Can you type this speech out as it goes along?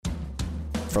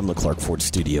From the Clark Ford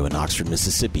Studio in Oxford,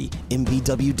 Mississippi,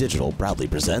 MVW Digital proudly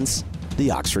presents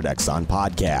the Oxford Exxon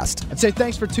Podcast. I'd say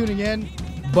thanks for tuning in,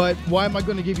 but why am I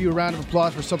going to give you a round of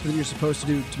applause for something that you're supposed to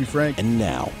do, to be frank? And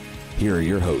now, here are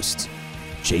your hosts,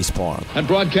 Chase Parham. And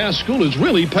broadcast school has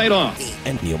really paid off.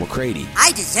 And Neal McCready.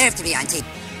 I deserve to be on TV.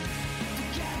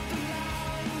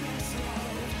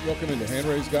 Welcome into Hand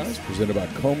Raise, guys, presented by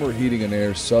Comer Heating and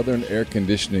Air, Southern Air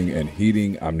Conditioning and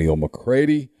Heating. I'm Neal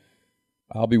McCready.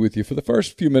 I'll be with you for the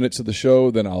first few minutes of the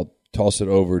show, then I'll toss it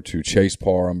over to Chase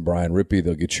Parham, Brian Rippee.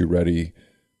 They'll get you ready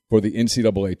for the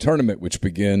NCAA tournament, which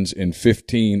begins in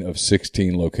 15 of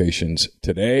 16 locations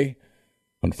today.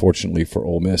 Unfortunately for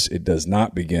Ole Miss, it does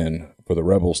not begin for the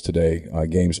Rebels today.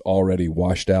 Games already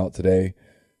washed out today.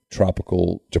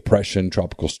 Tropical depression,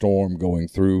 tropical storm going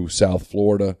through South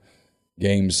Florida.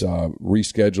 Games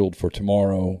rescheduled for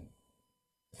tomorrow.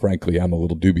 Frankly, I'm a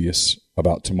little dubious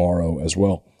about tomorrow as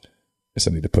well. I guess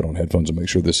I need to put on headphones and make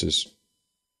sure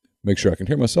I can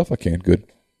hear myself. I can. Good.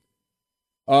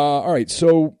 All right.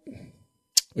 So,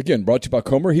 again, brought to you by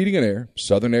Comer Heating and Air,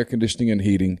 Southern Air Conditioning and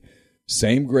Heating.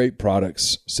 Same great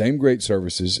products, same great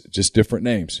services, just different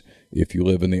names. If you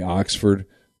live in the Oxford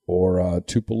or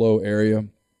Tupelo area,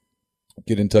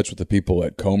 get in touch with the people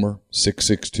at Comer,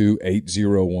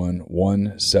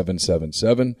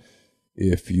 662-801-1777.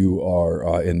 If you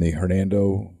are in the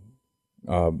Hernando,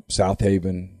 South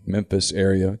Haven, Memphis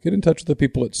area, get in touch with the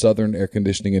people at Southern Air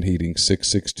Conditioning and Heating,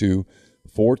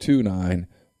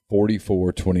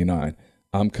 662-429-4429.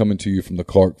 I'm coming to you from the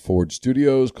Clark Ford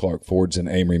Studios. Clark Ford's in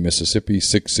Amory, Mississippi,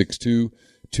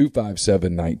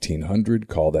 662-257-1900.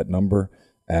 Call that number.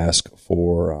 Ask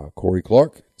for Corey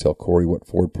Clark. Tell Corey what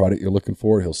Ford product you're looking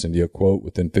for. He'll send you a quote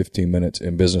within 15 minutes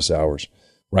in business hours.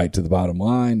 Right to the bottom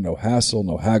line, no hassle,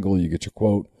 no haggle. You get your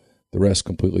quote. The rest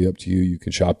completely up to you. You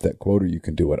can shop that quote or you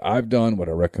can do what I've done, what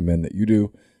I recommend that you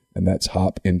do, and that's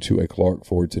hop into a Clark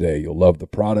Ford today. You'll love the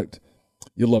product.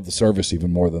 You'll love the service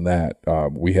even more than that.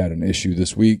 We had an issue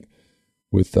this week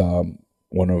with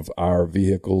one of our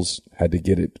vehicles. Had to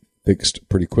get it fixed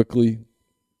pretty quickly.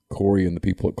 Corey and the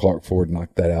people at Clark Ford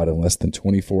knocked that out in less than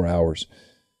 24 hours.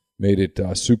 Made it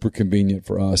super convenient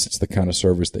for us. It's the kind of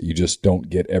service that you just don't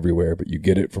get everywhere, but you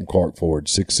get it from Clark Ford,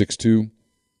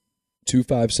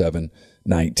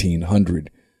 662-257-1900.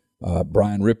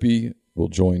 Brian Rippee will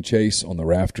join Chase on the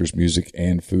Rafters Music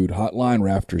and Food Hotline.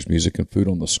 Rafters Music and Food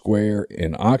on the Square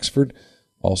in Oxford.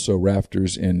 Also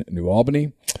Rafters in New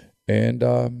Albany.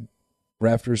 And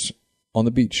Rafters on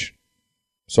the beach.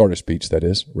 Sardis Beach, that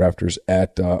is. Rafters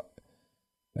at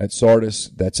Sardis.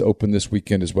 That's open this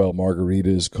weekend as well.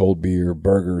 Margaritas, cold beer,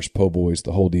 burgers, po' boys,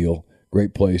 the whole deal.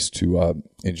 Great place to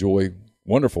enjoy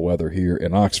wonderful weather here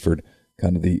in Oxford.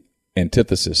 Kind of the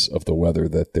antithesis of the weather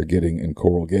that they're getting in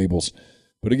Coral Gables.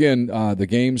 But again, the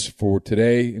games for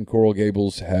today in Coral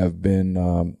Gables have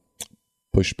been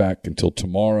pushed back until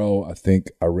tomorrow. I think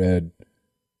I read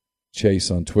Chase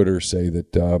on Twitter say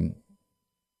that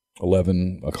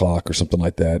 11 o'clock or something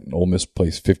like that. Ole Miss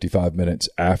plays 55 minutes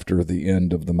after the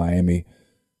end of the Miami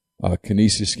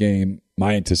Canisius game.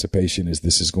 My anticipation is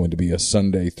this is going to be a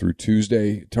Sunday through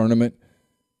Tuesday tournament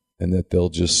and that they'll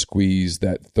just squeeze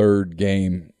that third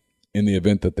game. In the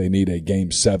event that they need a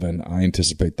Game 7, I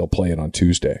anticipate they'll play it on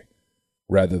Tuesday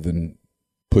rather than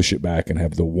push it back and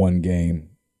have the one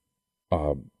game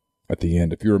at the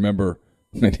end. If you remember,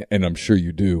 and I'm sure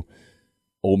you do,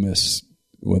 Ole Miss,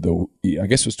 I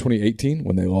guess it was 2018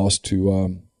 when they lost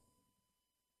to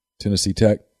Tennessee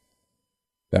Tech.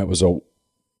 That was a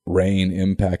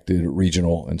rain-impacted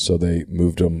regional, and so they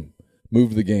moved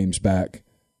the games back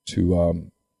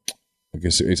to I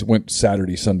guess it went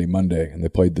Saturday, Sunday, Monday, and they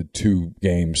played the two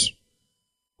games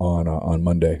on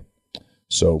Monday.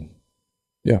 So,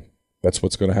 yeah, that's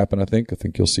what's going to happen, I think. I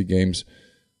think you'll see games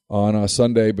on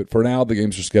Sunday. But for now, the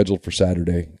games are scheduled for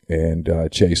Saturday, and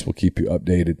Chase will keep you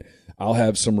updated. I'll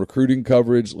have some recruiting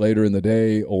coverage later in the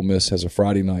day. Ole Miss has a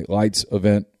Friday Night Lights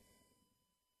event.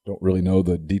 Don't really know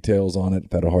the details on it.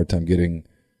 I've had a hard time getting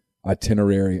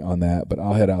itinerary on that, but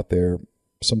I'll head out there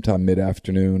sometime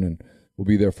mid-afternoon, and we'll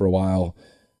be there for a while.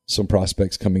 Some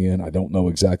prospects coming in. I don't know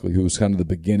exactly who. It's kind of the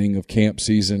beginning of camp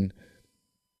season.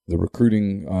 The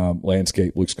recruiting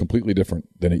landscape looks completely different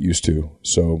than it used to.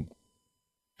 So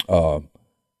they'll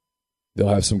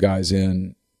have some guys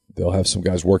in. They'll have some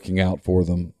guys working out for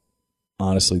them.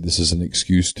 Honestly, this is an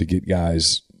excuse to get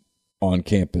guys on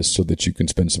campus so that you can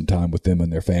spend some time with them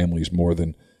and their families more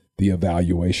than the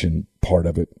evaluation part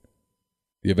of it.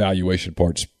 The evaluation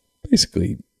part's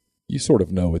basically, you sort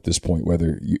of know at this point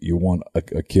whether you want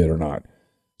a kid or not.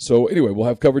 So anyway, we'll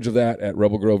have coverage of that at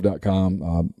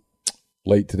rebelgrove.com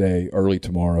late today, early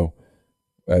tomorrow.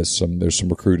 as there's some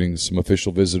recruiting, some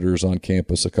official visitors on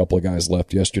campus. A couple of guys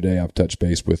left yesterday. I've touched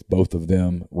base with both of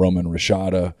them, Roman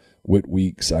Rashada, Whit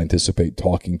Weeks. I anticipate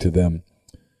talking to them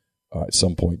at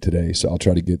some point today. So I'll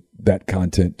try to get that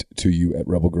content to you at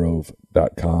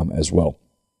rebelgrove.com as well.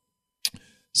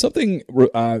 Something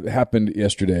happened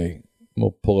yesterday.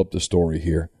 We'll pull up the story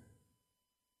here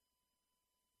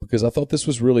because I thought this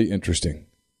was really interesting.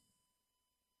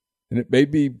 And it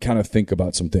made me kind of think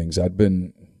about some things.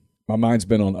 My mind's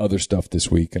been on other stuff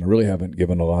this week, and I really haven't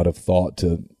given a lot of thought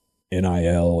to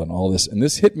NIL and all this. And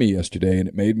this hit me yesterday, and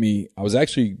it made me – I was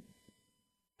actually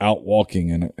out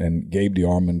walking, and Gabe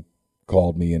DeArmond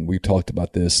called me, and we talked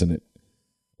about this, and it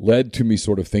led to me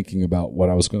sort of thinking about what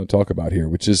I was going to talk about here,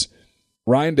 which is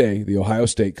Ryan Day, the Ohio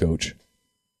State coach,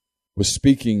 was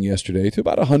speaking yesterday to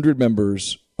about 100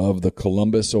 members of the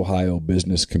Columbus, Ohio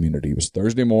business community. It was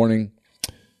Thursday morning,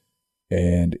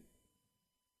 and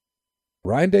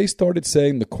Ryan Day started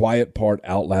saying the quiet part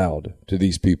out loud to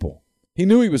these people. He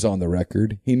knew he was on the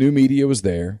record. He knew media was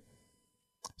there.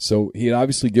 So he had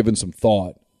obviously given some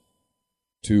thought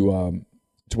to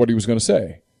what he was going to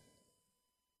say.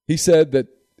 He said that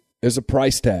there's a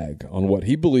price tag on what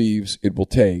he believes it will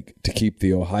take to keep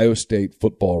the Ohio State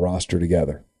football roster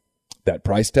together. That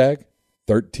price tag,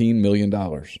 $13 million.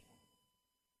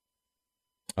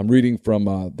 I'm reading from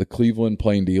the Cleveland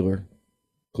Plain Dealer,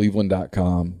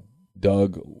 cleveland.com.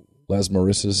 Doug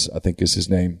Lesmarisas, I think is his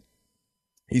name.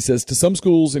 He says, to some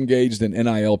schools engaged in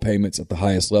NIL payments at the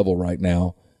highest level right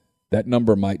now, that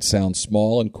number might sound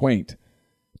small and quaint.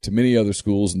 To many other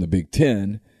schools in the Big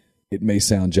Ten, it may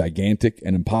sound gigantic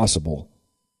and impossible.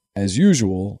 As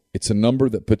usual, it's a number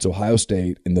that puts Ohio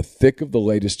State in the thick of the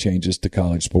latest changes to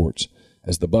college sports.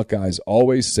 As the Buckeyes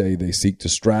always say, they seek to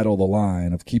straddle the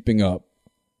line of keeping up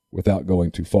without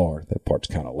going too far. That part's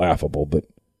kind of laughable, but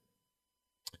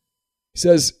he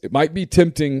says it might be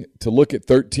tempting to look at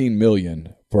 $13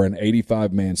 million for an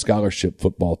 85-man scholarship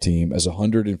football team as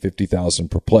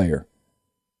 $150,000 per player.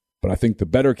 But I think the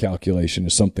better calculation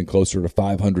is something closer to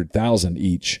 $500,000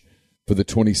 each for the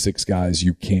 26 guys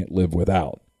you can't live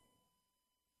without.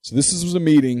 So this was a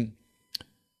meeting.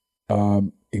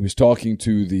 He was talking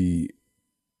to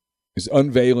is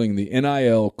unveiling the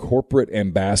NIL Corporate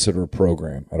Ambassador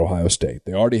Program at Ohio State.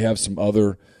 They already have some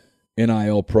other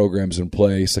NIL programs in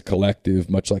place, a collective,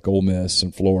 much like Ole Miss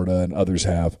and Florida and others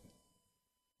have.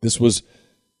 This was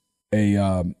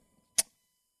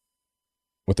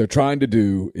what they're trying to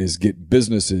do is get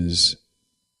businesses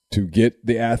to get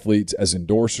the athletes as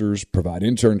endorsers, provide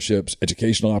internships,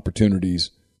 educational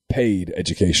opportunities, paid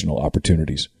educational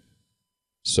opportunities,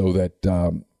 so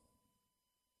that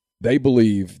they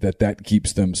believe that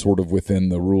keeps them sort of within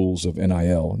the rules of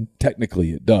NIL. And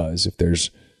technically it does.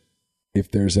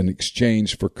 If there's an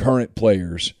exchange for current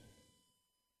players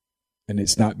and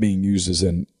it's not being used as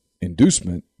an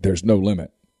inducement, there's no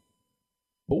limit.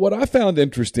 But what I found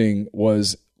interesting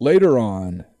was later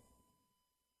on,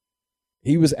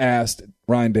 he was asked,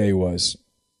 Ryan Day was,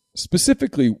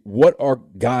 specifically,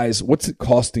 what's it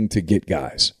costing to get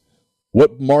guys?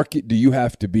 What market do you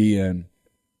have to be in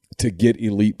to get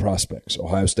elite prospects?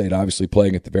 Ohio State obviously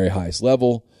playing at the very highest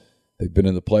level. They've been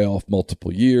in the playoff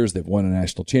multiple years. They've won a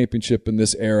national championship in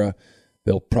this era.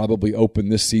 They'll probably open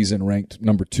this season ranked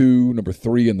number 2, number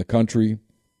 3 in the country.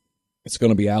 It's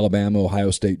going to be Alabama, Ohio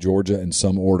State, Georgia in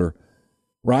some order.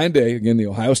 Ryan Day, again, the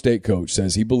Ohio State coach,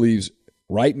 says he believes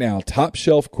right now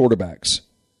top-shelf quarterbacks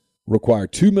require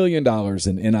 $2 million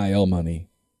in NIL money.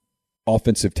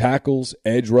 Offensive tackles,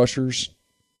 edge rushers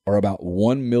are about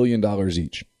 $1 million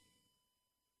each.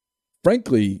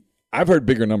 Frankly, I've heard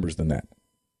bigger numbers than that.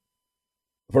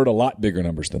 I've heard a lot bigger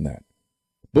numbers than that.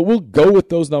 But we'll go with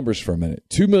those numbers for a minute.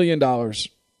 $2 million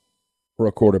for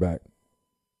a quarterback.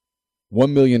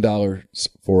 $1 million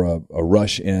for a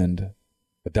rush end,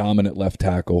 a dominant left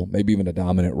tackle, maybe even a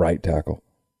dominant right tackle.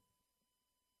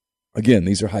 Again,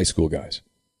 these are high school guys.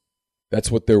 That's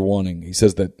what they're wanting. He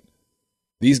says that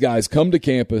these guys come to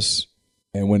campus,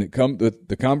 and when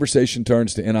the conversation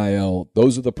turns to NIL,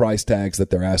 those are the price tags that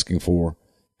they're asking for.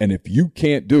 And if you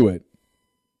can't do it,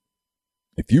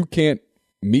 if you can't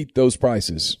meet those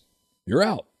prices, you're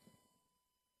out.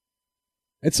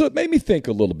 And so it made me think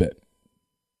a little bit.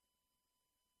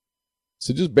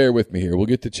 So just bear with me here. We'll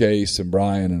get to Chase and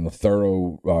Brian and a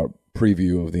thorough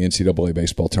preview of the NCAA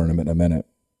baseball tournament in a minute.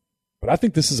 But I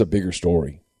think this is a bigger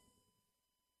story.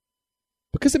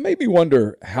 Because it made me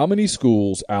wonder how many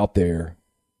schools out there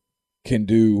can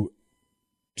do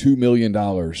 $2 million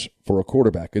for a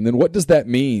quarterback. And then what does that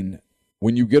mean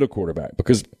when you get a quarterback?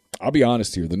 Because I'll be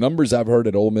honest here, the numbers I've heard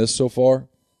at Ole Miss so far,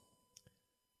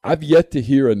 I've yet to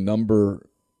hear a number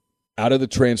out of the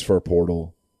transfer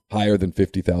portal higher than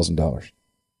 $50,000.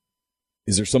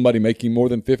 Is there somebody making more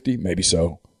than 50? Maybe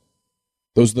so.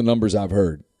 Those are the numbers I've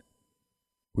heard.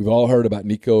 We've all heard about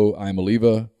Nico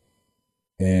Iamaleava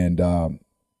and the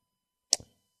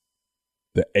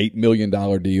 $8 million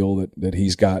deal that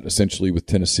he's got essentially with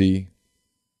Tennessee.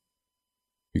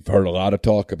 We've heard a lot of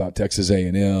talk about Texas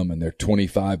A&M and their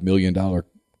 $25 million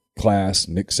class,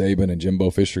 Nick Saban and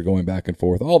Jimbo Fisher going back and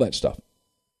forth, all that stuff.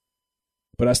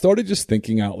 But I started just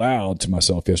thinking out loud to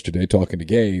myself yesterday, talking to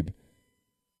Gabe,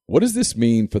 what does this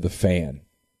mean for the fan?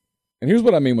 And here's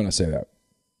what I mean when I say that.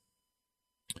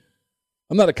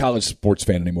 I'm not a college sports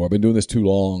fan anymore. I've been doing this too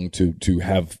long to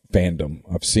have fandom.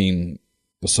 I've seen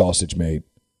the sausage made.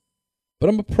 But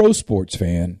I'm a pro sports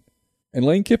fan, and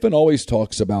Lane Kiffin always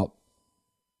talks about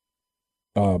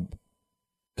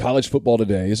college football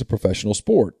today is a professional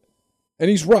sport. And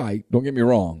he's right, don't get me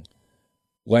wrong.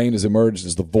 Lane has emerged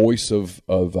as the voice of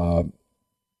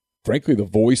frankly, the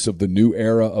voice of the new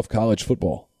era of college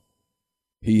football.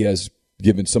 He has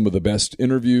given some of the best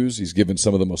interviews. He's given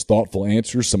some of the most thoughtful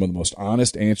answers, some of the most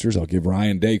honest answers. I'll give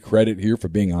Ryan Day credit here for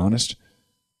being honest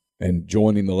and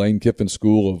joining the Lane Kiffin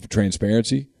School of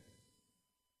Transparency.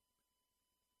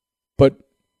 But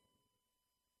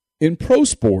in pro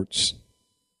sports,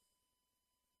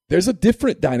 there's a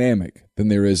different dynamic than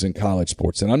there is in college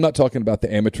sports. And I'm not talking about the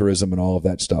amateurism and all of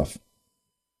that stuff.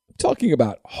 I'm talking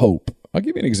about hope. I'll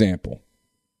give you an example.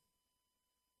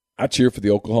 I cheer for the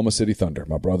Oklahoma City Thunder.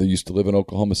 My brother used to live in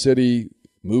Oklahoma City,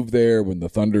 moved there when the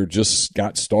Thunder just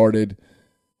got started.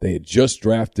 They had just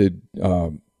drafted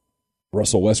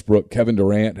Russell Westbrook. Kevin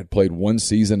Durant had played one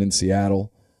season in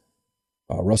Seattle.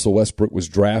 Russell Westbrook was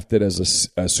drafted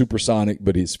as a supersonic,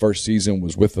 but his first season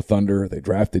was with the Thunder. They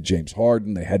drafted James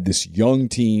Harden. They had this young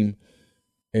team,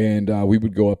 and we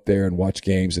would go up there and watch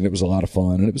games, and it was a lot of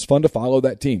fun. And it was fun to follow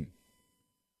that team.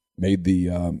 Made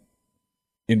the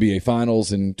NBA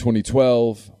Finals in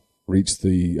 2012, reached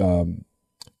the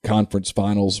conference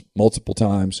finals multiple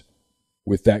times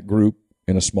with that group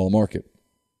in a small market.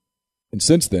 And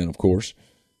since then, of course,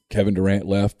 Kevin Durant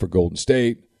left for Golden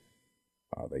State.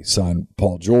 They signed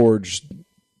Paul George,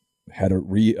 had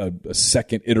a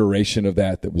second iteration of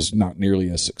that was not nearly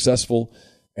as successful,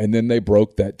 and then they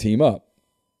broke that team up.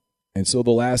 And so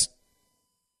the last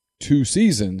 2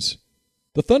 seasons,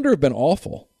 the Thunder have been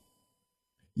awful.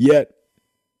 Yet,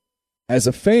 as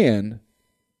a fan,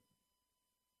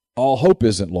 all hope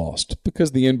isn't lost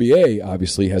because the NBA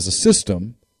obviously has a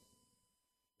system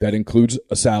that includes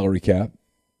a salary cap.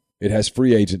 It has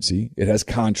free agency. It has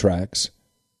contracts.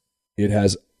 It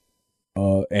has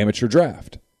amateur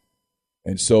draft.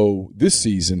 And so this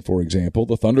season, for example,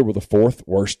 the Thunder were the 4th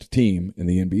worst team in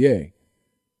the NBA.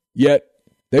 Yet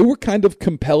they were kind of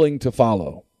compelling to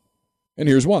follow. And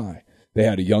here's why. They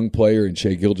had a young player in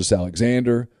Shai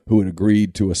Gilgeous-Alexander who had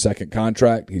agreed to a second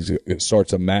contract. It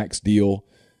starts a max deal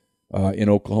in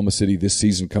Oklahoma City this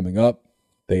season coming up.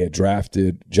 They had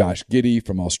drafted Josh Giddey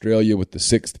from Australia with the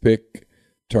 6th pick.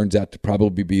 Turns out to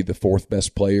probably be the 4th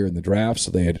best player in the draft.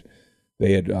 So they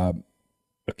had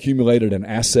accumulated an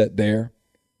asset there.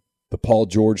 The Paul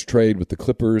George trade with the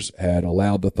Clippers had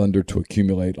allowed the Thunder to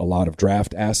accumulate a lot of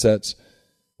draft assets.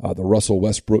 The Russell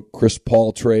Westbrook, Chris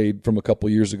Paul trade from a couple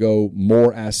years ago,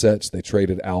 more assets. They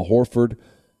traded Al Horford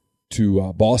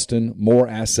to Boston, more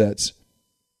assets,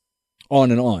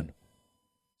 on and on.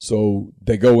 So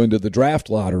they go into the draft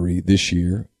lottery this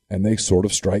year, and they sort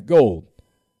of strike gold.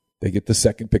 They get the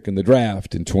 2nd pick in the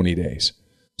draft in 20 days.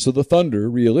 So the Thunder,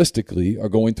 realistically, are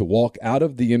going to walk out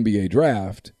of the NBA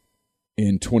draft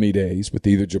in 20 days with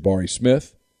either Jabari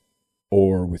Smith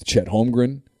or with Chet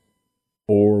Holmgren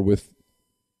or with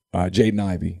Jaden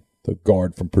Ivey, the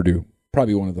guard from Purdue.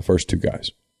 Probably one of the first 2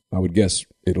 guys. I would guess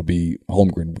it'll be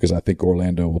Holmgren because I think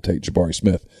Orlando will take Jabari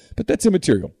Smith. But that's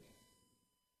immaterial.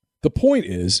 The point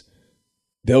is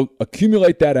they'll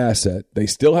accumulate that asset. They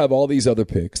still have all these other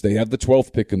picks. They have the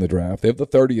 12th pick in the draft. They have the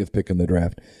 30th pick in the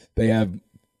draft. They have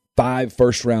 5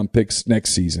 first-round picks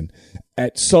next season.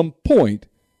 At some point,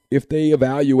 if they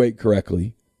evaluate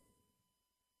correctly,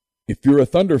 if you're a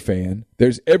Thunder fan,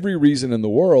 there's every reason in the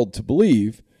world to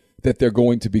believe that they're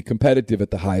going to be competitive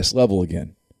at the highest level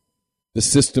again. The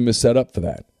system is set up for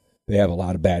that. They have a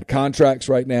lot of bad contracts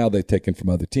right now they've taken from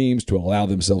other teams to allow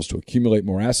themselves to accumulate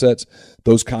more assets.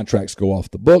 Those contracts go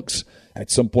off the books. At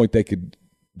some point, they could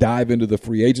dive into the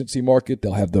free agency market.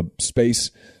 They'll have the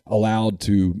space allowed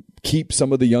to keep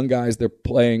some of the young guys they're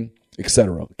playing,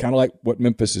 etc. Kind of like what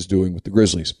Memphis is doing with the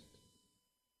Grizzlies.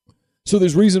 So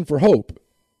there's reason for hope.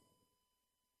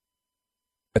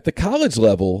 At the college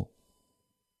level,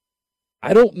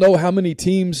 I don't know how many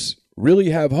teams really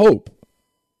have hope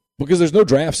because there's no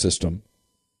draft system.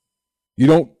 You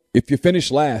don't if you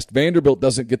finish last, Vanderbilt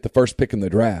doesn't get the first pick in the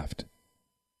draft.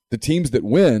 The teams that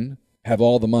win have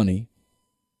all the money,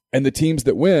 and the teams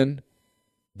that win,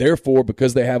 therefore,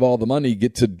 because they have all the money,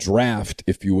 get to draft,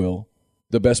 if you will,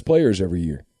 the best players every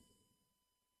year.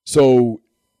 So,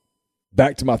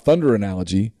 back to my Thunder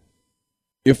analogy,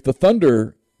 if the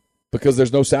Thunder, because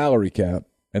there's no salary cap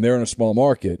and they're in a small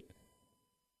market,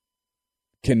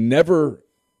 can never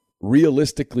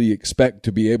realistically expect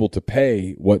to be able to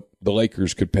pay what the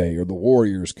Lakers could pay or the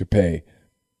Warriors could pay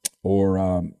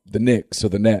or the Knicks or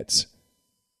the Nets,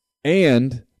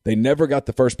 and they never got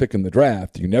the first pick in the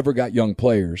draft, you never got young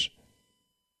players,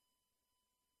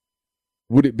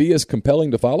 would it be as compelling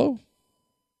to follow?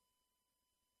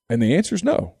 And the answer is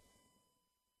no.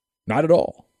 Not at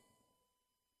all.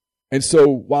 And so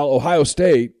while Ohio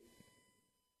State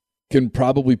can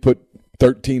probably put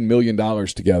 $13 million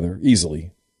together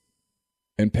easily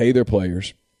and pay their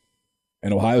players,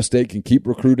 and Ohio State can keep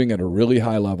recruiting at a really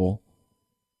high level,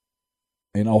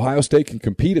 and Ohio State can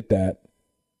compete at that,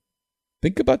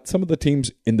 think about some of the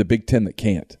teams in the Big Ten that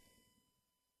can't.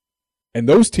 And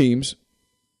those teams,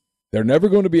 they're never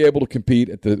going to be able to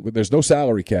compete there's no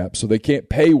salary cap, so they can't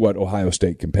pay what Ohio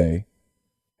State can pay.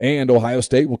 And Ohio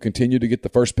State will continue to get the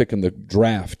first pick in the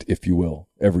draft, if you will,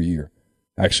 every year.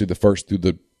 Actually, the first through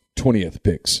the 20th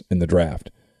picks in the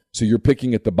draft. So you're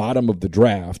picking at the bottom of the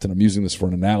draft, and I'm using this for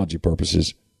an analogy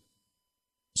purposes.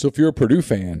 So if you're a Purdue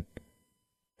fan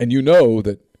and you know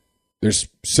that there's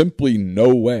simply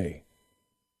no way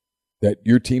that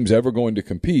your team's ever going to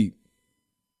compete,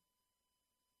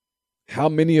 how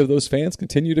many of those fans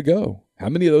continue to go? How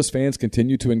many of those fans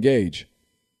continue to engage?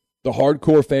 The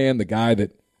hardcore fan, the guy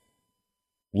that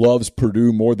loves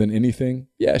Purdue more than anything,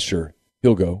 yeah, sure,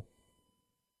 he'll go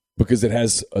because it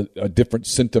has a different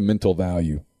sentimental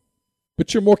value.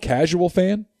 But your more casual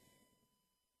fan,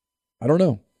 I don't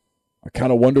know. I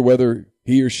kind of wonder whether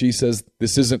he or she says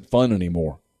this isn't fun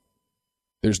anymore.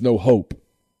 There's no hope.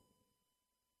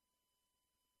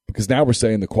 Because now we're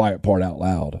saying the quiet part out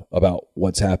loud about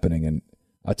what's happening. And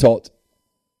I talked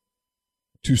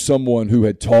to someone who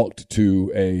had talked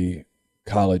to a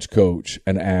college coach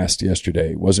and asked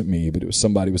yesterday, it wasn't me, but it was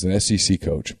somebody who was an SEC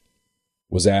coach,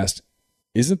 was asked,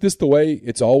 isn't this the way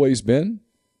it's always been?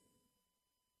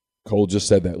 Cole just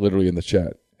said that literally in the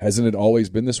chat. Hasn't it always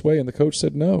been this way? And the coach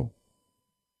said, no.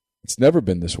 It's never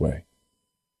been this way.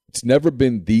 It's never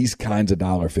been these kinds of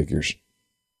dollar figures.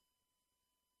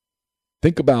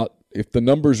 Think about if the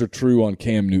numbers are true on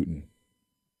Cam Newton,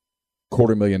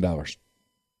 $250,000.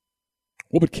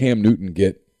 What would Cam Newton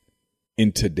get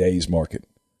in today's market?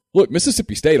 Look,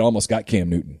 Mississippi State almost got Cam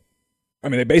Newton. I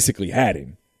mean, they basically had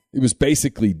him. It was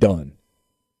basically done.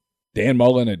 Dan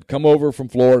Mullen had come over from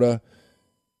Florida.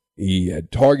 He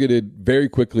had targeted very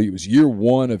quickly. It was year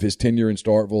one of his tenure in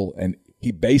Starkville, and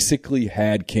he basically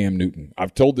had Cam Newton.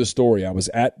 I've told this story. I was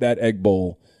at that Egg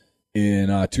Bowl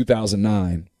in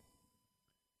 2009,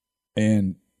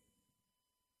 and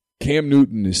Cam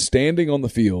Newton is standing on the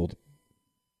field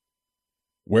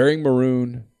wearing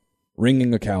maroon,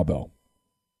 ringing a cowbell.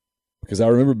 Because I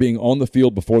remember being on the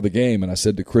field before the game, and I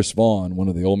said to Chris Vaughn, one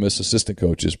of the Ole Miss assistant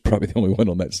coaches, probably the only one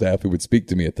on that staff who would speak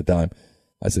to me at the time,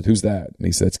 I said, who's that? And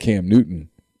he said, it's Cam Newton.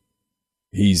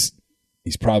 He's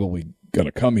probably going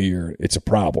to come here. It's a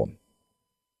problem.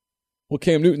 Well,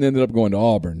 Cam Newton ended up going to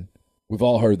Auburn. We've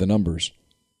all heard the numbers.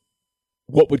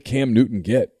 What would Cam Newton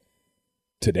get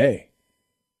today?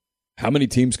 How many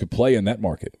teams could play in that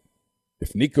market?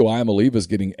 If Nico Iamaleava is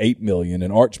getting $8 million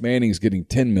and Arch Manning is getting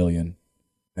 $10 million,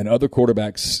 and other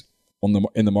quarterbacks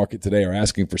in the market today are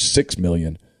asking for $6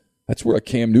 million, that's where a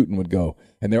Cam Newton would go.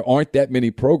 And there aren't that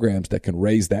many programs that can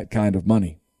raise that kind of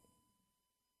money.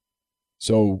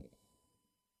 So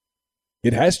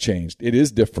it has changed. It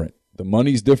is different. The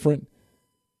money's different.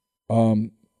 I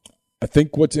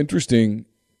think what's interesting,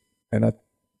 and I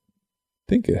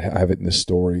think I have it in this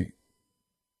story,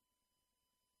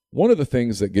 one of the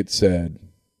things that gets said,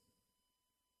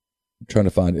 I'm trying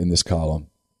to find it in this column,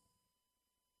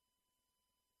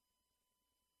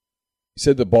 he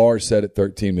said the bar is set at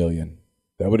 $13 million.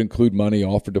 That would include money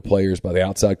offered to players by the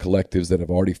outside collectives that have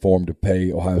already formed to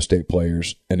pay Ohio State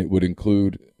players, and it would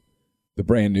include the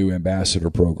brand new ambassador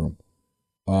program.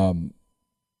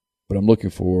 But I'm looking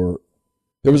for,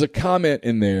 there was a comment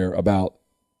in there about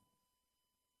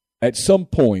at some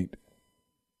point,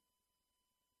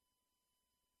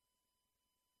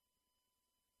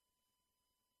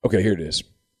 okay, here it is.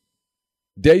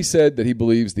 Day said that he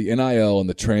believes the NIL and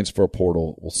the transfer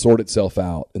portal will sort itself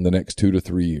out in the next 2 to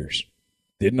 3 years.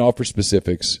 Didn't offer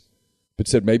specifics, but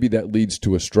said maybe that leads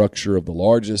to a structure of the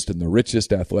largest and the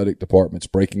richest athletic departments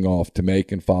breaking off to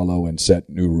make and follow and set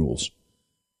new rules.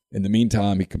 In the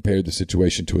meantime, he compared the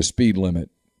situation to a speed limit.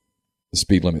 The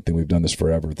speed limit thing, we've done this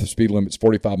forever. The speed limit's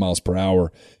 45 miles per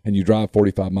hour, and you drive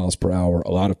 45 miles per hour,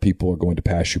 a lot of people are going to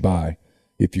pass you by.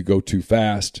 If you go too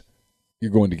fast,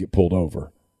 you're going to get pulled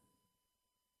over.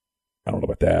 I don't know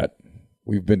about that.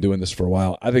 We've been doing this for a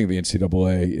while. I think the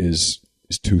NCAA is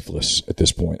toothless at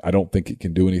this point. I don't think it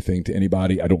can do anything to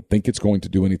anybody. I don't think it's going to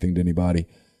do anything to anybody.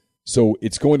 So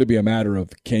it's going to be a matter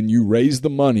of, can you raise the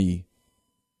money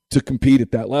to compete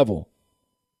at that level?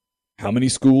 How many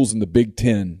schools in the Big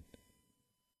Ten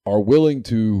are willing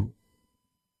to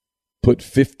put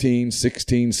 $15,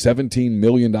 $16, $17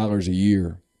 million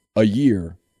a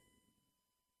year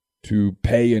to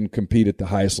pay and compete at the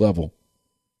highest level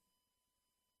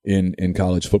in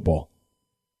college football?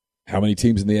 How many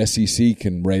teams in the SEC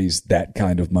can raise that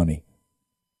kind of money?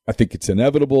 I think it's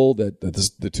inevitable that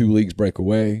the two leagues break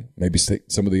away. Maybe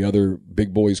some of the other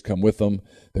big boys come with them.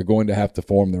 They're going to have to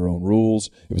form their own rules.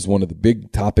 It was one of the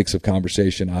big topics of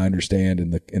conversation, I understand,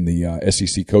 in the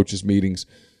SEC coaches meetings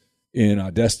in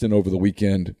Destin over the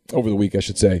week, I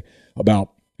should say,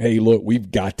 about, hey, look,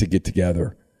 we've got to get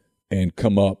together and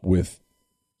come up with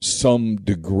some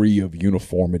degree of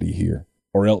uniformity here,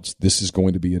 or else this is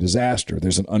going to be a disaster.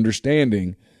 There's an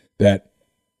understanding that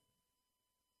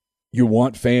you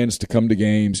want fans to come to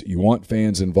games. You want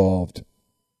fans involved.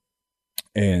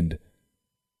 And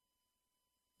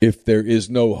if there is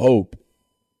no hope,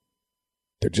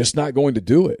 they're just not going to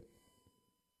do it.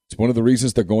 It's one of the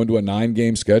reasons they're going to a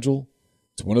 9-game schedule.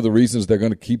 It's one of the reasons they're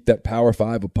going to keep that Power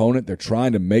 5 opponent. They're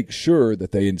trying to make sure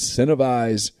that they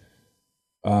incentivize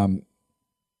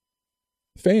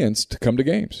fans to come to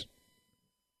games.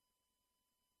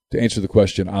 To answer the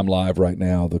question, I'm live right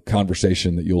now. The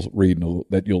conversation that you'll read,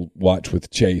 that you'll watch with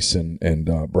Chase and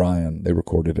Brian, they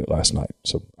recorded it last night.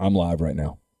 So I'm live right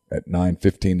now at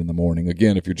 9:15 in the morning.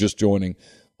 Again, if you're just joining,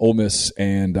 Ole Miss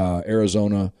and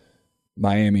Arizona,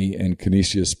 Miami, and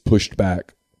Canisius pushed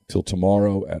back till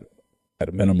tomorrow at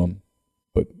a minimum.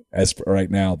 But as for right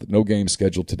now, no games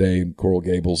scheduled today in Coral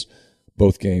Gables.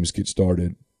 Both games get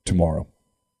started tomorrow.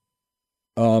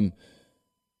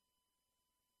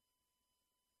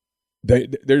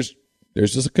 There's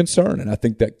just a concern, and I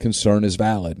think that concern is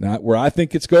valid. Now, where I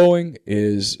think it's going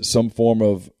is some form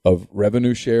of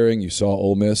revenue sharing. You saw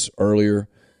Ole Miss earlier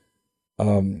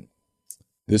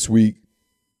this week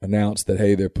announced that,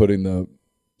 hey, they're putting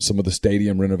some of the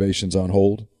stadium renovations on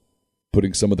hold,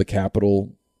 putting some of the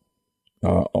capital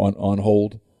on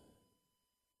hold.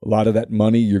 A lot of that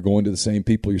money, you're going to the same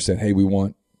people. You're saying, hey, we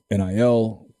want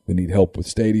NIL. We need help with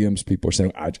stadiums. People are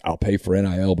saying, I'll pay for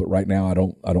NIL, but right now I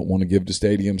don't want to give to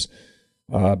stadiums.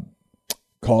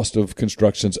 Cost of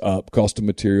construction's up. Cost of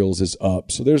materials is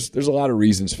up. So there's a lot of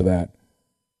reasons for that.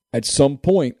 At some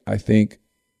point, I think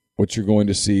what you're going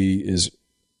to see is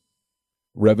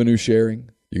revenue sharing.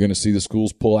 You're going to see the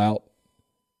schools pull out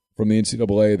from the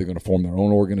NCAA. They're going to form their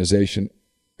own organization.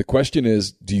 The question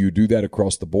is, do you do that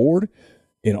across the board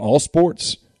in all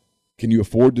sports? Can you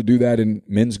afford to do that in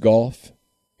men's golf,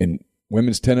 in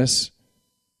women's tennis,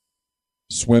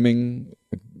 swimming,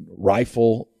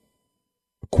 rifle,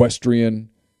 equestrian,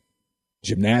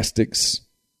 gymnastics?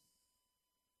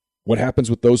 What happens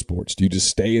with those sports? Do you just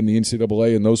stay in the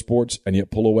NCAA in those sports and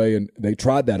yet pull away? And they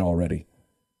tried that already.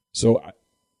 So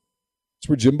that's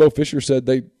where Jimbo Fisher said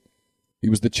he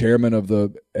was the chairman of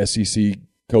the SEC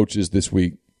coaches this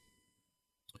week.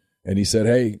 And he said,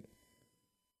 hey,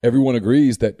 everyone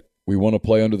agrees that we want to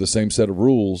play under the same set of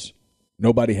rules.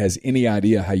 Nobody has any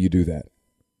idea how you do that.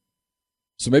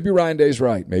 So maybe Ryan Day's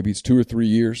right. Maybe it's 2 or 3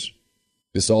 years.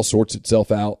 This all sorts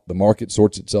itself out. The market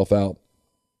sorts itself out.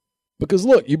 Because,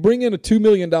 look, you bring in a $2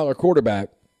 million quarterback,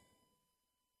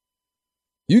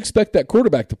 you expect that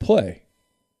quarterback to play.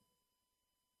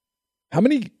 How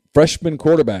many freshman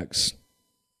quarterbacks?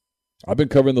 I've been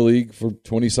covering the league for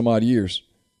 20-some-odd years.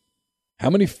 How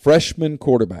many freshman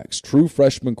quarterbacks, true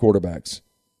freshman quarterbacks,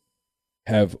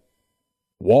 have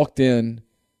walked in,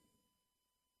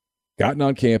 gotten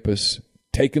on campus,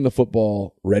 taken the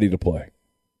football, ready to play?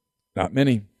 Not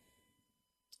many.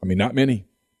 Not many.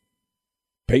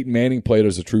 Peyton Manning played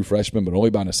as a true freshman, but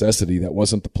only by necessity. That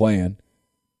wasn't the plan.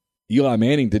 Eli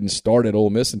Manning didn't start at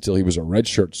Ole Miss until he was a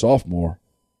redshirt sophomore.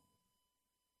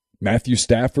 Matthew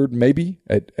Stafford, maybe,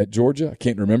 at Georgia. I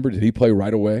can't remember. Did he play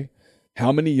right away?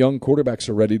 How many young quarterbacks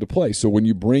are ready to play? So when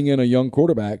you bring in a young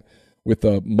quarterback with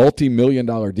a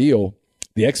multi-million-dollar deal,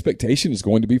 the expectation is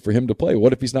going to be for him to play.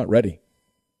 What if he's not ready?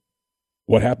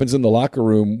 What happens in the locker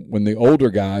room when the older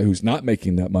guy who's not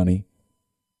making that money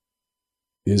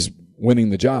is winning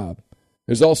the job?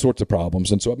 There's all sorts of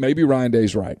problems. And so maybe Ryan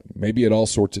Day's right. Maybe it all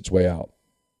sorts its way out.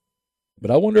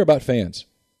 But I wonder about fans.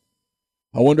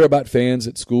 I wonder about fans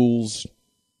at schools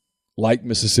like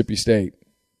Mississippi State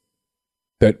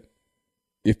that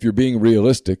if you're being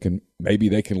realistic, and maybe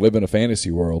they can live in a fantasy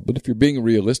world, but if you're being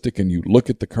realistic and you look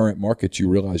at the current market, you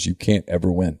realize you can't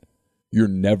ever win. You're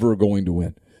never going to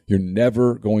win. You're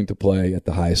never going to play at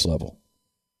the highest level.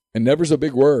 And never's a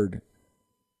big word,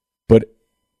 but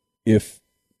if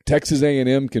Texas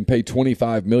A&M can pay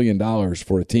 $25 million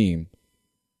for a team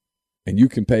and you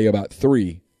can pay about $3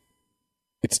 million,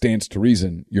 it stands to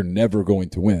reason you're never going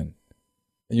to win.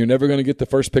 And you're never going to get the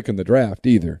first pick in the draft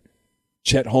either.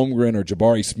 Chet Holmgren or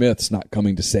Jabari Smith's not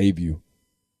coming to save you.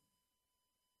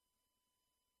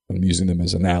 I'm using them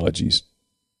as analogies.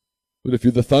 But if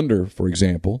you're the Thunder, for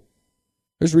example,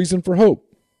 there's reason for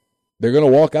hope. They're going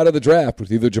to walk out of the draft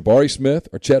with either Jabari Smith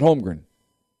or Chet Holmgren,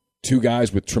 two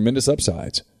guys with tremendous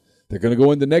upsides. They're going to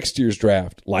go into next year's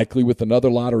draft, likely with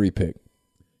another lottery pick.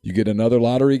 You get another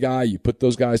lottery guy, you put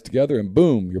those guys together, and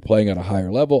boom, you're playing at a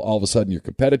higher level. All of a sudden, you're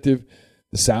competitive.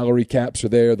 The salary caps are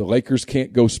there. The Lakers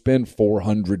can't go spend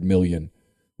 $400 million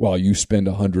while you spend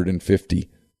 $150 million.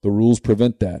 The rules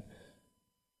prevent that.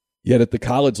 Yet at the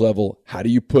college level, how do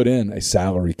you put in a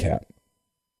salary cap?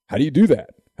 How do you do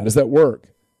that? How does that work?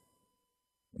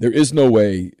 There is no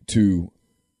way to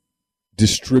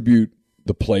distribute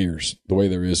the players the way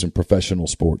there is in professional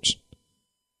sports.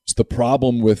 It's the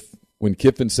problem with when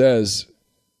Kiffin says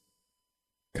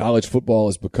college football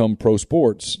has become pro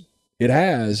sports. It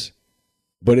has,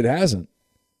 but it hasn't.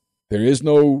 There is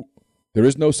no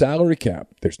salary cap.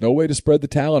 There's no way to spread the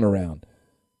talent around.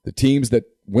 The teams that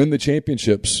win the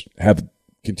championships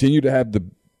continue to have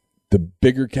the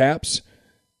bigger caps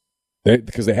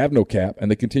because they have no cap,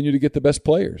 and they continue to get the best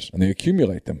players, and they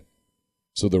accumulate them.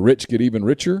 So the rich get even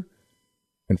richer,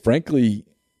 and frankly,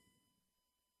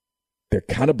 there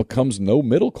kind of becomes no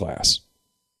middle class.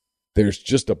 There's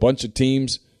just a bunch of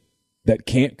teams that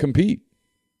can't compete.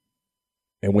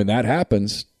 And when that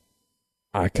happens,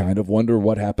 I kind of wonder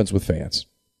what happens with fans.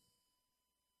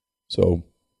 So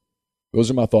those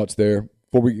are my thoughts there.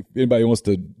 If anybody wants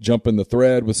to jump in the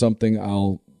thread with something,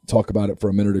 I'll talk about it for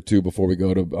a minute or two before we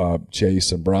go to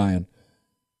Chase and Brian.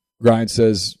 Brian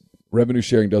says revenue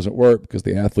sharing doesn't work because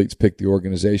the athletes pick the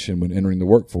organization when entering the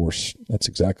workforce. That's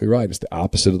exactly right. It's the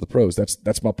opposite of the pros.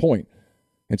 That's my point.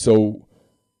 And so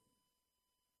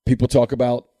people talk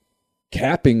about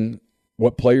capping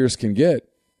what players can get.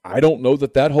 I don't know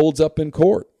that holds up in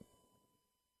court.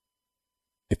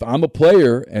 If I'm a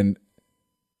player and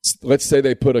let's say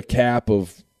they put a cap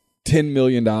of $10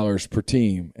 million per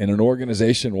team and an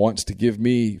organization wants to give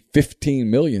me $15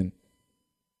 million,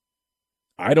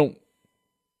 I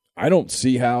don't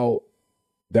see how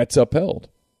that's upheld.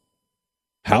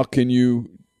 How can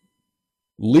you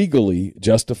legally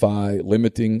justify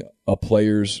limiting a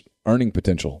player's earning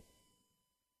potential?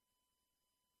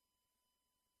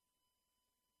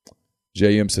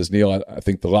 JM says, Neal, I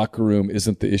think the locker room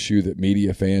isn't the issue that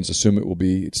media fans assume it will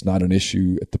be. It's not an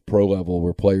issue at the pro level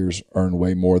where players earn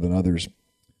way more than others.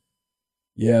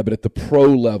 Yeah, but at the pro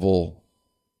level,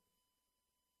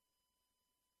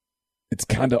 it's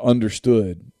kind of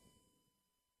understood.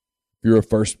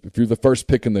 If you're the first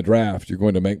pick in the draft, you're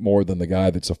going to make more than the guy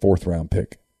that's a fourth-round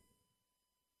pick.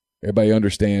 Everybody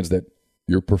understands that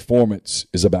your performance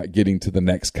is about getting to the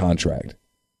next contract.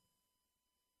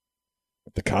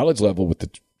 At the college level with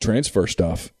the transfer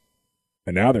stuff,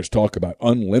 and now there's talk about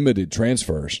unlimited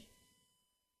transfers,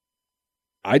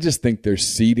 I just think they're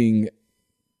seeding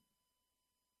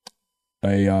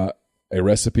a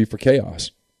recipe for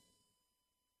chaos.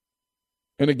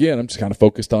 And again, I'm just kind of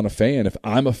focused on a fan. If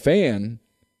I'm a fan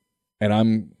and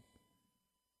I'm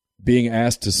being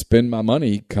asked to spend my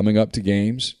money coming up to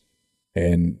games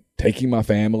and taking my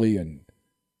family, and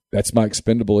that's my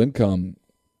expendable income,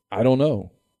 I don't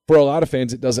know. For a lot of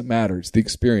fans, it doesn't matter. It's the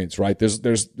experience, right?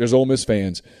 There's Ole Miss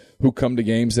fans who come to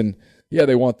games and, yeah,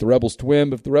 they want the Rebels to win,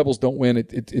 but if the Rebels don't win,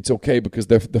 it's okay because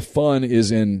the fun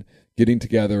is in getting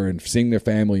together and seeing their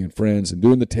family and friends and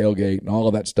doing the tailgate and all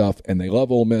of that stuff, and they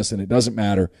love Ole Miss, and it doesn't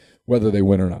matter whether they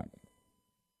win or not.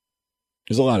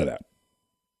 There's a lot of that.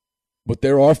 But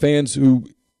there are fans who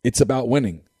it's about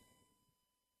winning.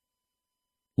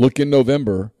 Look in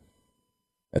November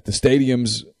at the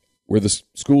stadiums where the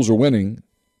schools are winning,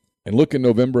 and look in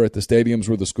November at the stadiums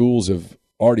where the schools have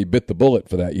already bit the bullet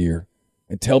for that year,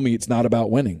 and tell me it's not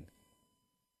about winning.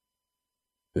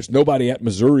 There's nobody at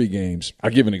Missouri games.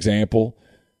 I'll give an example.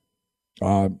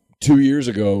 2 years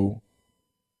ago,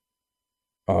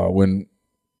 when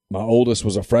my oldest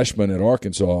was a freshman at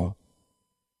Arkansas,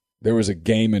 there was a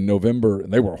game in November,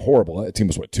 and they were horrible. That team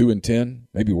was, 2-10,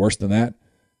 maybe worse than that.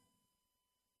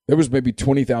 There was maybe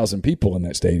 20,000 people in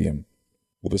that stadium.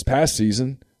 Well, this past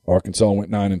season, Arkansas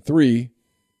went 9-3,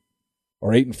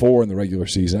 or 8-4 in the regular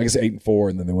season. I guess 8-4,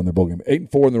 and then they won their bowl game.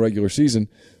 8-4 in the regular season.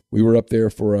 We were up there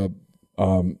for a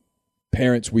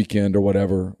parents' weekend or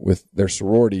whatever with their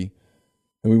sorority,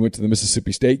 and we went to the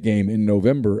Mississippi State game in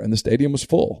November, and the stadium was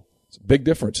full. It's a big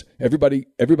difference. Everybody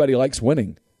likes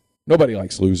winning. Nobody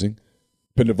likes losing.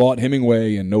 Been to Vaught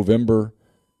Hemingway in November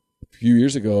a few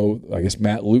years ago. I guess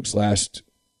Matt Luke's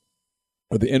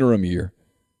the interim year.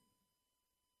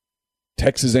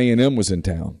 Texas A&M was in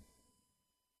town.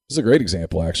 This is a great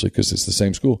example, actually, because it's the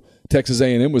same school. Texas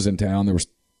A&M was in town. There was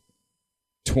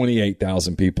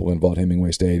 28,000 people in Vaught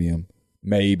Hemingway Stadium,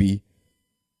 maybe.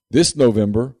 This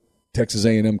November, Texas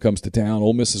A&M comes to town.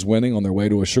 Ole Miss is winning on their way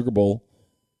to a Sugar Bowl.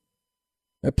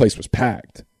 That place was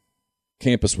packed.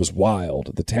 Campus was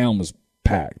wild. The town was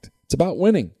packed. It's about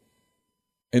winning.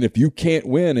 And if you can't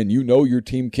win and you know your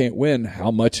team can't win, how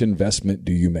much investment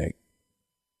do you make?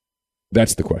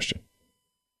 That's the question.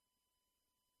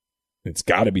 It's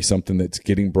got to be something that's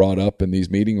getting brought up in these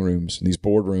meeting rooms, in these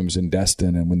boardrooms in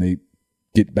Destin, and when they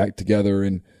get back together,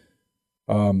 and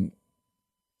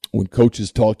when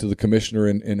coaches talk to the commissioner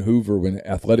in Hoover, when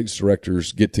athletics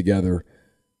directors get together.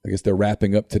 I guess they're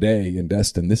wrapping up today in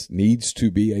Destin. This needs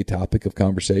to be a topic of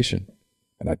conversation,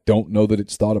 and I don't know that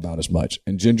it's thought about as much.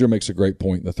 And Ginger makes a great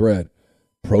point in the thread.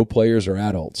 Pro players are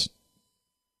adults.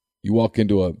 You walk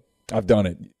into I've done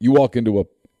it. You walk into a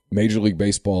Major League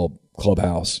Baseball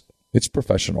clubhouse. It's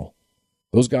professional.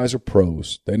 Those guys are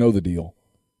pros. They know the deal.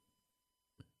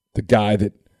 The guy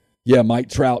that, Mike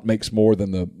Trout makes more than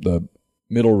the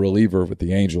middle reliever with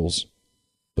the Angels,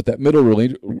 but that middle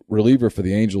reliever for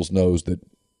the Angels knows that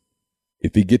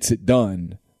if he gets it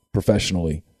done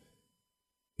professionally,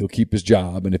 he'll keep his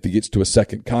job. And if he gets to a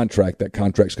second contract, that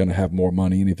contract's going to have more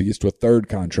money. And if he gets to a third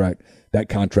contract, that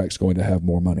contract's going to have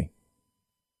more money.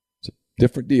 It's a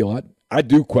different deal. I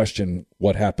do question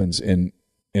what happens in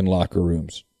locker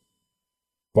rooms.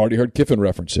 I've already heard Kiffin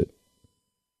reference it.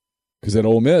 Because at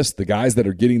Ole Miss, the guys that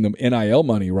are getting them NIL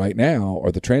money right now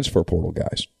are the transfer portal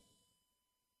guys.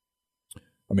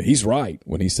 I mean, he's right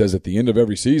when he says at the end of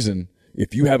every season,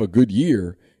 if you have a good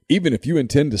year, even if you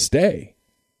intend to stay,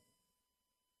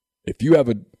 if you have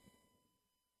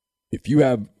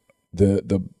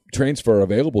the transfer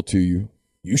available to you,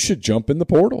 you should jump in the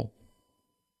portal.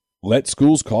 Let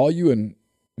schools call you and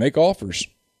make offers.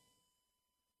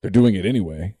 They're doing it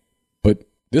anyway, but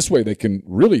this way they can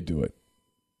really do it.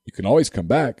 You can always come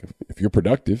back. If you're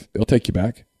productive, they'll take you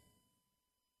back.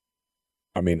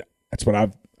 I mean, that's what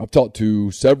I've talked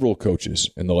to several coaches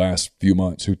in the last few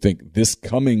months who think this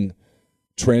coming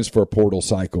transfer portal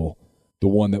cycle, the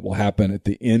one that will happen at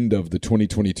the end of the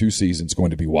 2022 season, is going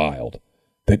to be wild.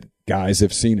 That guys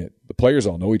have seen it. The players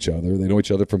all know each other. They know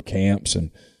each other from camps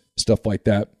and stuff like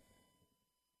that.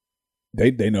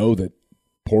 They know that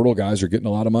portal guys are getting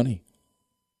a lot of money.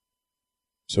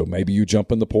 So maybe you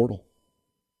jump in the portal,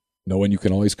 knowing you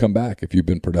can always come back if you've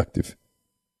been productive.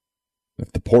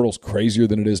 If the portal's crazier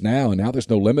than it is now, and now there's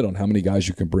no limit on how many guys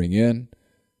you can bring in.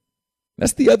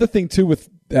 That's the other thing, too, with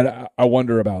that I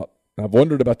wonder about. I've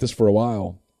wondered about this for a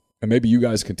while, and maybe you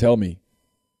guys can tell me.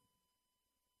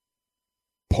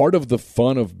 Part of the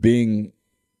fun of being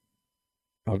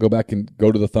 – I'll go back and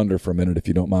go to the Thunder for a minute if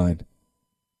you don't mind.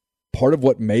 Part of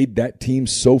what made that team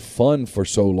so fun for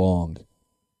so long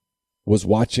was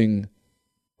watching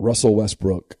Russell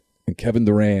Westbrook and Kevin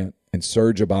Durant and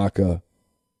Serge Ibaka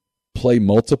play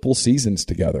multiple seasons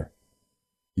together.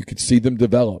 You could see them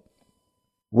develop.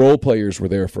 Role players were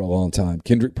there for a long time.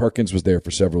 Kendrick Perkins was there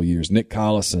for several years. Nick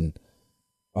Collison,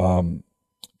 Thabo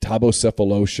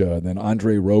Cephalosha, and then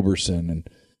Andre Roberson. And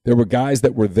there were guys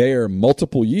that were there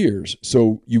multiple years.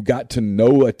 So you got to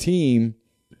know a team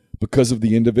because of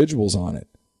the individuals on it.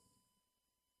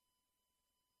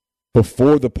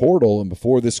 Before the portal and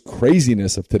before this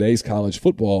craziness of today's college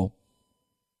football,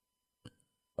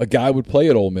 a guy would play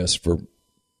at Ole Miss for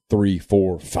 3,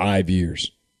 4, 5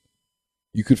 years.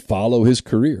 You could follow his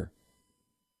career.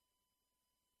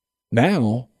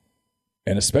 Now,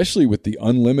 and especially with the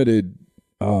unlimited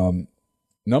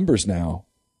numbers now,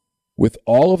 with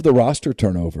all of the roster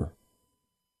turnover,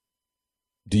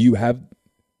 do you have,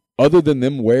 other than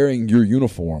them wearing your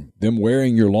uniform, them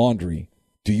wearing your laundry,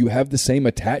 do you have the same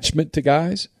attachment to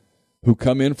guys who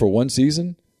come in for one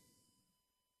season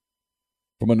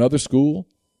from another school?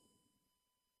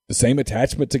 The same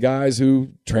attachment to guys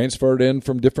who transferred in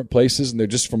from different places and they're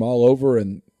just from all over,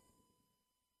 and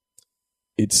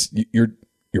you're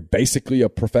basically a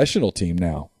professional team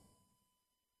now.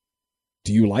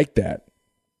 Do you like that?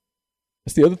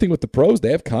 That's the other thing with the pros.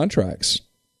 They have contracts.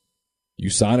 You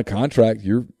sign a contract,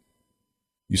 you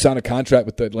You sign a contract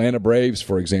with the Atlanta Braves,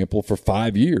 for example, for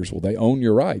 5 years. Well, they own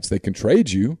your rights. They can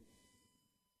trade you,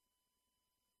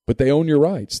 but they own your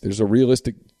rights. There's a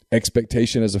realistic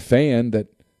expectation as a fan that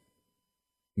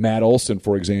Matt Olson,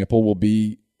 for example, will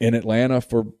be in Atlanta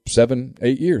for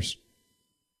 7-8 years.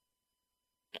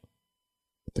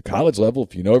 At the college level,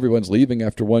 if you know everyone's leaving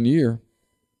after 1 year,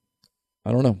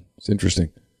 I don't know. It's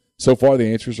interesting. So far,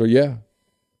 the answers are yeah.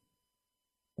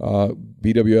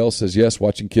 BWL says yes.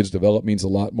 Watching kids develop means a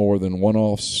lot more than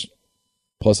one-offs.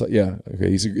 Plus, yeah, okay,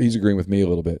 he's agreeing with me a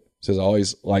little bit. Says I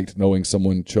always liked knowing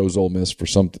someone chose Ole Miss for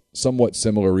somewhat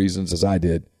similar reasons as I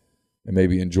did, and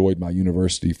maybe enjoyed my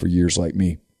university for years like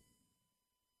me.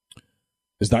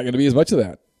 There's not going to be as much of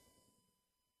that.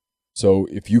 So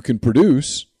if you can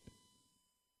produce,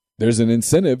 there's an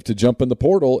incentive to jump in the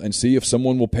portal and see if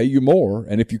someone will pay you more.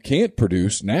 And if you can't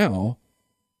produce now,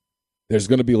 there's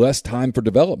going to be less time for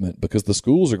development because the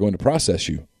schools are going to process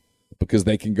you because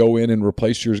they can go in and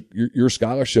replace your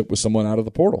scholarship with someone out of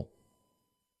the portal.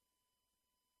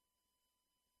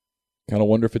 Kind of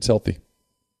wonder if it's healthy.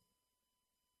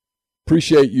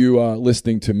 Appreciate you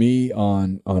listening to me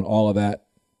on all of that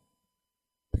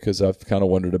because I've kind of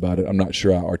wondered about it. I'm not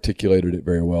sure I articulated it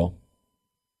very well.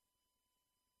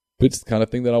 But it's the kind of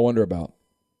thing that I wonder about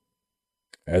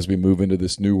as we move into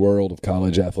this new world of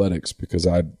college athletics because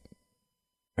I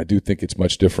do think it's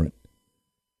much different.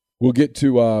 We'll get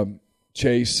to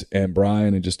Chase and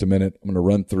Brian in just a minute. I'm going to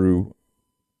run through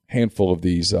a handful of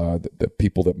these, the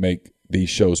people that make these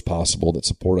shows possible, that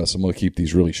support us. I'm going to keep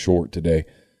these really short today.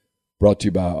 Brought to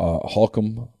you by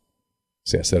Holcomb.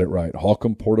 See, I said it right.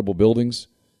 Holcomb Portable Buildings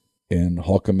in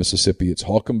Holcomb, Mississippi. It's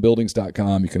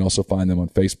holcombbuildings.com. You can also find them on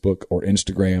Facebook or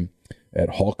Instagram at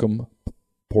Holcomb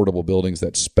Portable Buildings.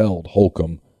 That's spelled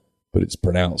Holcomb, but it's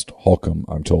pronounced Holcomb,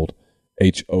 I'm told.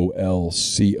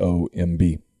 HOLCOMB.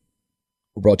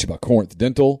 We're brought to you by Corinth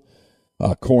Dental.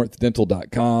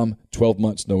 CorinthDental.com. 12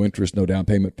 months, no interest, no down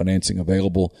payment financing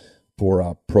available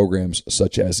for programs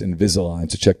such as Invisalign.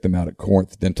 So check them out at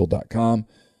CorinthDental.com.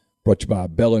 Brought to you by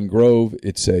Bell & Grove.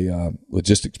 It's a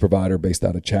logistics provider based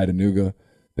out of Chattanooga.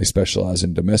 They specialize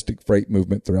in domestic freight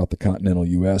movement throughout the continental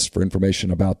U.S. For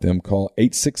information about them, call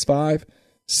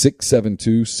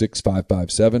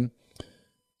 865-672-6557.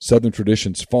 Southern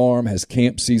Traditions Farm has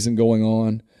camp season going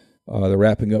on. They're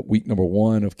wrapping up week number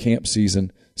 1 of camp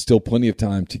season. Still plenty of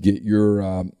time to get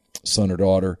your son or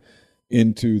daughter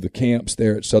into the camps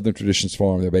there at Southern Traditions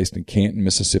Farm. They're based in Canton,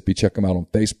 Mississippi. Check them out on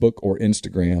Facebook or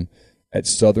Instagram at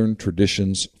Southern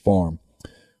Traditions Farm.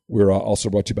 We're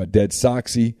also brought to you by Dead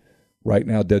Soxy. Right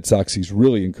now, Dead Soxy is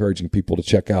really encouraging people to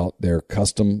check out their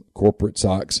custom corporate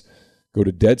socks. Go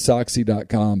to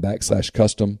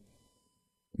deadsoxy.com/custom.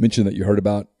 Mention that you heard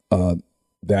about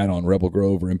that on Rebel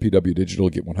Grove or MPW Digital.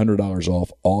 Get $100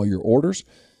 off all your orders.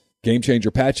 Game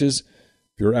Changer patches.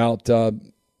 If you're out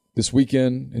this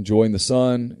weekend enjoying the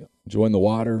sun, enjoying the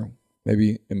water,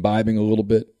 maybe imbibing a little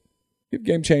bit, give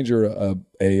Game Changer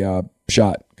a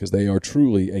shot because they are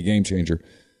truly a game changer.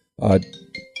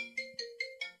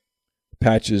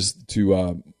 Patches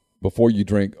to before you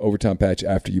drink, overtime patch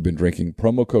after you've been drinking.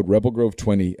 Promo code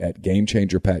RebelGrove20 at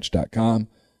GameChangerPatch.com.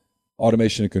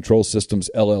 Automation and Control Systems,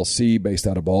 LLC, based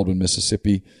out of Baldwin,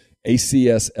 Mississippi.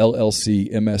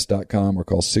 ACSLLCMS.com or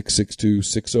call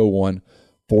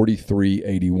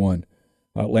 662-601-4381.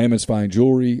 Lamon's Fine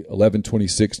Jewelry,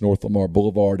 1126 North Lamar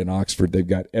Boulevard in Oxford. They've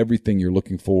got everything you're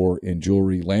looking for in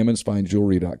jewelry.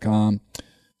 LamonsFineJewelry.com,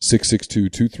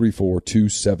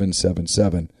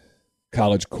 662-234-2777.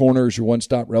 College Corners, your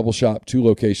one-stop Rebel shop, 2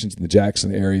 locations in the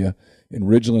Jackson area. In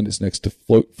Ridgeland, it's next to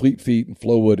Fleet Feet. In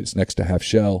Flowood, it's next to Half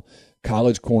Shell.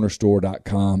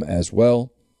 CollegeCornerStore.com as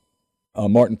well.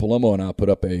 Martin Palomo and I put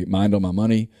up a Mind on My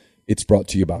Money. It's brought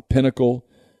to you by Pinnacle.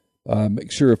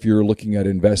 Make sure if you're looking at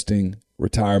investing,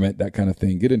 retirement, that kind of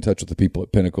thing, get in touch with the people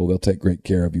at Pinnacle. They'll take great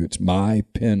care of you. It's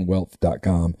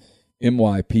mypinwealth.com,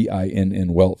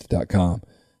 mypinn.wealth.com.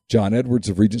 John Edwards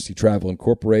of Regency Travel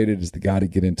Incorporated is the guy to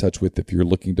get in touch with if you're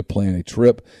looking to plan a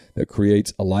trip that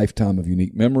creates a lifetime of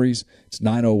unique memories. It's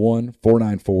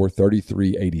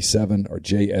 901-494-3387 or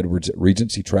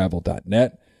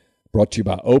jedwards@regencytravel.net. Brought to you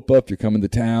by OPA. If you're coming to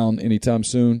town anytime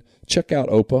soon, check out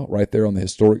OPA right there on the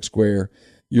historic square.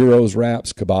 Euros,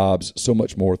 wraps, kebabs, so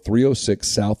much more. 306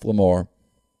 South Lamar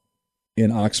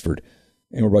in Oxford.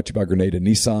 And we're brought to you by Grenada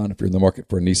Nissan. If you're in the market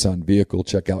for a Nissan vehicle,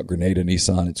 check out Grenada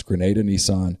Nissan. It's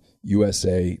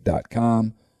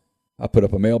GrenadaNissanUSA.com. I put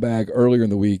up a mailbag earlier in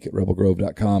the week at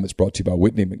rebelgrove.com. It's brought to you by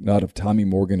Whitney McNutt of Tommy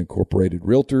Morgan Incorporated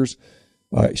Realtors.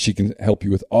 She can help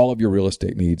you with all of your real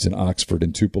estate needs in Oxford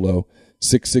and Tupelo.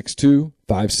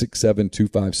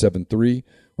 662-567-2573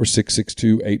 or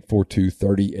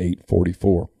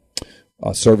 662-842-3844.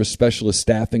 Service Specialist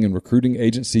Staffing and Recruiting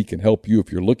Agency can help you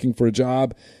if you're looking for a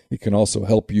job. It can also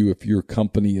help you if your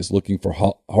company is looking for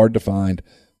hard-to-find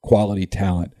quality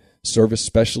talent.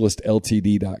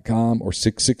 ServiceSpecialistLTD.com or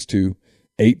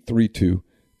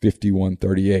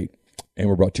 662-832-5138. And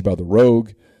we're brought to you by The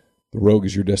Rogue. The Rogue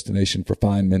is your destination for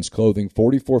fine men's clothing,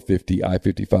 4450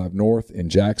 I-55 North in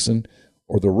Jackson,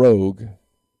 or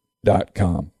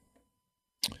therogue.com.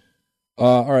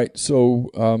 All right, so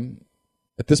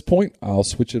at this point, I'll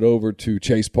switch it over to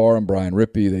Chase Parham and Brian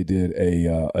Rippee. They did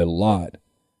a lot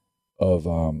of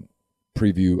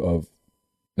preview of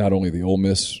not only the Ole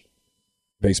Miss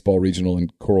Baseball Regional in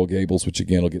Coral Gables, which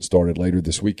again will get started later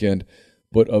this weekend,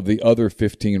 but of the other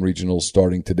 15 regionals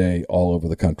starting today all over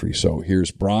the country. So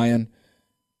here's Brian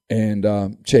and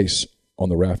Chase on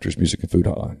the Rafters Music and Food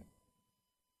Hotline.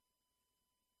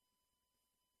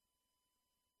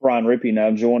 Brian Rippee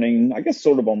now joining, I guess,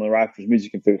 sort of on the Rafters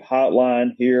Music and Food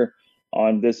Hotline here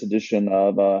on this edition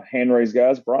of Hand Raised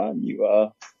Guys. Brian, you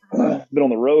been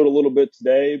on the road a little bit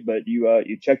today, but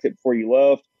you checked it before you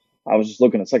left. I was just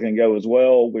looking a second ago as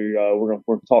well. We're going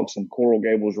to talk some Coral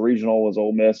Gables Regional as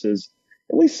Ole Miss is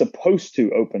at least supposed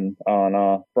to open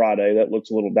on Friday. That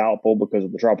looks a little doubtful because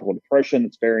of the tropical depression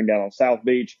that's bearing down on South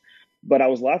Beach. But I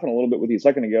was laughing a little bit with you a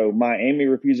second ago. Miami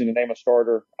refusing to name a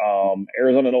starter.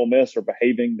 Arizona and Ole Miss are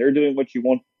behaving. They're doing what you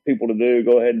want people to do.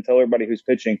 Go ahead and tell everybody who's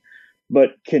pitching.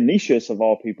 But Canisius, of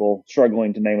all people,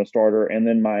 struggling to name a starter, and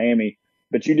then Miami.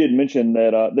 But you did mention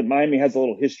that that Miami has a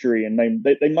little history, and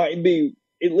they might be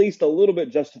at least a little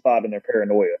bit justified in their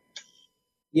paranoia.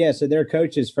 Yeah, so their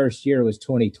coach's first year was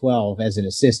 2012 as an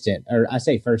assistant. Or I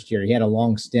say first year. He had a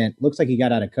long stint. Looks like he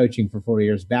got out of coaching for 4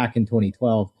 years back in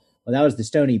 2012. Well, that was the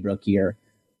Stony Brook year.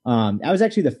 That was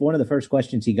actually one of the first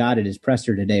questions he got at his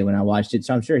presser today when I watched it.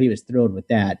 So I'm sure he was thrilled with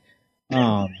that.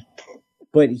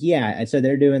 But yeah, so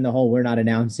they're doing the whole we're not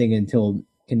announcing until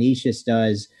Canisius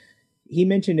does. He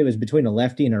mentioned it was between a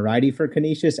lefty and a righty for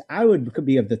Canisius. I could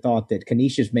be of the thought that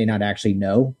Canisius may not actually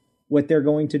know what they're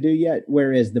going to do yet,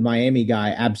 whereas the Miami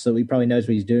guy absolutely probably knows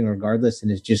what he's doing regardless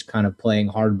and is just kind of playing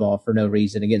hardball for no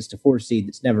reason against a 4 seed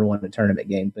that's never won a tournament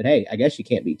game. But hey, I guess you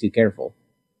can't be too careful.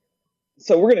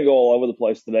 So we're going to go all over the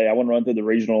place today. I want to run through the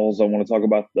regionals. I want to talk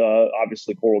about,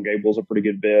 obviously, Coral Gables a pretty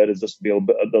good bit. Is this to be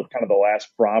kind of the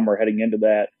last primer heading into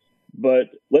that?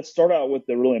 But let's start out with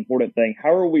the really important thing.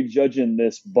 How are we judging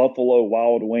this Buffalo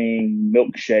Wild Wing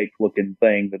milkshake looking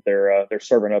thing that they're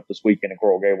serving up this weekend in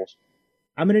Coral Gables?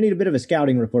 I'm going to need a bit of a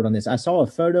scouting report on this. I saw a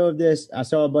photo of this. I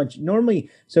saw a bunch. Normally,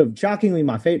 so shockingly,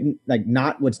 my favorite,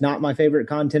 what's not my favorite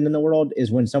content in the world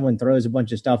is when someone throws a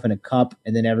bunch of stuff in a cup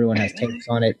and then everyone has takes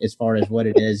on it as far as what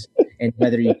it is and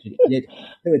whether you can eat it.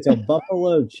 So it's a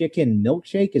buffalo chicken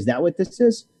milkshake. Is that what this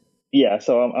is? Yeah.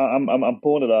 So I'm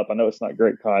pulling it up. I know it's not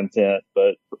great content,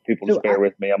 but for people just bear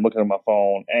with me. I'm looking at my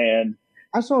phone and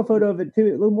I saw a photo of it too.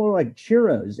 It looked more like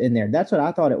churros in there. That's what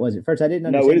I thought it was at first. I didn't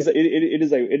understand. No,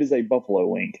 it is a buffalo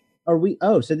wing. Are we?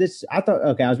 Oh, so this, I thought,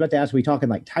 okay, I was about to ask, are we talking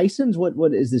like Tyson's?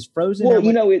 What is this frozen? Well,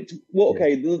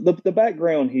 okay. The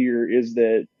background here is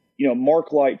that,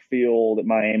 Mark Light Field at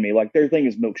Miami, like their thing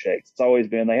is milkshakes. It's always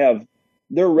been, they have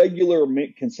their regular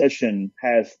mint concession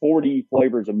has 40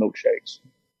 flavors of milkshakes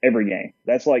every game.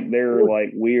 That's like their 40.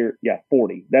 Like weird. Yeah.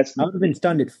 40. I would have been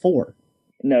stunned at 4.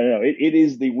 No. It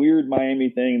is the weird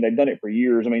Miami thing. They've done it for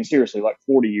years. I mean, seriously, like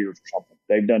 40 years or something.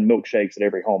 They've done milkshakes at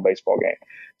every home baseball game.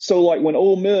 So, like when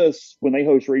Ole Miss, when they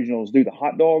host regionals, do the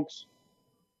hot dogs,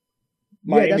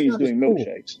 Miami is doing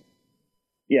milkshakes.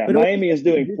 Yeah, but Miami is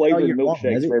doing flavored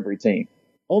milkshakes for every team.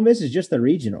 Ole Miss is just the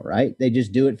regional, right? They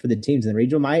just do it for the teams in the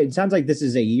regional. It sounds like this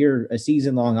is a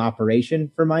season-long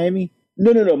operation for Miami.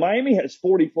 No. Miami has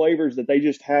 40 flavors that they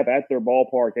just have at their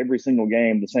ballpark every single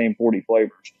game, the same 40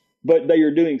 flavors. But they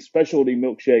are doing specialty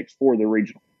milkshakes for the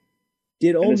regional.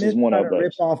 Did Ole Miss try to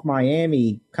rip off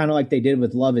Miami, kind of like they did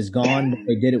with Love Is Gone, but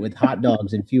they did it with hot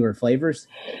dogs and fewer flavors?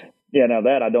 Yeah, now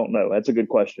that I don't know. That's a good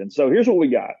question. So here's what we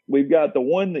got. We've got the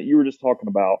one that you were just talking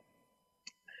about,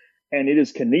 and it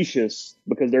is Canisius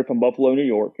because they're from Buffalo, New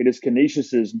York. It is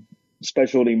Canisius's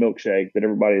specialty milkshake that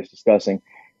everybody is discussing,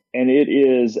 and it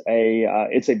is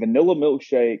it's a vanilla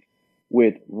milkshake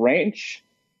with ranch,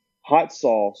 hot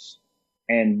sauce,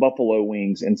 and buffalo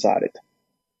wings inside it.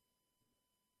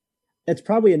 That's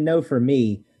probably a no for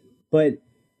me, but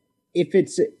if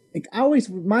it's like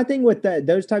my thing with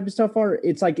those type of stuff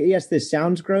it's like, yes, this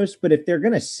sounds gross, but if they're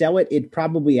going to sell it, it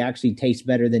probably actually tastes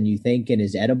better than you think and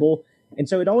is edible. And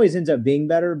so it always ends up being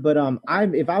better. But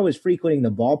if I was frequenting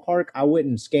the ballpark, I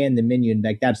wouldn't scan the menu and be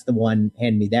like, that's the one,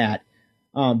 hand me that.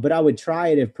 But I would try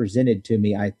it if presented to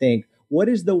me, I think. What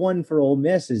is the one for Ole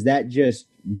Miss? Is that just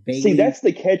Bailey? See, that's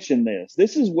the catch in this.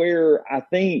 This is where I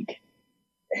think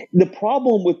the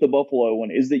problem with the Buffalo one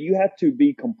is that you have to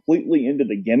be completely into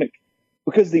the gimmick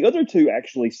because the other two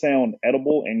actually sound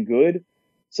edible and good.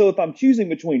 So if I'm choosing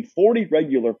between 40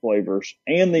 regular flavors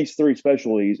and these 3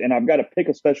 specialties, and I've got to pick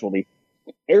a specialty,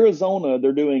 Arizona,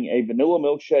 they're doing a vanilla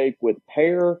milkshake with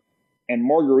pear and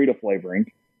margarita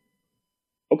flavoring.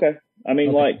 Okay. I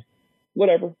mean,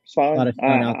 whatever. It's fine.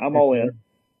 I'm all in.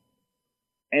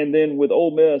 And then with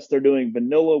Ole Miss, they're doing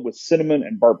vanilla with cinnamon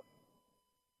and bourbon.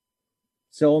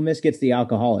 So Ole Miss gets the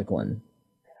alcoholic one.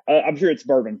 I'm sure it's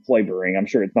bourbon flavoring. I'm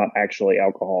sure it's not actually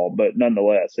alcohol, but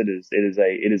nonetheless, it is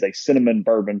a cinnamon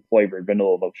bourbon flavored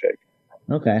vanilla milkshake.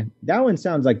 Okay, that one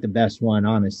sounds like the best one,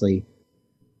 honestly.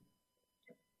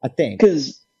 I think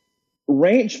because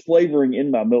ranch flavoring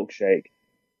in my milkshake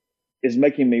is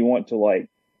making me want to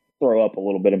throw up a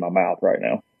little bit in my mouth right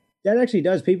now. That actually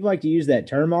does. People like to use that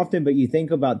term often, but you think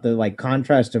about the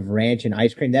contrast of ranch and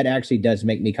ice cream. That actually does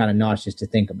make me kind of nauseous to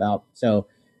think about. So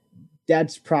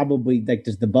that's probably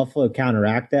does the Buffalo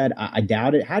counteract that? I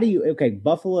doubt it. How do you,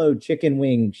 Buffalo chicken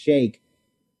wing shake.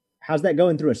 How's that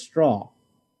going through a straw?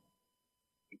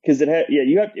 Because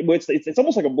it's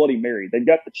almost like a Bloody Mary. They've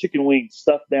got the chicken wing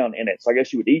stuffed down in it. So I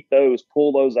guess you would eat those,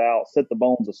 pull those out, set the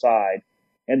bones aside,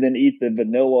 and then eat the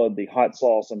vanilla, the hot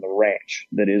sauce, and the ranch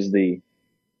that is the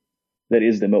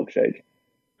milkshake.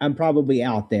 I'm probably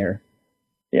out there.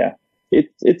 Yeah,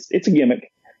 it's a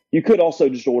gimmick. You could also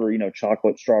just order,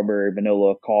 chocolate, strawberry,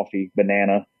 vanilla, coffee,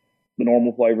 banana, the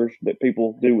normal flavors that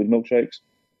people do with milkshakes.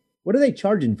 What are they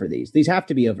charging for these? These have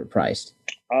to be overpriced.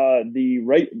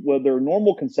 Their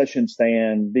normal concession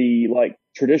stand, the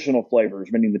traditional flavors,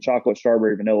 meaning the chocolate,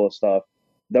 strawberry, vanilla stuff,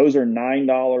 those are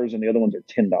 $9 and the other ones are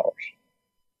 $10.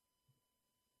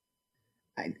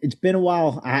 It's been a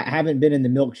while. I haven't been in the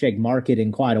milkshake market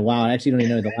in quite a while. I actually don't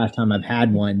even know the last time I've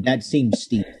had one. That seems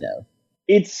steep, though.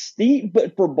 It's steep,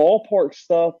 but for ballpark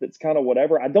stuff, it's kind of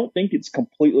whatever. I don't think it's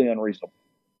completely unreasonable.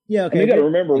 Yeah, okay. You got to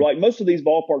remember, most of these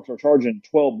ballparks are charging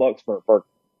 $12 for a burger.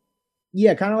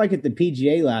 Yeah, kind of like at the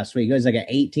PGA last week. It was like an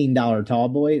 $18 tall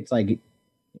boy. It's like,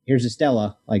 here's a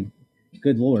Stella.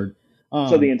 Good Lord.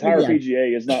 So the entire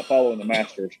PGA is not following the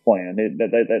Masters plan.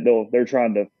 They're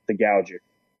trying to gouge you.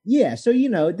 Yeah, so,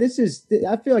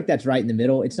 I feel like that's right in the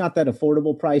middle. It's not that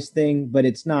affordable price thing, but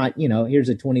it's not, here's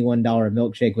a $21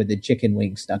 milkshake with a chicken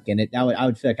wing stuck in it. I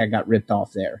would feel like I got ripped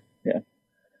off there. Yeah.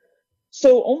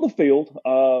 So on the field,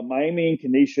 Miami and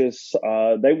Canisius,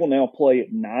 they will now play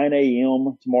at 9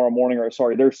 a.m. tomorrow morning.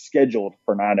 They're scheduled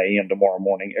for 9 a.m. tomorrow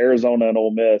morning. Arizona and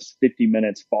Ole Miss, 55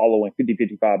 minutes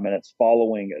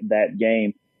following that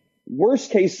game.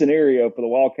 Worst case scenario for the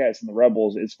Wildcats and the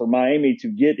Rebels is for Miami to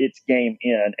get its game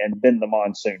in and then the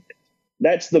monsoon hit.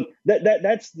 That's the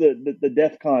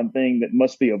DEFCON thing that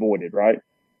must be avoided, right?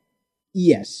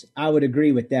 Yes, I would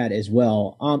agree with that as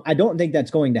well. I don't think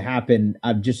that's going to happen.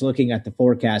 I'm just looking at the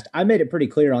forecast. I made it pretty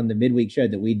clear on the midweek show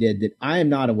that we did that I am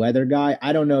not a weather guy.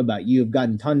 I don't know about you. I've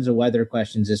gotten tons of weather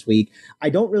questions this week. I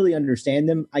don't really understand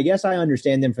them. I guess I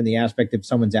understand them from the aspect of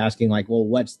someone's asking well,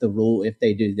 what's the rule if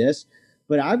they do this?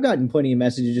 But I've gotten plenty of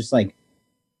messages just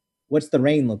what's the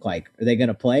rain look like? Are they going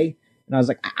to play? And I was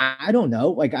like, I don't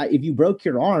know. If you broke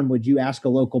your arm, would you ask a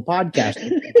local podcaster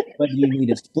whether you need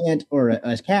a splint or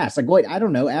a cast? Wait, I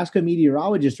don't know. Ask a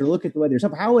meteorologist or look at the weather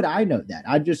yourself. How would I know that?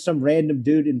 I'm just some random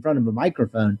dude in front of a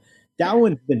microphone. That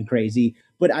one's been crazy.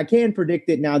 But I can predict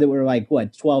it now that we're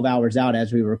 12 hours out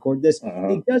as we record this.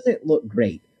 It doesn't look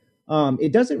great.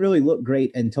 It doesn't really look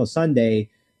great until Sunday.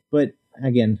 But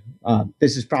again,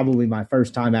 this is probably my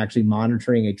first time actually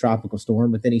monitoring a tropical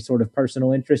storm with any sort of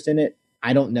personal interest in it.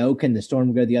 I don't know. Can the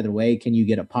storm go the other way? Can you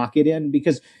get a pocket in?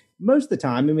 Because most of the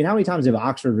time, how many times have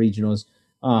Oxford regionals,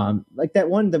 like that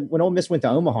one, when Ole Miss went to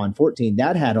Omaha in 14,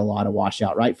 that had a lot of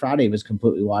washout, right? Friday was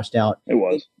completely washed out. It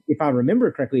was. If I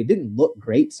remember correctly, it didn't look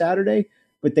great Saturday,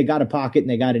 but they got a pocket and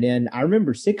they got it in. I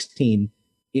remember 16,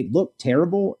 it looked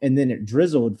terrible, and then it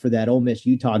drizzled for that Ole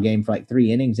Miss-Utah game for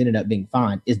 3 innings, ended up being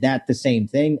fine. Is that the same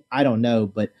thing? I don't know,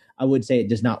 but I would say it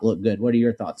does not look good. What are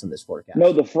your thoughts on this forecast?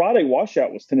 No, the Friday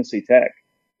washout was Tennessee Tech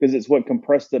because it's what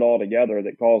compressed it all together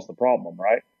that caused the problem,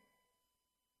 right?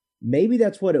 Maybe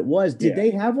that's what it was. Did they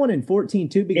have one in 14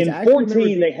 too? Because in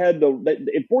 14 they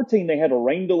had a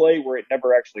rain delay where it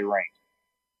never actually rained.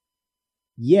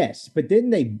 Yes, but didn't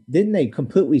they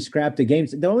completely scrap the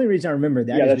games? The only reason I remember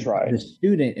that is that's right. I was a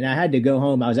student and I had to go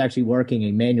home. I was actually working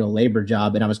a manual labor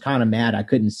job, and I was kind of mad I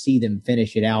couldn't see them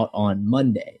finish it out on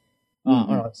Monday or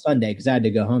on Sunday because I had to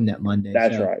go home that Monday.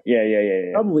 That's right.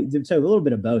 Yeah. Probably so a little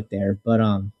bit of both there, but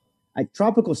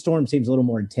tropical storm seems a little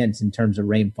more intense in terms of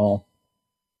rainfall.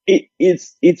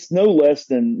 It's no less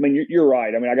than. I mean, you're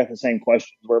right. I mean, I got the same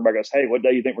questions where everybody goes, "Hey, what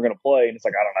day do you think we're going to play?" And it's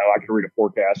like, I don't know. I can read a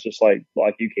forecast just like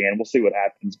you can. We'll see what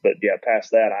happens. But yeah,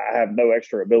 past that, I have no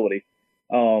extra ability.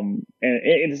 And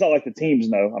it's not like the teams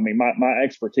know. I mean, my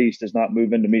expertise does not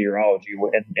move into meteorology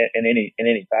in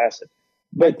any facet.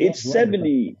 But it's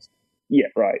 70. Yeah,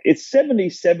 right. It's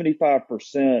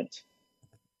 75%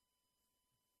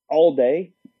 all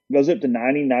day. Goes up to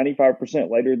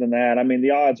 95% later than that. I mean,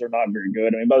 the odds are not very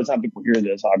good. I mean, by the time people hear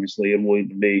this, obviously, it will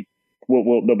either be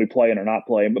they'll be playing or not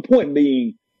playing. But point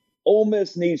being, Ole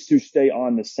Miss needs to stay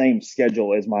on the same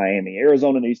schedule as Miami.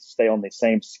 Arizona needs to stay on the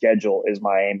same schedule as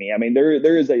Miami. I mean, there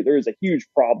is a huge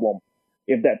problem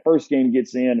if that first game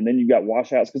gets in and then you've got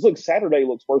washouts. Because look, Saturday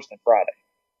looks worse than Friday.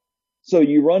 So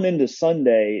you run into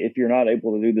Sunday if you're not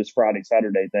able to do this Friday,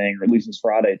 Saturday thing, or at least this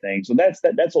Friday thing. So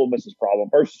that's Ole Miss's problem.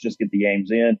 First, just get the games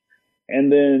in,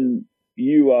 and then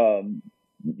you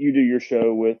do your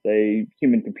show with a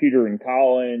human computer and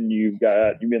Colin. You've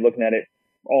been looking at it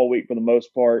all week for the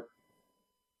most part.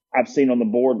 I've seen on the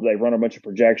board they run a bunch of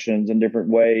projections in different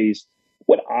ways.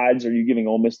 What odds are you giving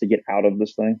Ole Miss to get out of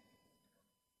this thing?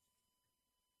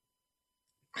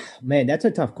 Man, that's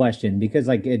a tough question because,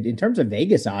 like, in terms of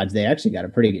Vegas odds, they actually got a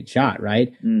pretty good shot,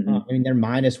 right? Mm-hmm. I mean, they're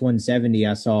minus 170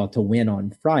 I saw to win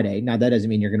on Friday. Now, that doesn't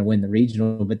mean you're going to win the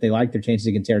regional, but they like their chances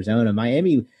against Arizona.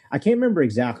 Miami, I can't remember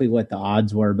exactly what the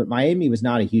odds were, but Miami was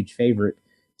not a huge favorite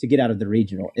to get out of the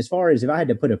regional. As far as if I had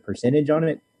to put a percentage on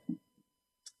it,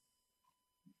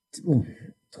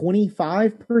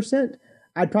 25%,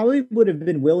 I probably would have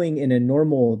been willing in a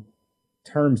normal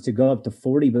terms to go up to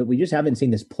 40, but we just haven't seen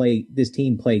this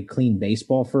team play clean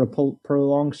baseball for a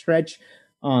prolonged stretch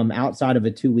outside of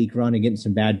a 2-week run against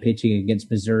some bad pitching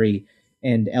against Missouri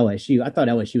and LSU. I thought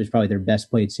LSU was probably their best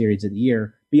played series of the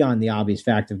year, beyond the obvious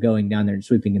fact of going down there and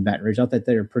sweeping in Baton Rouge. I thought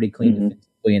they were pretty clean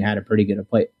defensively and had a pretty good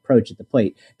approach at the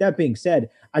plate. That being said,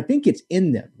 I think it's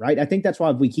in them, right? I think that's why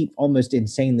we keep almost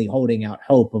insanely holding out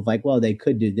hope of like, well, they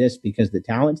could do this because the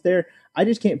talent's there. I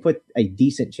just can't put a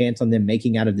decent chance on them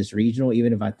making out of this regional,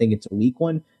 even if I think it's a weak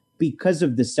one, because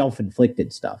of the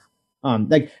self-inflicted stuff.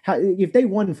 If they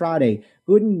won Friday,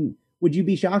 would you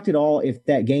be shocked at all if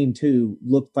that game 2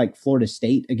 looked like Florida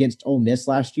State against Ole Miss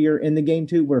last year in the game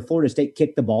 2, where Florida State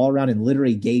kicked the ball around and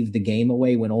literally gave the game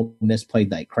away when Ole Miss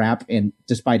played like crap, and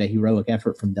despite a heroic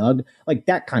effort from Doug, like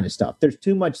that kind of stuff. There's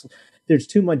too much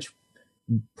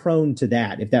prone to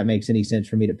that, if that makes any sense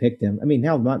for me to pick them. I mean,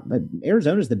 now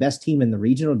Arizona's the best team in the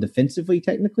regional defensively,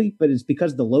 technically, but it's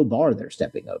because of the low bar they're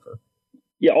stepping over.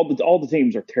 Yeah, all the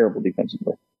teams are terrible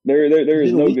defensively. There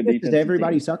is no good defense.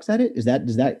 Everybody sucks at it. Is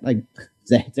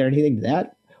there anything to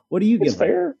that? What do you give? It's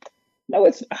fair. No,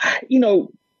 it's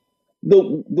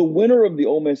the winner of the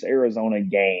Ole Miss Arizona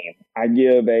game, I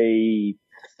give a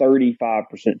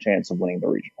 35% chance of winning the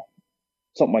regional,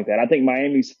 something like that. I think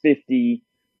Miami's 50.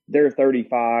 They're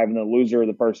 35, and the loser of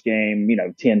the first game,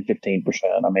 10, 15%.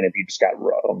 I mean, if you just got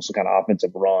some kind of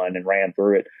offensive run and ran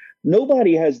through it,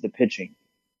 nobody has the pitching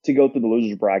to go through the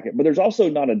losers bracket, but there's also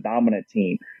not a dominant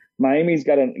team. Miami's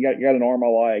got an arm I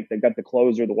like. They've got the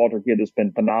closer, the Walter kid, that's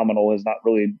been phenomenal, has not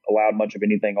really allowed much of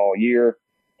anything all year.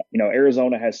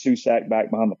 Arizona has Susac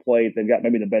back behind the plate. They've got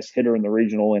maybe the best hitter in the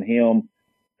regional in him.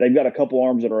 They've got a couple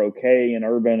arms that are okay in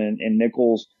Urban and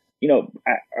Nichols.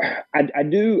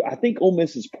 I think Ole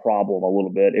Miss's problem a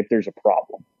little bit, if there's a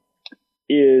problem,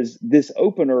 is this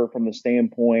opener from the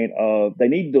standpoint of they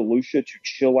need DeLucia to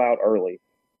chill out early.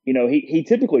 He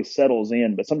typically settles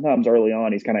in, but sometimes early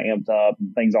on he's kind of amped up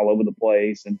and things all over the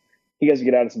place, and he has to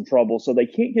get out of some trouble. So they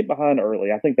can't get behind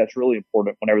early. I think that's really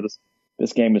important whenever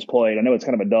this game is played. I know it's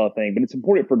kind of a duh thing, but it's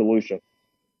important for DeLucia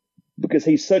because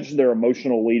he's such their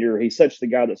emotional leader. He's such the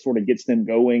guy that sort of gets them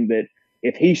going that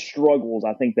if he struggles,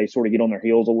 I think they sort of get on their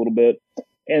heels a little bit.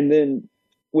 And then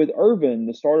with Irvin,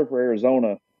 the starter for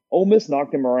Arizona, Ole Miss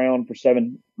knocked him around for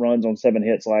 7 runs on 7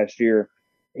 hits last year.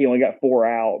 He only got 4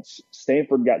 outs.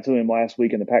 Stanford got to him last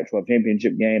week in the Pac-12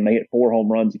 championship game. They hit 4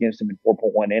 home runs against him in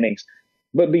 4.1 innings.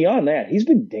 But beyond that, he's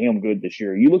been damn good this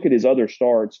year. You look at his other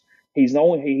starts, he has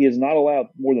not allowed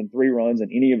more than 3 runs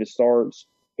in any of his starts.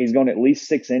 He's gone at least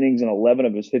 6 innings in 11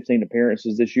 of his 15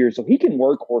 appearances this year. So he can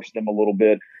workhorse them a little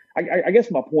bit. I guess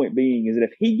my point being is that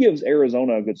if he gives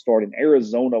Arizona a good start and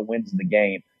Arizona wins the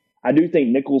game, I do think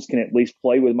Nichols can at least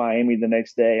play with Miami the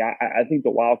next day. I think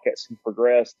the Wildcats can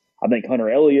progress. I think Hunter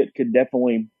Elliott could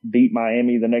definitely beat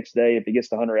Miami the next day. If he gets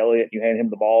to Hunter Elliott, you hand him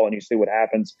the ball and you see what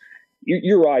happens.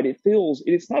 You're right.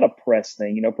 It's not a press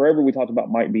thing. Forever we talked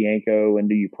about Mike Bianco and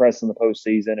do you press in the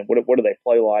postseason and what do they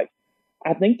play like?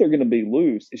 I think they're going to be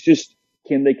loose. It's just,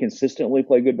 can they consistently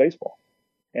play good baseball?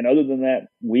 And other than that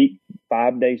week,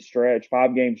 5-game stretch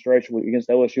against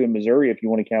LSU and Missouri, if you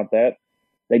want to count that,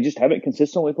 they just haven't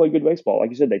consistently played good baseball. Like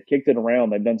you said, they've kicked it around.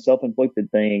 They've done self-inflicted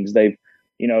things. They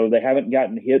haven't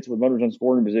gotten hits with runners in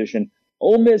scoring position.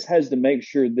 Ole Miss has to make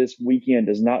sure this weekend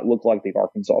does not look like the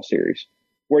Arkansas series,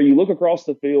 where you look across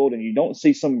the field and you don't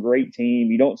see some great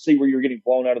team. You don't see where you're getting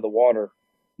blown out of the water.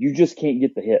 You just can't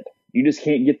get the hit. You just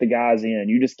can't get the guys in.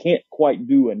 You just can't quite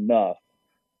do enough.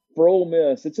 For Ole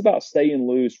Miss, it's about staying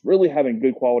loose, really having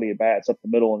good quality at bats up the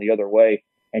middle and the other way,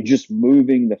 and just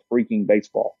moving the freaking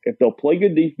baseball. If they'll play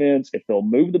good defense, if they'll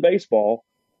move the baseball,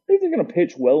 I think they're going to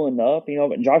pitch well enough.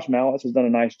 But Josh Malice has done a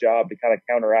nice job to kind of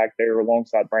counteract there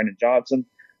alongside Brandon Johnson.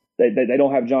 They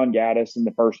don't have John Gaddis in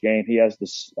the first game. He has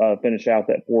to finish out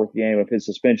that fourth game of his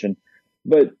suspension.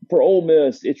 But for Ole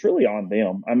Miss, it's really on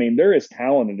them. I mean, they're as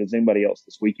talented as anybody else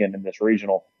this weekend in this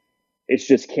regional. It's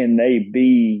just, can they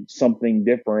be something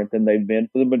different than they've been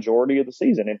for the majority of the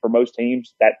season? And for most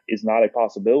teams, that is not a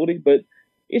possibility, but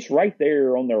it's right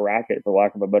there on their racket, for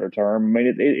lack of a better term. I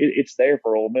mean, it's there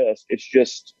for Ole Miss. It's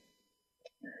just,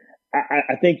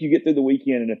 I think you get through the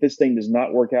weekend, and if this thing does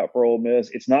not work out for Ole Miss,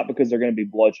 it's not because they're going to be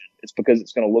bludgeoned. It's because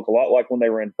it's going to look a lot like when they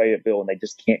were in Fayetteville and they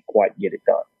just can't quite get it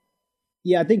done.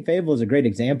 Yeah, I think Fayetteville is a great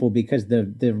example because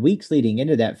the weeks leading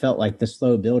into that felt like the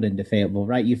slow build into Fayetteville,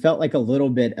 right? You felt like a little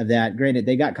bit of that. Granted,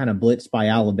 they got kind of blitzed by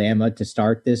Alabama to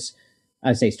start this.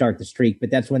 I say start the streak,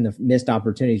 but that's when the missed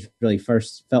opportunities really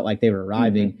first felt like they were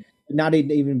arriving. Mm-hmm. Not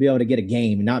even be able to get a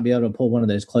game and not be able to pull one of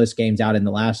those close games out in the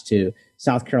last two.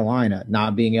 South Carolina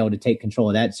not being able to take control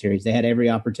of that series. They had every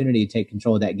opportunity to take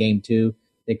control of that game too.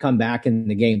 They come back in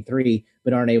the game 3,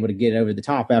 but aren't able to get over the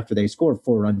top after they scored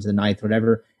 4 runs in the 9th,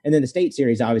 whatever. And then the state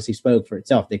series obviously spoke for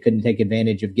itself. They couldn't take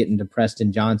advantage of getting to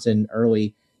Preston Johnson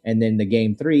early. And then the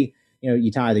game 3,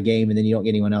 you tie the game and then you don't get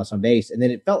anyone else on base. And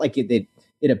then it felt like it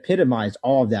epitomized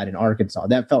all of that in Arkansas.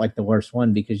 That felt like the worst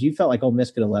one because you felt like Ole Miss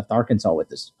could have left Arkansas with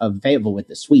this, Fayetteville with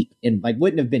the sweep, and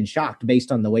wouldn't have been shocked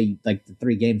based on the way the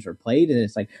 3 games were played. And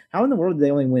it's like, how in the world did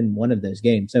they only win one of those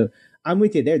games? So I'm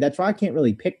with you there. That's why I can't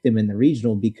really pick them in the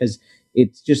regional because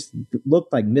it just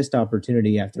looked like missed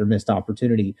opportunity after missed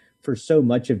opportunity for so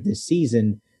much of this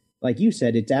season. Like you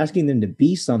said, it's asking them to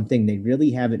be something they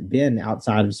really haven't been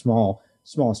outside of small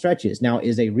stretches. Now,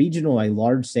 is a regional a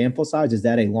large sample size? Is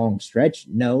that a long stretch?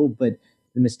 No, but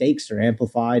the mistakes are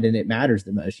amplified and it matters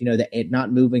the most.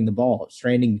 Not moving the ball,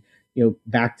 straining,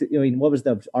 back to, what was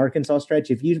the Arkansas stretch?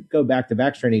 If you go back to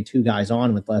back straining 2 guys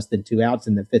on with less than 2 outs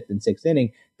in the 5th and 6th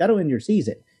inning, that'll end your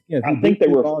season. I think they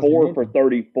were 4 for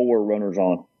 34 runners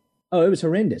on. Oh, it was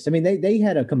horrendous. I mean, they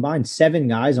had a combined 7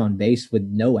 guys on base with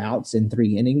no outs in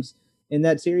 3 innings in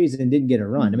that series and didn't get a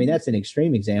run. I mean, that's an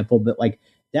extreme example, but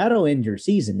that'll end your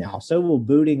season now. So will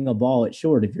booting a ball at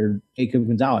short if you're Jacob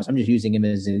Gonzalez. I'm just using him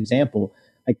as an example.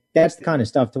 That's the kind of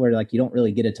stuff to where you don't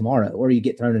really get it tomorrow, or you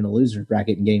get thrown in a loser's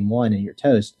bracket in game 1 and you're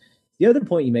toast. The other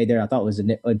point you made there I thought was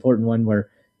an important one where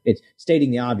it's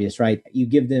stating the obvious, right? You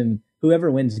give them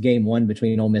whoever wins game 1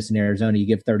 between Ole Miss and Arizona, you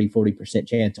give 30-40%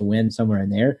 chance to win somewhere in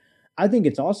there. I think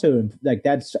it's also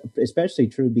that's especially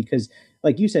true because,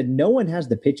 like you said, no one has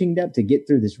the pitching depth to get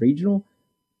through this regional.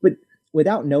 But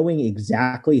without knowing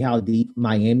exactly how deep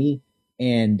Miami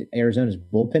and Arizona's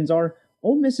bullpens are,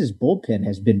 Ole Miss's bullpen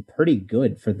has been pretty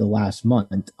good for the last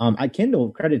month.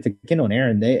 Credit to Kendall and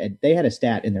Aaron. They had a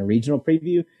stat in their regional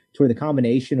preview to where the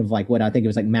combination of what I think it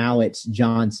was Mallets,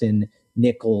 Johnson,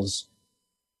 Nichols,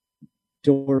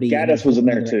 Doherty. Gaddis was in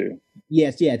there too.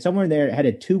 Yes, yeah. Somewhere in there it had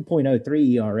a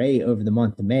 2.03 ERA over the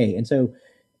month of May. And so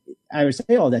I would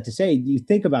say all that to say, you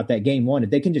think about that game 1,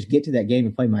 if they can just get to that game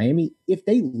and play Miami, if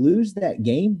they lose that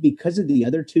game because of the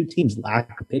other 2 teams'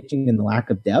 lack of pitching and the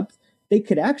lack of depth, they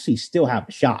could actually still have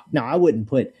a shot. Now, I wouldn't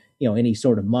put, any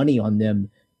sort of money on them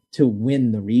to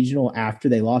win the regional after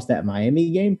they lost that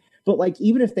Miami game. But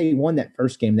even if they won that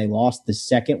first game, they lost the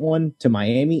second one to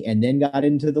Miami and then got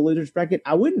into the losers bracket,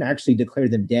 I wouldn't actually declare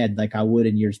them dead like I would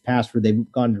in years past where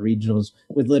they've gone to regionals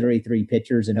with literally 3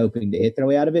 pitchers and hoping to hit their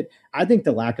way out of it. I think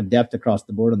the lack of depth across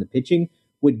the board on the pitching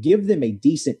would give them a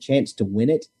decent chance to win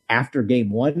it after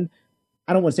game 1.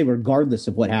 I don't want to say regardless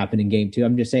of what happened in game 2.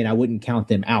 I'm just saying I wouldn't count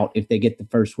them out if they get the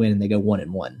first win and they go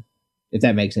 1-1, if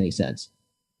that makes any sense.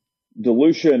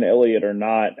 DeLucia and Elliott are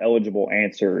not eligible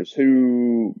answers.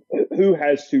 Who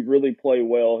has to really play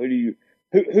well?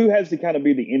 Who has to kind of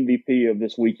be the MVP of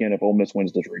this weekend if Ole Miss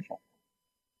wins this regional?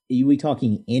 Are we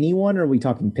talking anyone or are we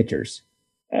talking pitchers?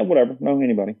 Whatever. No,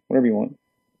 anybody. Whatever you want.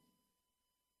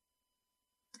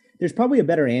 There's probably a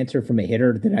better answer from a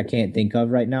hitter that I can't think of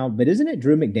right now, but isn't it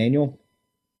Drew McDaniel?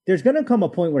 there's going to come a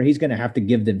point where he's going to have to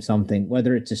give them something,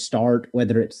 whether it's a start,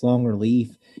 whether it's long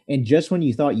relief. And just when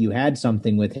you thought you had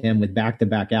something with him with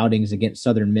back-to-back outings against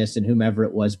Southern Miss and whomever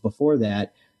it was before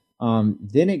that,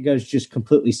 then it goes just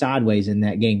completely sideways in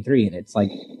that game 3. And it's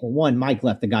like, well, one, Mike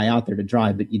left the guy out there to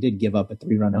drive, but you did give up a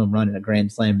 3-run home run and a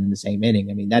grand slam in the same inning.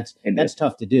 I mean, that's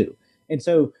tough to do. And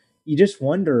so you just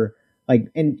wonder,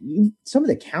 some of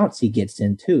the counts he gets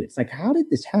in too. It's like, how did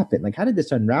this happen? Like, how did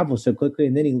this unravel so quickly?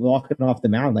 And then he walking off the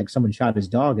mound like someone shot his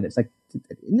dog. And it's like,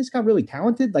 isn't this guy really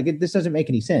talented? This doesn't make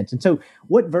any sense. And so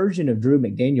what version of Drew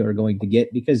McDaniel are going to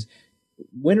get? Because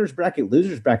winner's bracket,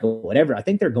 loser's bracket, whatever, I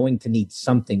think they're going to need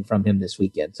something from him this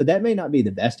weekend. So that may not be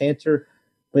the best answer.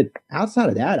 But outside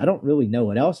of that, I don't really know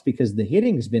what else, because the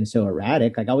hitting has been so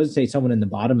erratic. Like, I would say someone in the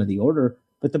bottom of the order,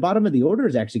 but the bottom of the order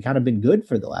has actually kind of been good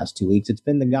for the last 2 weeks. It's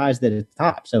been the guys that are at the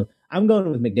top. So I'm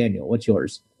going with McDaniel. What's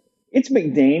yours? It's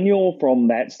McDaniel from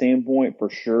that standpoint for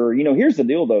sure. Here's the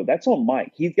deal, though. That's on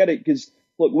Mike. He's got it because,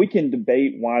 look, we can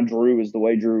debate why Drew is the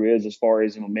way Drew is as far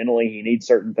as mentally. He needs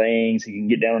certain things. He can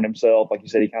get down on himself. Like you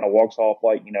said, he kind of walks off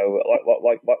like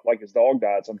his dog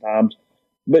died sometimes.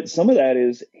 But some of that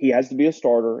is he has to be a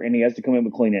starter and he has to come in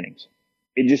with clean innings.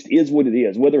 It just is what it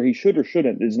is. Whether he should or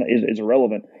shouldn't is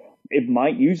irrelevant. If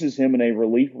Mike uses him in a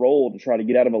relief role to try to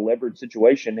get out of a leveraged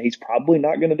situation, he's probably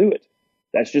not going to do it.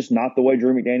 That's just not the way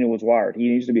Drew McDaniel was wired. He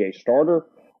needs to be a starter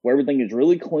where everything is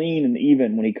really clean and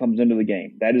even when he comes into the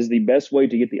game. That is the best way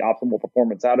to get the optimal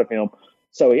performance out of him.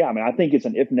 So, yeah, I think it's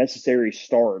an if necessary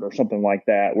start or something like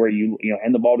that where you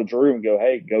hand the ball to Drew and go,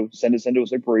 hey, go send us into a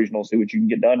super regional, see what you can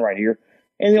get done right here.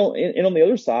 And on the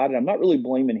other side, and I'm not really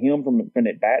blaming him from an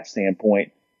at-bat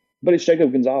standpoint, but it's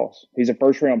Jacob Gonzalez. He's a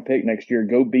first-round pick next year.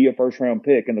 Go be a first-round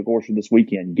pick in the course of this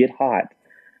weekend. Get hot.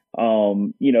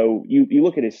 You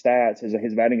look at his stats.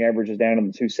 His batting average is down in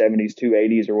the 270s,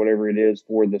 280s, or whatever it is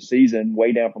for the season,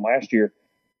 way down from last year.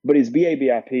 But his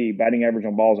BABIP, batting average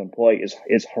on balls in play,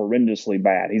 is horrendously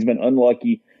bad. He's been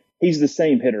unlucky. He's the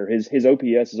same hitter. His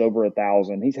OPS is over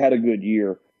 1,000. He's had a good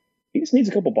year. He just needs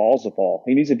a couple balls to fall.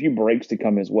 He needs a few breaks to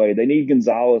come his way. They need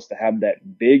Gonzalez to have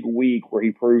that big week where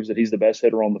he proves that he's the best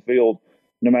hitter on the field,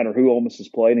 no matter who Ole Miss has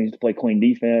played. He needs to play clean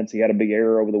defense. He had a big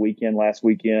error over the weekend last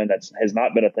weekend. That has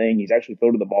not been a thing. He's actually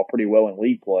fielded the ball pretty well in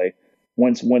league play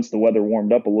once the weather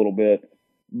warmed up a little bit.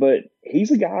 But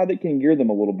he's a guy that can gear them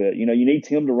a little bit. You need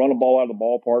Tim to run a ball out of the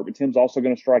ballpark, but Tim's also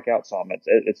going to strike out some.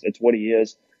 It's what he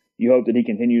is. You hope that he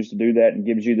continues to do that and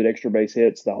gives you that extra base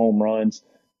hits, the home runs.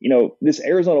 This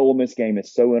Arizona Ole Miss game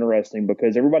is so interesting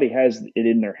because everybody has it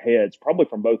in their heads, probably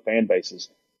from both fan bases,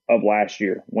 of last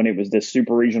year when it was this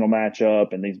super regional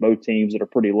matchup and these both teams that are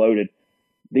pretty loaded.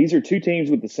 These are two teams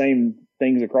with the same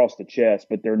things across the chest,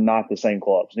 but they're not the same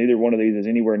clubs. Neither one of these is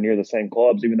anywhere near the same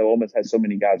clubs, even though Ole Miss has so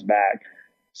many guys back.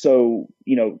 So,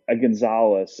 a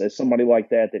Gonzalez, as somebody like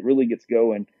that really gets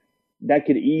going, that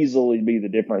could easily be the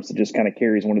difference that just kind of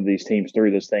carries one of these teams through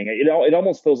this thing. It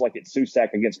almost feels like it's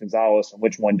Susac against Gonzalez and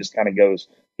which one just kind of goes,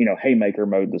 haymaker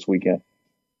mode this weekend.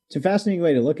 It's a fascinating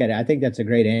way to look at it. I think that's a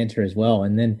great answer as well.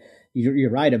 And then you're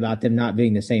right about them not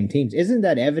being the same teams. Isn't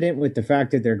that evident with the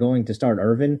fact that they're going to start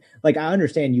Irvin? Like, I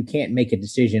understand you can't make a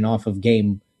decision off of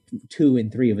game 2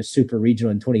 and 3 of a super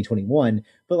regional in 2021.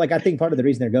 But I think part of the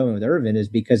reason they're going with Irvin is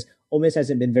because Ole Miss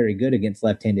hasn't been very good against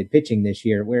left-handed pitching this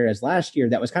year. Whereas last year,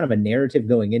 that was kind of a narrative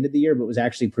going into the year, but was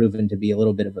actually proven to be a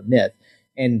little bit of a myth.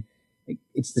 And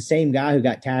it's the same guy who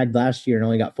got tagged last year and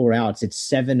only got 4 outs. It's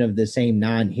 7 of the same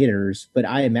 9 hitters. But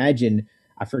I imagine,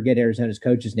 I forget Arizona's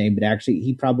coach's name, but actually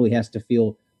he probably has to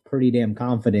feel pretty damn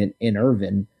confident in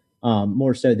Irvin,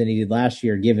 more so than he did last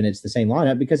year, given it's the same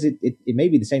lineup, because it may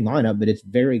be the same lineup, but it's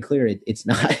very clear it's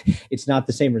not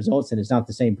the same results and it's not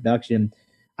the same production.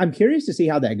 I'm curious to see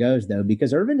how that goes, though,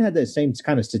 because Irvin had the same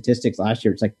kind of statistics last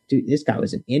year. It's like, dude, this guy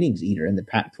was an innings eater in the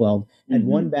Pac-12, had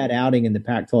one bad outing in the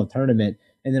Pac-12 tournament,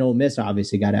 and then Ole Miss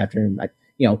obviously got after him.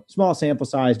 Small sample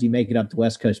size, do you make it up to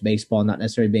West Coast baseball, not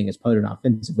necessarily being as potent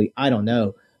offensively? I don't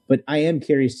know. But I am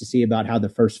curious to see about how the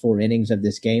first 4 innings of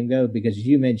this game go, because as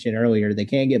you mentioned earlier, they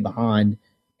can't get behind.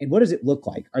 And what does it look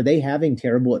like? Are they having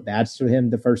terrible at-bats for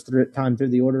him the first time through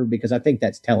the order? Because I think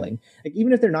that's telling.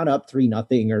 Even if they're not up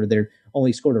 3-0 or they're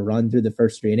only scored a run through the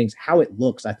first 3 innings, how it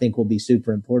looks, I think, will be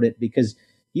super important, because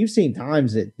you've seen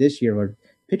times that this year where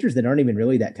pitchers that aren't even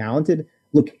really that talented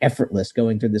look effortless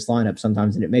going through this lineup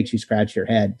sometimes, and it makes you scratch your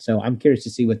head. So I'm curious to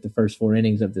see what the first 4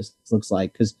 innings of this looks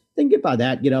like, because they can get by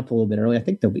that, get up a little bit early. I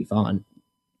think they'll be fine.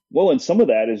 Well, and some of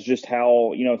that is just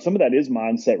how, some of that is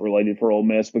mindset related for Ole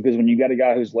Miss, because when you got a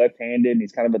guy who's left-handed and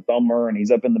he's kind of a thumber and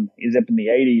he's up in the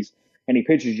 80s and he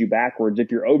pitches you backwards,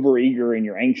 if you're over eager and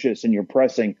you're anxious and you're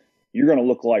pressing, you're going to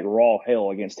look like raw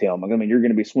hell against him. I mean, you're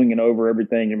going to be swinging over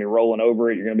everything. You're going to be rolling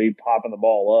over it. You're going to be popping the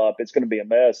ball up. It's going to be a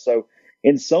mess. So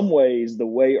in some ways, the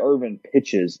way Irvin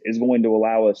pitches is going to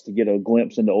allow us to get a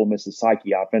glimpse into Ole Miss's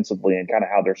psyche offensively and kind of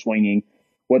how they're swinging,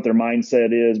 what their mindset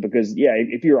is. Because, yeah,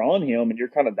 if you're on him and you're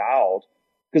kind of dialed,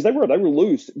 because they were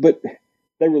loose, but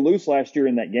they were loose last year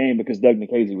in that game because Doug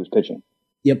Nikhazy was pitching.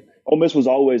 Yep. Ole Miss was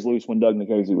always loose when Doug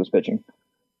Nikhazy was pitching.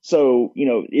 So,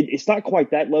 it's not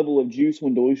quite that level of juice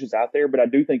when DeLucia's out there, but I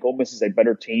do think Ole Miss is a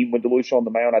better team with DeLucia on the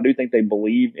mound. I do think they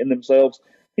believe in themselves.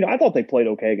 I thought they played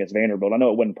okay against Vanderbilt. I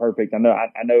know it wasn't perfect. I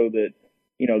know that,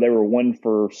 they were 1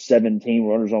 for 17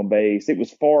 runners on base. It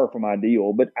was far from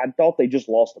ideal, but I thought they just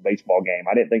lost the baseball game.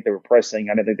 I didn't think they were pressing.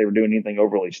 I didn't think they were doing anything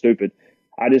overly stupid.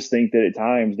 I just think that at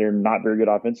times they're not very good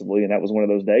offensively, and that was one of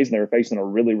those days, and they were facing a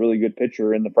really, really good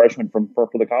pitcher in the freshman for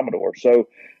the Commodore. So,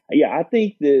 yeah, I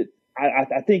think that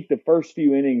I think the first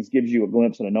few innings gives you a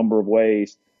glimpse in a number of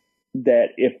ways that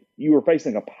if you were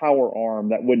facing a power arm,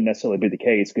 that wouldn't necessarily be the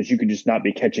case because you could just not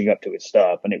be catching up to his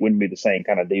stuff, and it wouldn't be the same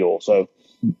kind of deal. So,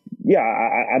 yeah,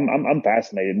 I'm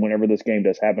fascinated whenever this game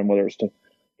does happen, whether it's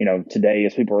today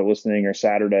as people are listening, or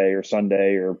Saturday or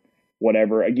Sunday or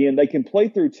whatever. Again, they can play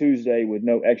through Tuesday with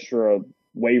no extra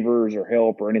waivers or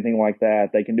help or anything like that.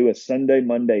 They can do a Sunday,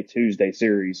 Monday, Tuesday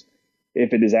series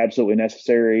if it is absolutely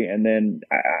necessary. And then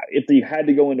if they had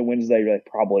to go into Wednesday, they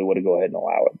probably would have go ahead and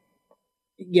allow it.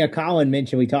 Yeah, Colin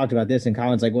mentioned, we talked about this, and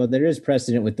Colin's like, well, there is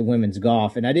precedent with the women's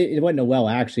golf. And it wasn't a well,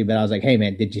 actually, but I was like, hey,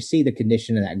 man, did you see the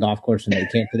condition of that golf course when they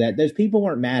came to that? Those people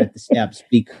weren't mad at the steps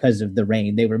because of the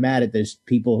rain. They were mad at those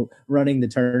people running the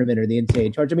tournament or the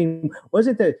NCAA charge. I mean,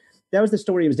 that was the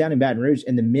story. It was down in Baton Rouge,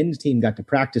 and the men's team got to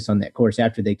practice on that course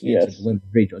after they canceled the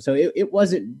women's regional. So it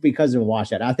wasn't because of a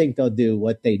washout. I think they'll do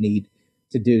what they need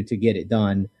to do to get it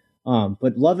done.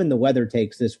 But loving the weather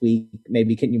takes this week.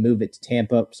 Maybe can you move it to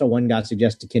Tampa? So one guy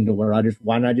suggested Kendall Rogers.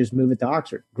 Why not just move it to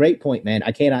Oxford? Great point, man.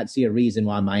 I cannot see a reason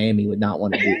why Miami would not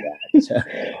want to do that. So.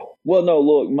 Well, no,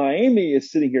 look, Miami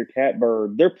is sitting here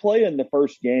catbird. They're playing the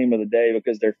first game of the day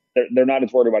because they're not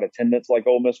as worried about attendance like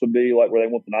Ole Miss would be, like where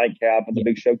they want the nightcap and the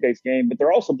big showcase game. But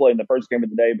they're also playing the first game of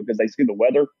the day because they see the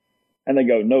weather and they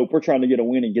go, nope, we're trying to get a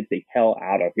win and get the hell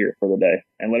out of here for the day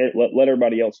and let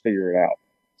everybody else figure it out.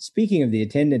 Speaking of the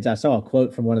attendance, I saw a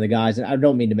quote from one of the guys, and I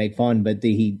don't mean to make fun, but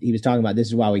he was talking about this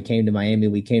is why we came to Miami.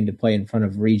 We came to play in front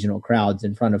of regional crowds,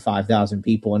 in front of 5,000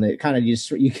 people, and it kind of just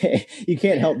you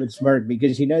can't help but smirk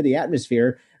because the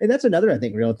atmosphere, and that's another I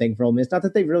think real thing for Ole Miss. Not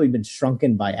that they've really been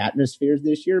shrunken by atmospheres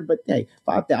this year, but hey,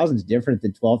 5,000 is different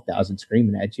than 12,000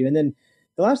 screaming at you. And then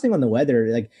the last thing on the weather,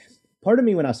 like. Part of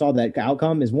me when I saw that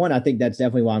outcome is one, I think that's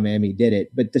definitely why Miami did it.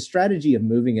 But the strategy of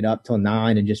moving it up till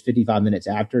 9 and just 55 minutes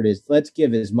after it is let's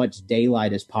give as much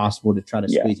daylight as possible to try to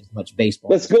squeeze as much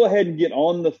baseball. Let's go ahead and get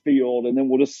on the field, and then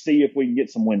we'll just see if we can get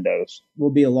some windows.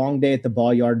 Will be a long day at the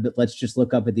ball yard, but let's just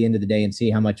look up at the end of the day and see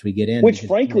how much we get in. Which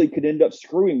frankly could end up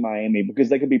screwing Miami because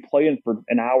they could be playing for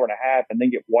an hour and a half and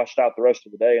then get washed out the rest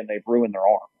of the day and they've ruined their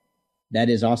arm. That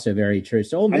is also very true.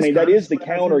 So that is the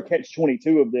counter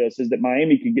catch-22 of this is that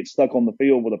Miami could get stuck on the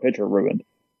field with a pitcher ruined.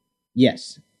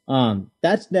 Yes.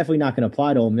 That's definitely not going to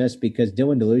apply to Ole Miss because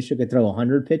Dylan DeLucia could throw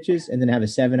 100 pitches and then have a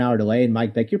 7-hour delay. And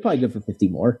Mike Beck, you're probably good for 50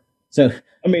 more. So,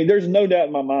 there's no doubt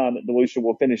in my mind that DeLucia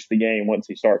will finish the game once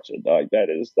he starts it.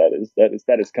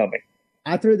 That is coming.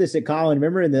 I threw this at Colin.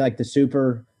 Remember in the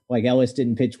super, like Ellis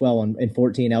didn't pitch well in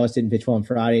 14. Ellis didn't pitch well on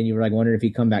Friday, and you were like wondering if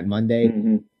he'd come back Monday.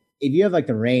 Mm-hmm. If you have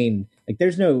the rain,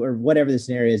 there's no, or whatever the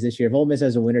scenario is this year, if Ole Miss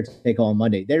has a winner take all on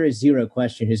Monday, there is zero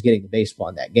question who's getting the baseball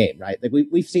in that game, right?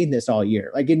 We've seen this all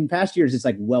year. In past years, it's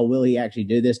well, will he actually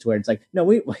do this? To where it's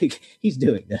no, he's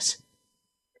doing this.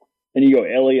 And you go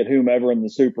Elliott, whomever in the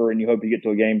super, and you hope you get to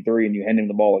a game 3 and you hand him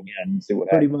the ball again and see what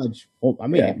happens. Pretty much. Well,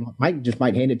 Mike just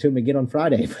might hand it to him again on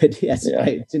Friday, but yes,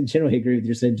 I generally agree with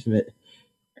your sentiment.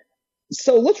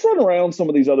 So let's run around some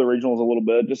of these other regionals a little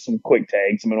bit, just some quick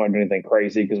tags. We don't do anything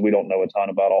crazy because we don't know a ton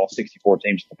about all 64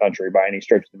 teams in the country by any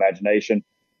stretch of the imagination.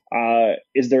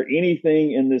 Is there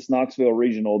anything in this Knoxville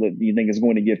regional that you think is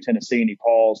going to give Tennessee any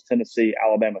pause? Tennessee,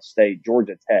 Alabama State,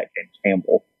 Georgia Tech, and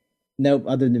Campbell. Nope,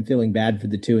 other than feeling bad for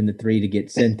the 2 and the 3 to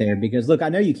get sent there. Because, look, I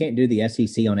know you can't do the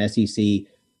SEC on SEC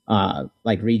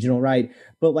regional, right?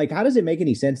 But how does it make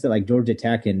any sense that Georgia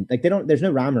Tech and there's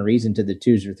no rhyme or reason to the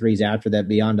 2s or 3s after that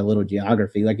beyond a little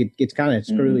geography. It's kind of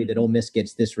screwy that Ole Miss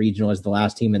gets this regional as the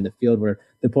last team in the field where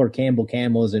the poor Campbell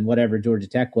Camels and whatever Georgia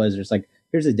Tech was, it's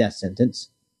here's a death sentence.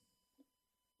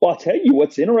 Well, I'll tell you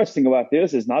what's interesting about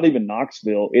this is not even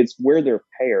Knoxville. It's where they're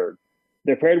paired.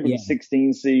 They're paired with the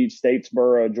 16 seed,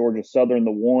 Statesboro, Georgia Southern,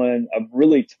 the 1, a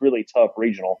really, really tough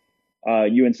regional.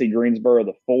 UNC Greensboro,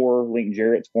 the 4, Lincoln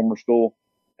Jarrett's former school,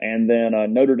 And then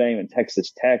Notre Dame and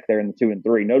Texas Tech, they're in the 2 and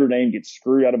 3. Notre Dame gets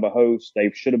screwed out of a host.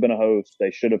 They should have been a host. They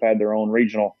should have had their own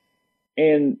regional.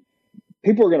 And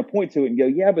people are going to point to it and go,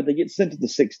 yeah, but they get sent to the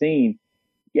 16.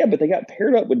 Yeah, but they got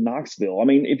paired up with Knoxville. I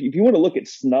mean, if you want to look at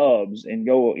snubs and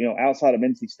go, outside of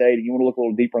NC State, and you want to look a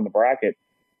little deeper in the bracket,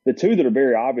 the two that are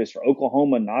very obvious are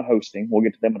Oklahoma not hosting. We'll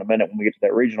get to them in a minute when we get to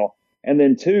that regional. And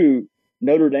then 2,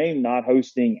 Notre Dame not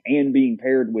hosting and being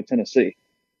paired with Tennessee.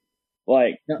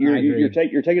 Like, you're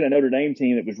taking a Notre Dame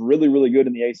team that was really, really good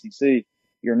in the ACC.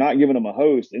 You're not giving them a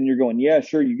host, and you're going, yeah,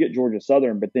 sure, you get Georgia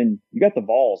Southern, but then you got the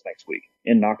Vols next week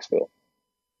in Knoxville.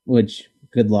 Which,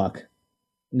 good luck.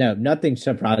 No, nothing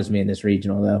surprised me in this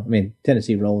regional, though. I mean,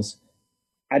 Tennessee rolls.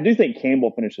 I do think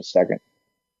Campbell finishes second.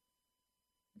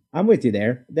 I'm with you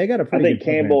there. They got a pretty. I think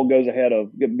Campbell goes ahead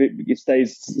of beats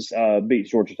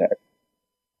Georgia Tech.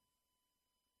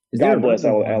 God bless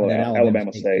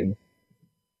Alabama State.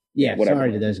 Yeah,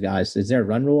 sorry to those guys. Is there a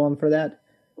run rule on for that?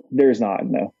 There's not,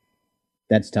 no.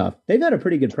 That's tough. They've had a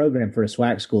pretty good program for a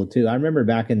SWAC school, too. I remember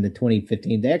back in the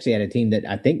 2015, they actually had a team that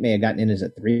I think may have gotten in as a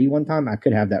 3 one time. I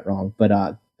could have that wrong. But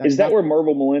is that where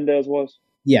Merville Melendez was?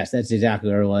 Yes, that's exactly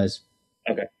where it was.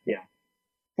 Okay, yeah.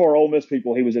 For Ole Miss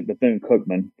people, he was at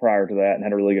Bethune-Cookman prior to that and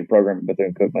had a really good program at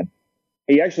Bethune-Cookman.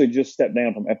 He actually just stepped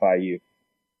down from FIU.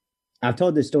 I've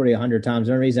told this story 100 times.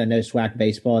 The only reason I know SWAC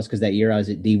baseball is because that year I was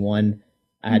at D1.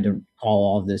 I had to call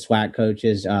all of the SWAC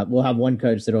coaches. We'll have one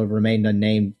coach that will remain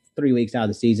unnamed 3 weeks out of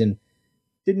the season.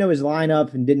 Didn't know his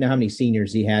lineup and didn't know how many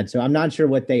seniors he had. So I'm not sure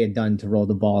what they had done to roll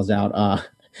the balls out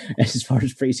as far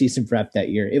as preseason prep that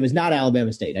year. It was not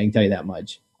Alabama State. I can tell you that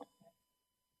much.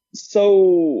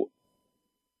 So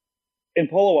in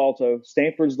Palo Alto,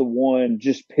 Stanford's the one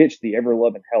just pitched the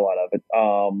ever-loving hell out of it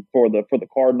for the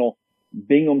Cardinal.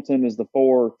 Binghamton is the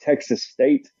 4, Texas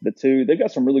State the 2. They've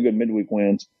got some really good midweek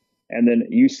wins. And then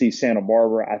UC Santa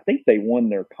Barbara, I think they won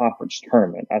their conference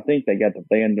tournament. I think they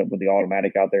ended up with the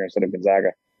automatic out there instead of Gonzaga.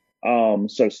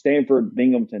 So Stanford,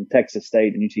 Binghamton, Texas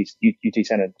State, and UT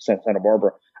Santa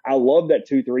Barbara. I love that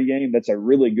 2-3 game. That's a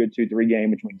really good 2-3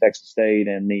 game between Texas State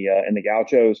and the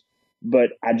Gauchos.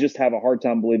 But I just have a hard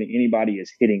time believing anybody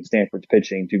is hitting Stanford's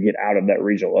pitching to get out of that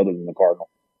regional other than the Cardinal.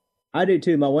 I do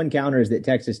too. My one counter is that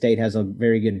Texas State has a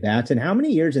very good bats. And how many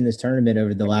years in this tournament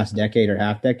over the last decade or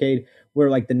half decade where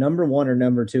like the number 1 or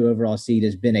number 2 overall seed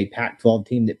has been a Pac-12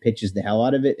 team that pitches the hell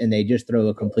out of it and they just throw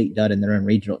a complete dud in their own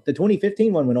regional? The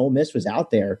 2015 one when Ole Miss was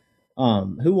out there,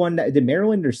 who won that? Did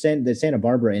Maryland or Santa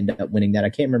Barbara end up winning that? I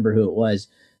can't remember who it was.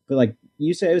 But like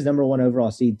you said, it was number 1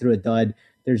 overall seed through a dud.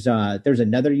 There's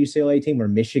another UCLA team where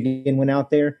Michigan went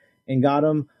out there and got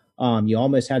them. You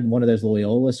almost had one of those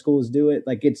Loyola schools do it.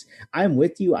 Like I'm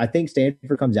with you. I think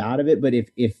Stanford comes out of it, but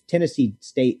if Texas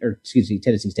State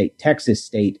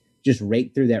just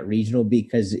rake through that regional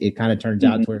because it kind of turns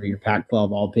out to where you're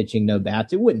Pac-12 all pitching, no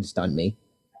bats, it wouldn't stun me.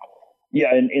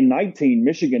 Yeah, in 19,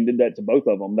 Michigan did that to both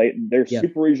of them. They're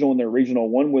super regional and their regional.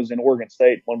 One was in Oregon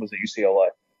State, one was at UCLA.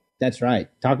 That's right.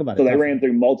 Talk about it. So they ran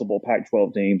through multiple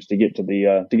Pac-12 teams to get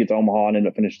to Omaha and end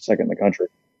up finishing second in the country,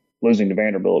 losing to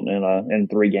Vanderbilt in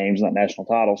 3 games in that national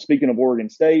title. Speaking of Oregon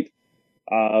State,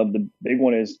 the big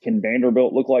one is, can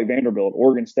Vanderbilt look like Vanderbilt?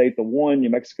 Oregon State the 1, New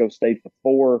Mexico State the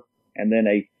 4, and then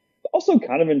a also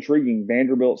kind of intriguing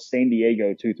Vanderbilt San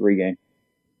Diego 2-3 game.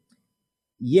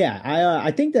 Yeah,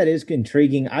 I think that is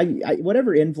intriguing. I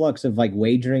whatever influx of like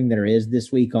wagering there is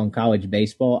this week on college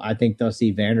baseball, I think they'll see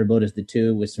Vanderbilt as the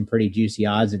 2 with some pretty juicy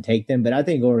odds and take them. But I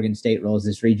think Oregon State rolls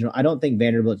this regional. I don't think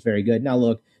Vanderbilt's very good. Now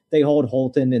look, they hold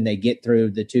Holton and they get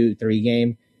through the 2-3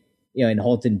 game, and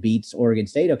Holton beats Oregon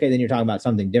State. Okay, then you're talking about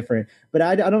something different. But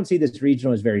I don't see this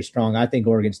regional as very strong. I think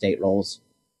Oregon State rolls.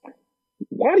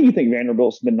 Why do you think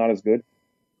Vanderbilt's been not as good?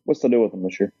 What's the deal with them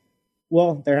this year?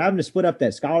 Well, they're having to split up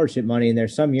that scholarship money, and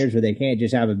there's some years where they can't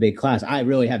just have a big class. I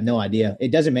really have no idea.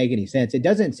 It doesn't make any sense. It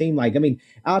doesn't seem like,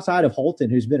 outside of Holton,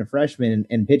 who's been a freshman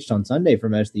and pitched on Sunday for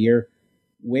most of the year,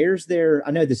 where's their,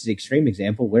 I know this is an extreme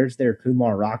example, where's their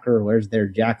Kumar Rocker, where's their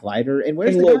Jack Leiter, and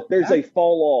where's there's a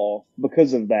fall off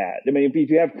because of that. If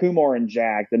you have Kumar and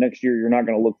Jack, the next year you're not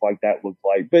going to look like that looked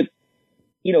like. But,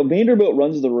 Vanderbilt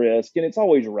runs the risk, and it's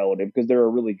always relative because they're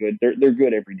really good. They're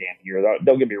good every damn year.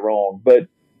 Don't get me wrong, but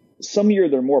some year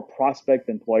they're more prospect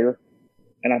than player.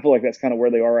 And I feel like that's kind of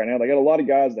where they are right now. They got a lot of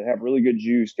guys that have really good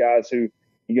juice, guys who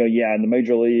you go, yeah, in the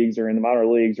major leagues or in the minor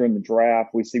leagues or in the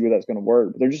draft, we see where that's going to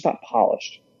work. But they're just not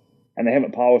polished. And they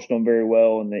haven't polished them very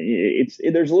well. And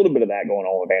there's a little bit of that going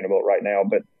on with Vanderbilt right now.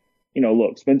 But,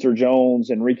 look, Spencer Jones,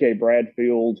 Enrique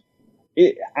Bradfield,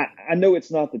 I know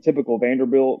it's not the typical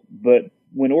Vanderbilt, but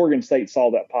when Oregon State saw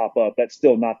that pop up, that's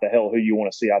still not the hell who you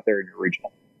want to see out there in your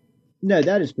regional. No,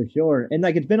 that is for sure. And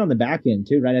like it's been on the back end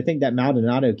too, right? I think that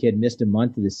Maldonado kid missed a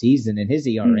month of the season and his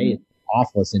ERA is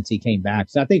awful since he came back.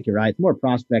 So I think you're right. It's more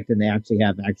prospect than they actually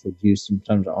have actual juice in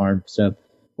terms of arm. So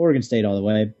Oregon State all the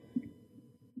way.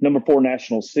 Number 4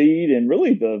 national seed, and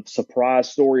really the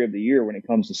surprise story of the year when it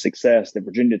comes to success. The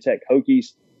Virginia Tech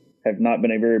Hokies have not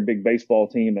been a very big baseball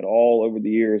team at all over the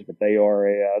years, but they are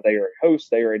a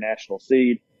host. They are a national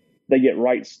seed. They get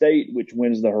Wright State, which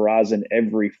wins the Horizon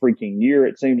every freaking year.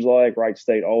 It seems like Wright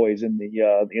State always in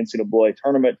the NCAA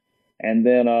tournament, and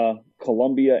then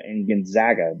Columbia and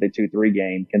Gonzaga, the 2-3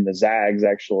 game. Can the Zags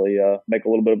actually make a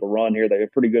little bit of a run here? They were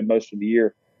pretty good most of the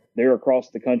year. They're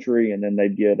across the country, and then they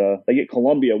get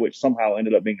Columbia, which somehow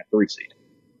ended up being a 3 seed.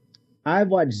 I've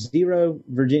watched 0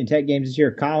 Virginia Tech games this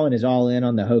year. Colin is all in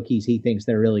on the Hokies. He thinks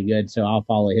they're really good, so I'll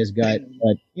follow his gut.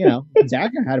 But,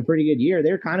 Gonzaga had a pretty good year.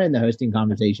 They're kind of in the hosting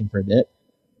conversation for a bit.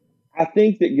 I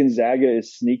think that Gonzaga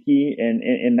is sneaky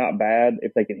and not bad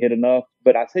if they can hit enough.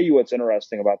 But I tell you what's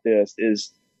interesting about this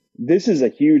is a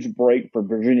huge break for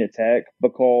Virginia Tech,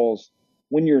 because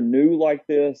when you're new like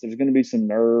this, there's going to be some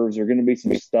nerves. There's going to be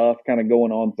some stuff kind of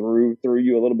going on through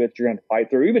you a little bit. You're going to fight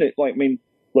through.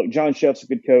 Look, John Sheff's a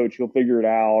good coach. He'll figure it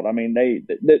out. I mean,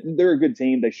 they're a good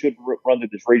team. They should run through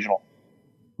this regional.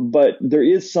 But there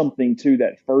is something to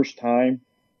that first time.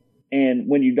 And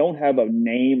when you don't have a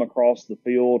name across the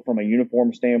field from a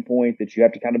uniform standpoint that you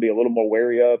have to kind of be a little more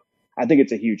wary of, I think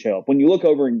it's a huge help. When you look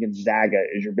over and Gonzaga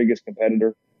is your biggest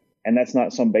competitor, and that's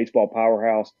not some baseball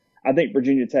powerhouse, I think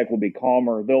Virginia Tech will be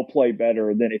calmer. They'll play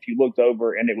better than if you looked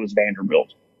over and it was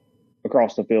Vanderbilt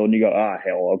across the field and you go,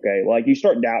 hell, okay. Like you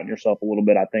start doubting yourself a little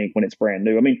bit, I think, when it's brand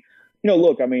new. I mean,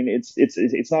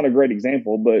 it's not a great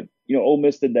example, but, Ole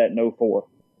Miss did that in 04.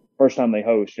 First time they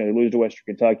host, they lose to Western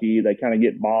Kentucky. They kind of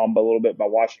get bombed a little bit by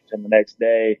Washington the next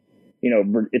day.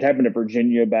 It happened to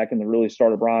Virginia back in the really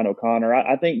start of Brian O'Connor.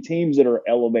 I think teams that are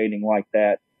elevating like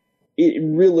that, it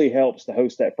really helps to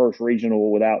host that first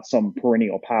regional without some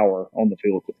perennial power on the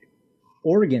field with you.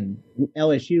 Oregon,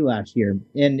 LSU last year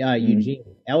in Eugene.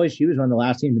 LSU was one of the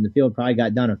last teams in the field, probably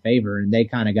got done a favor, and they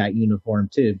kind of got uniform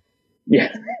too.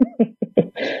 Yeah.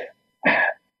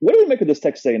 What do we make of this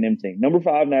Texas A&M team? Number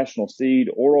 5 national seed,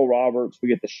 Oral Roberts. We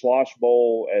get the Schloss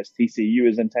Bowl as TCU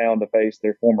is in town to face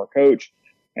their former coach.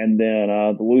 And then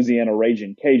the Louisiana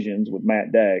Raging Cajuns with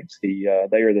Matt Daggs. They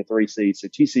are the 3 seeds. So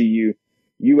TCU,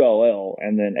 ULL,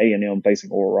 and then A&M facing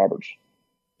Oral Roberts.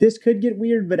 This could get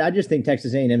weird, but I just think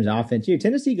Texas A&M's offense.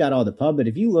 Tennessee got all the pub, but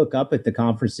if you look up at the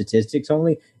conference statistics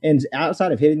only, and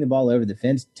outside of hitting the ball over the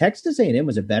fence, Texas A&M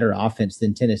was a better offense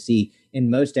than Tennessee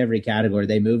in most every category.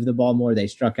 They moved the ball more, they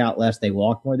struck out less, they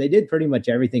walked more. They did pretty much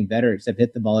everything better except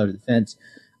hit the ball over the fence.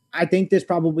 I think this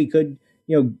probably could,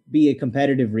 be a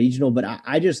competitive regional, but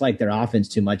I just like their offense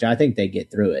too much. I think they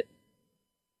get through it.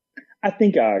 I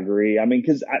think I agree. I mean,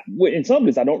 because in some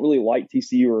ways, I don't really like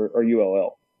TCU or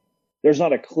ULL. There's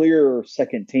not a clear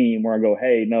second team where I go,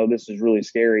 hey, no, this is really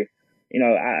scary.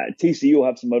 TCU will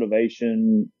have some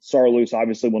motivation. Sarloos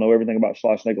obviously will know everything about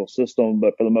Schloss-Nagel's system,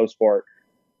 but for the most part,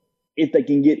 if they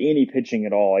can get any pitching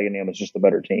at all, A&M is just the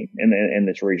better team in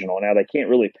this regional. Now, they can't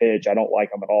really pitch. I don't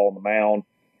like them at all on the mound.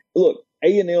 Look,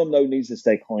 A&M, though, needs to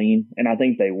stay clean, and I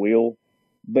think they will.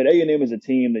 But A&M is a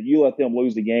team that you let them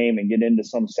lose the game and get into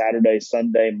some Saturday,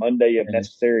 Sunday, Monday if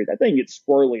necessary. I think it's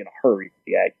squirrely in a hurry for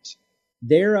the Aggies.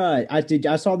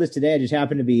 I saw this today. I just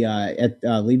happened to be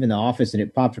leaving the office and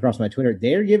it popped across my Twitter.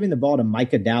 They're giving the ball to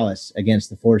Micah Dallas against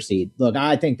the 4 seed. Look,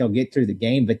 I think they'll get through the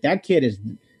game, but that kid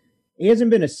he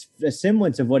hasn't been a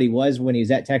semblance of what he was when he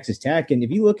was at Texas Tech. And if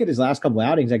you look at his last couple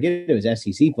outings, I get it was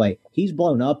SEC play. He's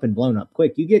blown up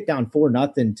quick. You get down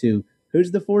 4-0 to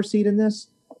who's the 4 seed in this?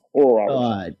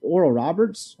 Oral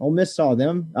Roberts. Ole Miss saw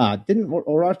them. Didn't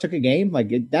Oral Roberts took a game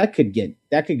that could get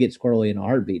squirrely in a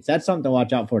heartbeat. That's something to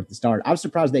watch out for at the start. I'm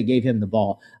surprised they gave him the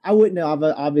ball. I wouldn't have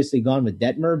obviously gone with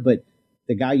Detmer, but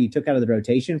the guy you took out of the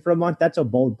rotation for a month, that's a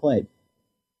bold play.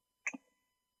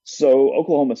 So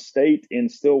Oklahoma State in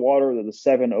Stillwater, they're the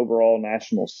 7 overall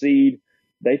national seed.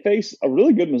 They face a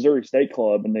really good Missouri State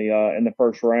club in the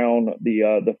first round.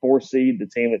 The 4 seed, the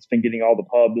team that's been getting all the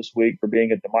pub this week for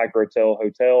being at the Microtel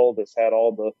Hotel, that's had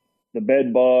all the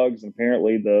bed bugs and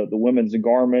apparently the women's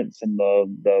garments and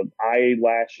the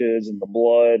eyelashes and the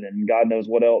blood and God knows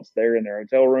what else there in their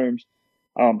hotel rooms.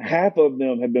 Half of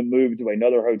them have been moved to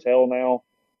another hotel now.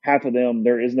 Half of them,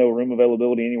 there is no room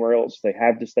availability anywhere else. They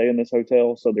have to stay in this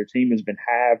hotel. So their team has been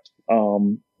halved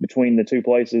between the 2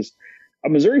 places. A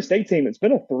Missouri State team that's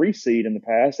been a 3 seed in the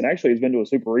past and actually has been to a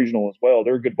super regional as well.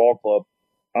 They're a good ball club.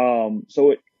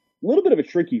 So a little bit of a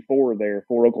tricky 4 there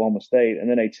for Oklahoma State, and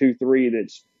then a 2-3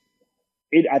 that's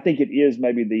I think it is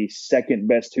maybe the second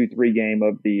best 2-3 game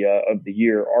of the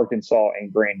year. Arkansas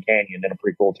and Grand Canyon in a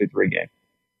pretty cool 2-3 game.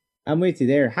 I'm with you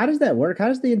there. How does that work? How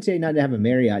does the NCAA not have a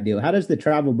Marriott deal? How does the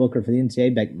travel booker for the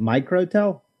NCAA like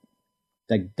microtel?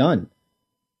 Like done.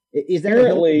 Is that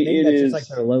Apparently a thing it that's is, just like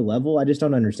their low level? I just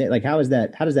don't understand. Like how does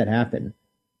that happen?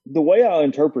 the way I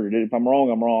interpreted it, if I'm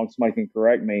wrong, I'm wrong. Somebody can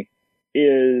correct me.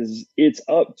 Is it's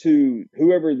up to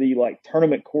whoever the like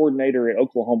tournament coordinator at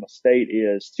Oklahoma State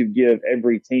is to give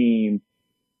every team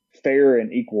fair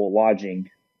and equal lodging.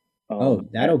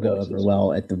 That'll go over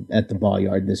well at the ball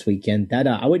yard this weekend. That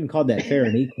I wouldn't call that fair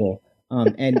and equal.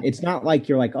 And it's not like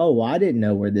you're like, oh, well, I didn't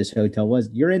know where this hotel was.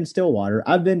 You're in Stillwater.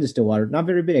 I've been to Stillwater. Not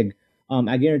very big.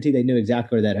 I guarantee they knew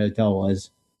exactly where that hotel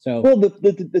was. So, well,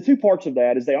 the two parts of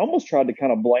that is they almost tried to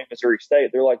kind of blame Missouri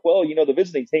State. They're like, well, the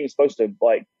visiting team is supposed to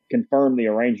like confirm the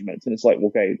arrangements, and it's like,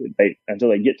 okay, until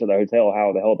they get to the hotel,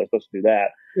 how the hell are they supposed to do that?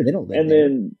 Yeah, they don't live and there.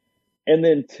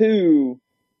 then two,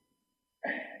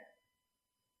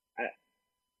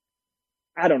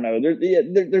 I don't know.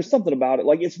 There's something about it.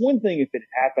 Like it's one thing if it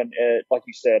happened at, like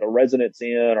you said, a Residence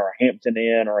Inn or a Hampton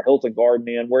Inn or a Hilton Garden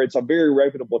Inn, where it's a very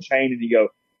reputable chain, and you go,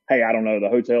 hey, I don't know, the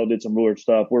hotel did some weird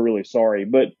stuff. We're really sorry.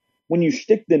 But when you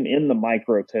stick them in the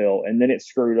microtel and then it's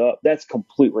screwed up, that's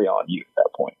completely on you at that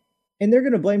point. And they're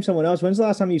going to blame someone else. When's the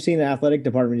last time you've seen the athletic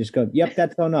department just go, yep,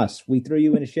 that's on us. We threw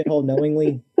you in a shithole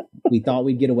knowingly. We thought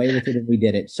we'd get away with it and we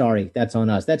did it. Sorry, that's on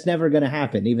us. That's never going to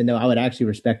happen, even though I would actually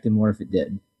respect them more if it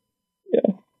did.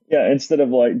 Yeah, instead of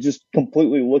like just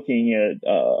completely looking at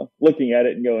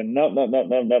it and going,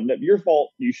 no, your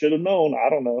fault. You should have known. I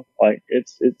don't know. Like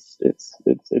it's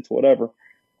whatever.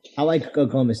 I like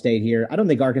Oklahoma State here. I don't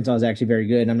think Arkansas is actually very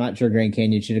good, and I'm not sure Grand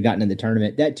Canyon should have gotten in the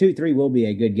tournament. That 2-3 will be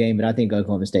a good game, but I think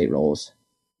Oklahoma State rolls.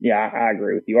 Yeah, I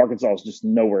agree with you. Arkansas is just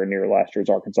nowhere near last year's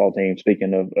Arkansas team.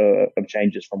 Speaking of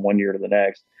changes from one year to the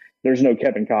next, there's no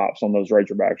Kevin Kopps on those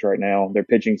Razorbacks right now. Their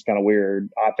pitching's kind of weird.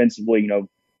 Offensively,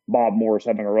 Bob Morris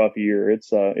having a rough year.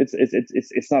 It's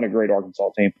not a great Arkansas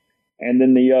team. And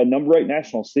then the number 8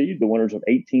 national seed, the winners of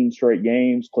 18 straight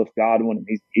games, Cliff Godwin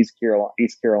and East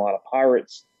Carolina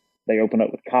Pirates. They open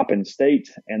up with Coppin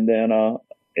State, and then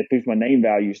at least from a name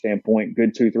value standpoint,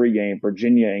 good 2-3 game,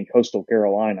 Virginia and Coastal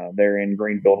Carolina. They're in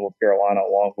Greenville, North Carolina,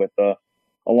 along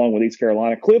with East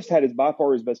Carolina. Cliff's had by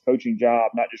far his best coaching job,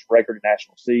 not just record and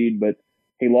national seed, but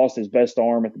he lost his best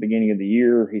arm at the beginning of the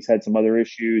year. He's had some other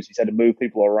issues. He's had to move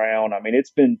people around. I mean,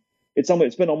 it's been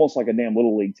almost like a damn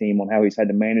little league team on how he's had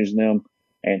to manage them.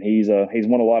 And he's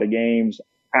won a lot of games.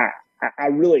 I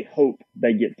really hope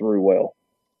they get through well.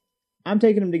 I'm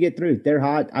taking them to get through. They're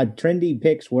hot. Trendy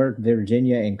picks work,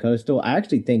 Virginia and Coastal. I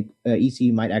actually think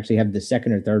ECU might actually have the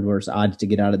second or third worst odds to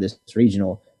get out of this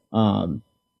regional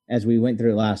as we went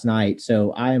through it last night.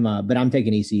 So but I'm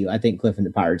taking ECU. I think Cliff and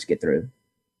the Pirates get through.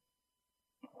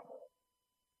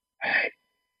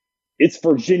 It's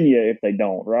Virginia if they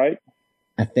don't, right?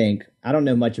 I think. I don't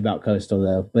know much about Coastal,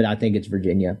 though, but I think it's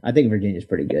Virginia. I think Virginia's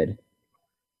pretty good.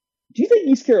 Do you think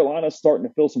East Carolina's starting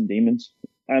to feel some demons?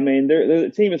 I mean, they're the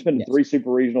team that's been to 3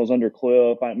 super regionals under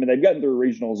Cliff. I mean, they've gotten through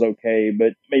regionals okay, but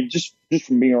I mean, just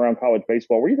from being around college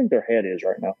baseball, where do you think their head is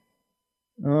right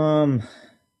now?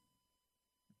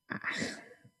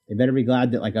 They better be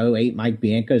glad that 08 Mike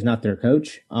Bianco is not their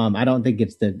coach. I don't think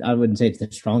I wouldn't say it's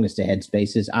the strongest of head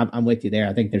spaces. I'm with you there.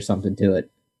 I think there's something to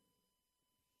it.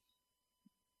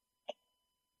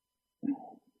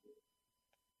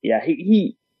 Yeah,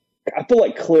 I feel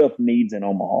like Cliff needs an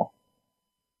Omaha.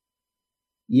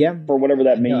 Yeah. For whatever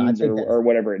that means or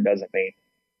whatever it doesn't mean.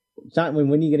 It's not when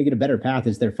are you going to get a better path?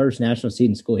 It's their first national seed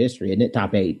in school history, isn't it?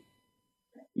 Top 8.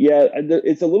 Yeah,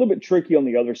 it's a little bit tricky on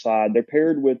the other side. They're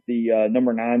paired with the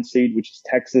number 9 seed, which is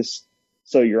Texas.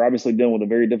 So you're obviously dealing with a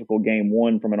very difficult game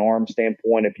 1 from an arm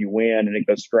standpoint. If you win and it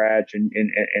goes scratch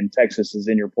and Texas is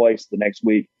in your place the next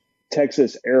week,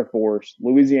 Texas, Air Force,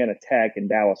 Louisiana Tech, and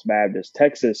Dallas Baptist.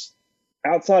 Texas,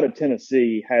 outside of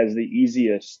Tennessee, has the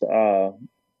easiest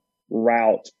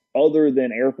route other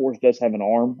than Air Force does have an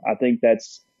arm. I think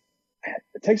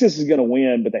Texas is going to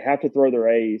win, but they have to throw their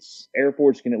ace. Air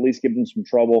Force can at least give them some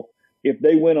trouble. If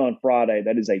they win on Friday,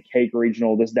 that is a cake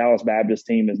regional. This Dallas Baptist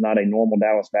team is not a normal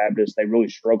Dallas Baptist. They really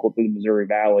struggled through the Missouri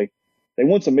Valley. They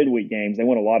won some midweek games. They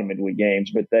won a lot of midweek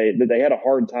games, but they had a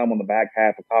hard time on the back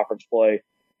half of conference play.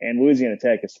 And Louisiana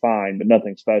Tech is fine, but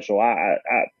nothing special.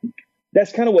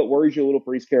 That's kind of what worries you a little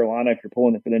for East Carolina if you're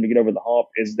pulling it for them to get over the hump,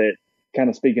 is that kind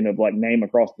of speaking of name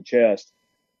across the chest,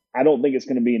 I don't think it's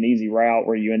going to be an easy route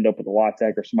where you end up with a La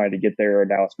Tech or somebody to get there or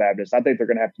Dallas Baptist. I think they're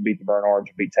going to have to beat the Bernards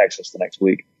and beat Texas the next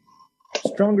week.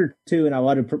 Stronger too, and I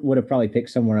would have probably picked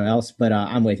somewhere else, but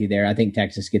I'm with you there. I think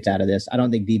Texas gets out of this. I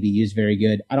don't think DBU is very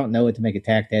good. I don't know what to make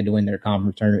attack. They had to win their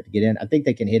conference tournament to get in. I think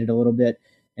they can hit it a little bit.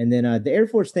 And then the Air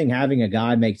Force thing, having a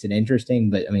guy makes it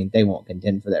interesting, but I mean, they won't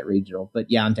contend for that regional.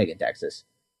 But yeah, I'm taking Texas.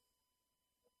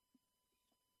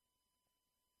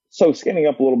 So skinning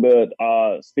up a little bit,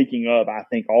 speaking of, I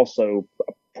think also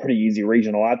a pretty easy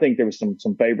regional. I think there was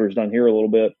some favors done here a little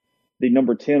bit. The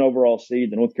number 10 overall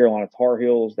seed, the North Carolina Tar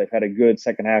Heels, they've had a good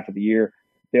second half of the year.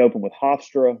 They open with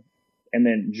Hofstra, and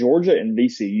then Georgia and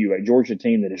VCU, a Georgia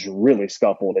team that has really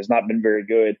scuffled, has not been very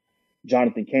good.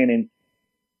 Jonathan Cannon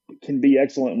can be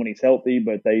excellent when he's healthy,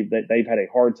 but they've had a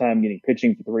hard time getting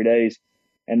pitching for 3 days.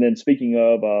 And then speaking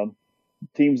of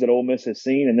teams that Ole Miss has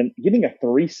seen, and then getting a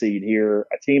 3 seed here,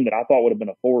 a team that I thought would have been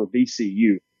a 4,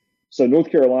 VCU. So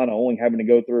North Carolina only having to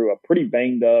go through a pretty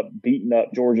banged up, beaten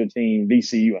up Georgia team,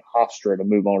 VCU and Hofstra to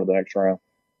move on to the next round.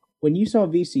 When you saw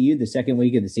VCU the second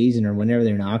week of the season or whenever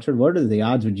they're in Oxford, what are the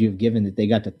odds would you have given that they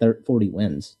got to 40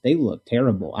 wins? They look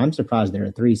terrible. I'm surprised they're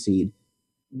a 3 seed.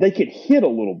 They could hit a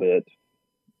little bit.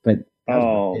 But that's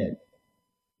about it.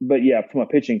 But yeah, from a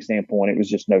pitching standpoint, it was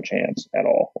just no chance at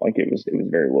all. Like it was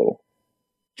very little.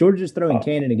 Georgia's throwing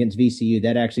Cannon against VCU.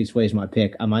 That actually sways my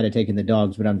pick. I might have taken the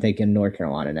Dogs, but I'm taking North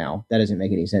Carolina now. That doesn't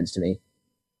make any sense to me.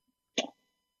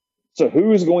 So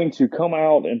who is going to come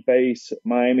out and face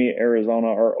Miami, Arizona,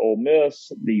 or Ole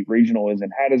Miss? The regional is in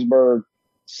Hattiesburg.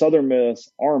 Southern Miss,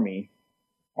 Army.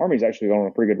 Army's actually gone on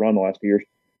a pretty good run the last few years.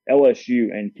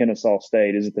 LSU and Kennesaw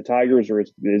State. Is it the Tigers or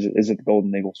is it the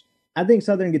Golden Eagles? I think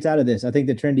Southern gets out of this. I think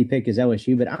the trendy pick is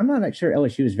LSU, but I'm not sure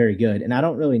LSU is very good. And I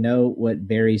don't really know what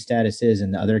Barry's status is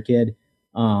and the other kid.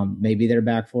 Maybe they're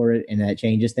back for it and that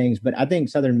changes things. But I think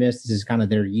Southern Miss, this is kind of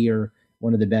their year,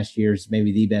 one of the best years,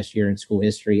 maybe the best year in school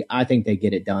history. I think they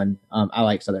get it done. I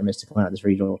like Southern Miss to come out of this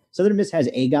regional. Southern Miss has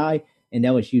a guy and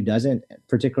LSU doesn't,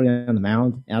 particularly on the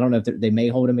mound. I don't know if they may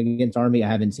hold him against Army. I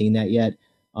haven't seen that yet.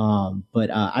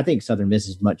 But I think Southern Miss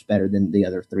is much better than the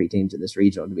other 3 teams in this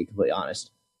regional, to be completely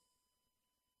honest.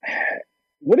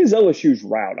 What is LSU's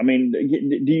route? I mean,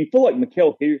 do you feel like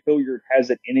Mikael Hilliard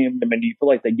has it in him? I mean, do you feel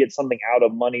like they get something out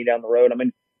of money down the road? I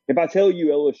mean, if I tell you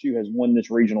LSU has won this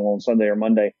regional on Sunday or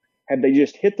Monday, have they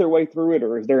just hit their way through it,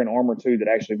 or is there an arm or two that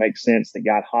actually makes sense that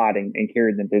got hot and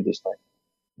carried them through this thing?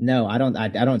 No, I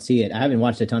don't see it. I haven't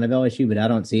watched a ton of LSU, but I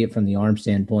don't see it from the arm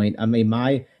standpoint.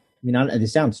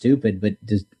 This sounds stupid, but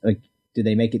do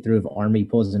they make it through if Army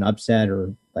pulls an upset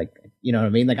or you know what I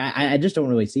mean? I just don't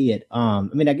really see it.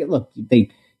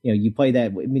 You play that. I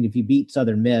mean, if you beat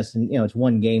Southern Miss and, it's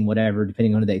one game, whatever,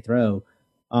 depending on who they throw,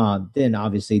 then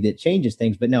obviously that changes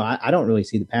things. But no, I don't really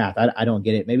see the path. I don't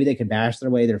get it. Maybe they can bash their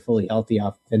way. They're fully healthy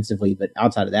offensively, but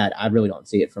outside of that, I really don't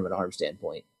see it from an arm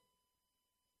standpoint.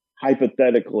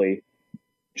 Hypothetically,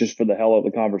 just for the hell of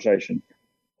the conversation,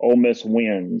 Ole Miss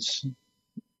wins.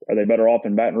 Are they better off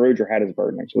in Baton Rouge or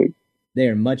Hattiesburg next week? They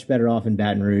are much better off in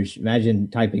Baton Rouge. Imagine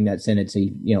typing that sentence,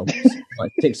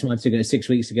 6 months ago, 6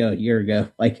 weeks ago, a year ago,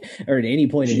 or at any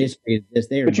point in history.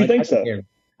 But you think so?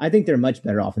 I think they're much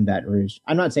better off in Baton Rouge.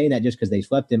 I'm not saying that just because they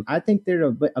swept them. I think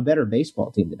they're a better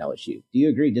baseball team than LSU. Do you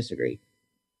agree, disagree?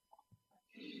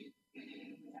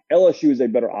 LSU is a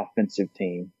better offensive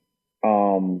team.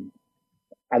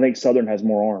 I think Southern has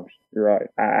more arms. You're right.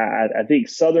 I think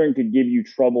Southern could give you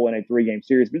trouble in a 3-game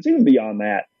series, but it's even beyond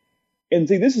that. And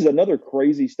see, this is another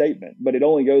crazy statement, but it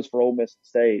only goes for Ole Miss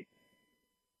State.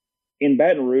 In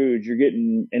Baton Rouge, you're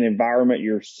getting an environment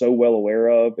you're so well aware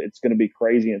of. It's going to be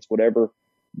crazy and it's whatever.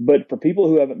 But for people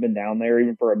who haven't been down there,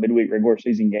 even for a midweek regular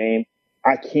season game,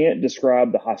 I can't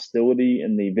describe the hostility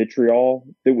and the vitriol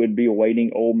that would be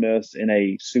awaiting Ole Miss in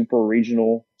a super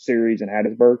regional series in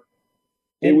Hattiesburg.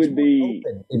 It would be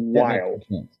wild.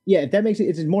 Yeah, if that makes it,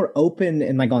 it's more open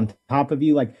and on top of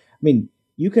you.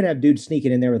 You could have dudes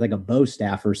sneaking in there with a bow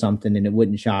staff or something, and it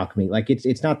wouldn't shock me.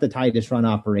 It's not the tightest run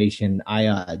operation.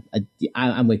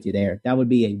 I'm with you there. That would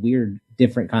be a weird,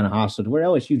 different kind of hostility. Where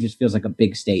LSU just feels like a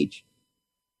big stage.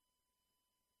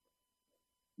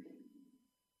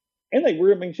 And they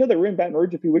were in Baton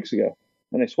Rouge a few weeks ago,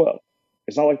 and they swept.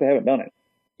 It's not like they haven't done it.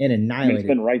 And annihilated. It's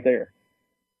been right there.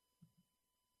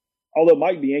 Although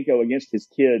Mike Bianco against his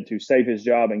kid to save his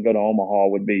job and go to Omaha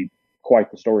would be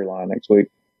quite the storyline next week.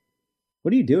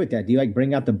 What do you do with that? Do you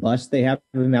bring out the bus they have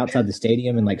of him outside the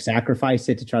stadium and sacrifice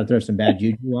it to try to throw some bad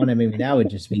juju on him? I mean, that would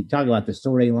just be talking about the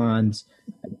storylines.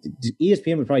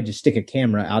 ESPN would probably just stick a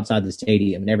camera outside the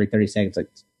stadium and every 30 seconds,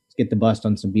 let's get the bust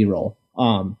on some B-roll.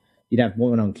 You'd have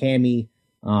one on Cammy,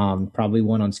 probably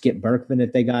one on Skip Berkman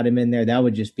if they got him in there. That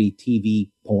would just be TV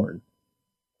porn.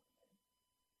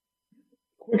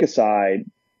 Quick aside,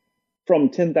 from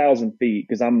 10,000 feet,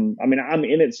 because I'm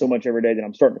in it so much every day that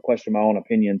I'm starting to question my own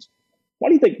opinions. Why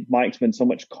do you think Mike's been so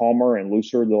much calmer and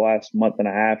looser the last month and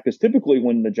a half? Because typically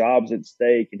when the job's at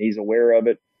stake and he's aware of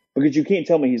it, because you can't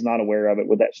tell me he's not aware of it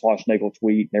with that Schlossnagle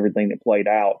tweet and everything that played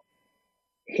out,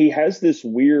 he has this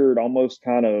weird, almost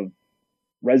kind of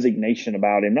resignation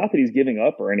about him. Not that he's giving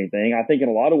up or anything. I think in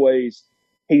a lot of ways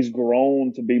he's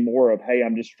grown to be more of, hey,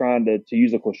 I'm just trying to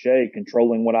use a cliche,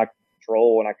 controlling what I can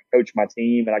control, and I can coach my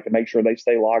team and I can make sure they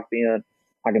stay locked in.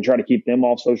 I can try to keep them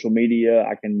off social media.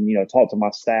 I can, talk to my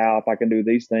staff. I can do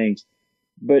these things.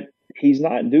 But he's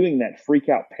not doing that freak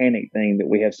out panic thing that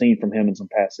we have seen from him in some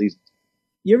past seasons.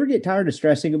 You ever get tired of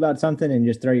stressing about something and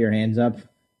just throw your hands up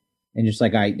and just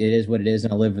like, it is what it is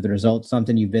and I'll live with the results?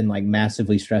 Something you've been like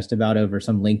massively stressed about over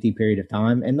some lengthy period of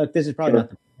time. And look, this is probably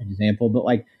not the perfect example, but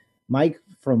like Mike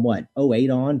from 08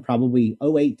 on, probably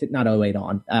 08 to not 08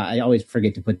 on. I always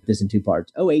forget to put this in two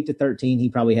parts. 08 to 13, he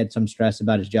probably had some stress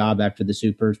about his job after the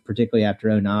Supers, particularly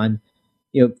after 09.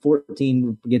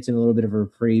 14 gets him a little bit of a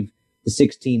reprieve. The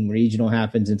 16 regional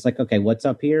happens. And it's like, okay, what's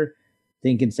up here?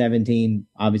 Thinking 17,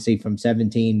 obviously from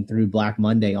 17 through Black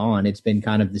Monday on, it's been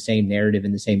kind of the same narrative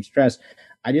and the same stress.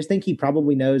 I just think he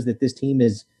probably knows that this team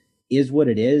is what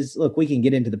it is. Look, we can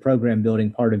get into the program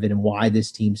building part of it and why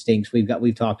this team stinks. We've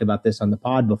talked about this on the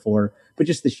pod before, but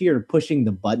just the sheer pushing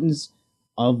the buttons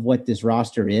of what this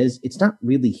roster is, it's not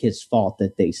really his fault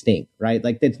that they stink, right?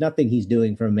 Like there's nothing he's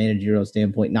doing from a managerial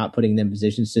standpoint, not putting them in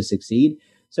positions to succeed.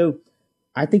 So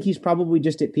I think he's probably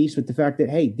just at peace with the fact that,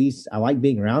 hey, I like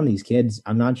being around these kids.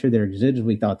 I'm not sure they're as good as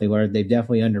we thought they were. They've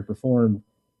definitely underperformed.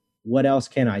 What else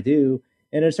can I do?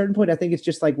 And at a certain point, I think it's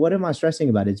just like, what am I stressing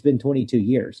about? It's been 22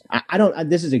 years.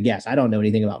 This is a guess. I don't know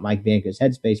anything about Mike Bianca's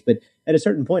headspace, but at a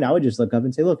certain point, I would just look up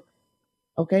and say, look,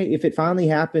 okay, if it finally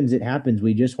happens, it happens.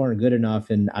 We just weren't good enough.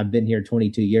 And I've been here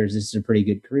 22 years. This is a pretty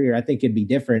good career. I think it'd be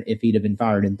different if he'd have been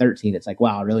fired in 13. It's like,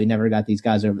 wow, I really never got these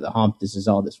guys over the hump. This is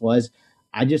all this was.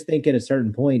 I just think at a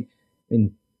certain point,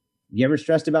 you ever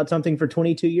stressed about something for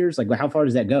 22 years? Like, how far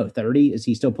does that go? 30? Is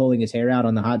he still pulling his hair out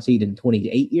on the hot seat in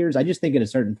 28 years? I just think at a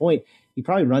certain point, he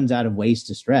probably runs out of ways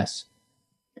to stress.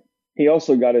 He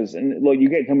also got and look, you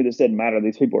can't tell me this doesn't matter.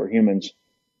 These people are humans.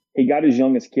 He got his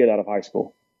youngest kid out of high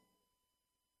school.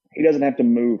 He doesn't have to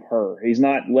move her. He's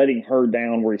not letting her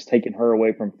down where he's taking her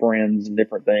away from friends and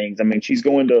different things. I mean, she's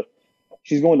going to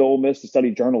Ole Miss to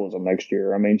study journalism next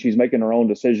year. I mean, she's making her own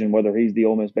decision whether he's the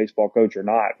Ole Miss baseball coach or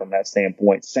not from that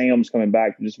standpoint. Sam's coming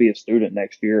back to just be a student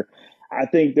next year. I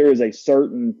think there is a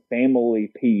certain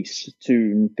family piece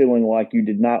to feeling like you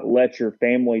did not let your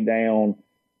family down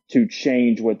to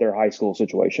change what their high school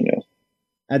situation is.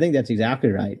 I think that's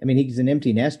exactly right. I mean, he's an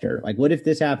empty nester. Like, what if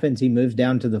this happens? He moves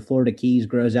down to the Florida Keys,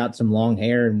 grows out some long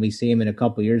hair, and we see him in a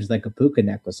couple of years like a puka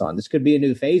necklace on. This could be a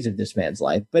new phase of this man's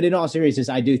life. But in all seriousness,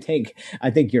 I think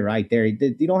you're right there.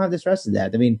 You don't have the stress of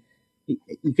that. I mean,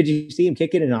 could you see him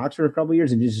kicking in Oxford for a couple of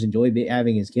years and just enjoy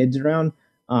having his kids around?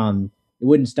 It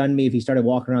wouldn't stun me if he started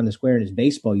walking around the square in his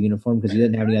baseball uniform because he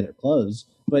didn't have any other clothes.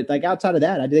 But like outside of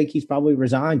that, I think he's probably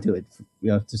resigned to it,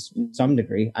 to some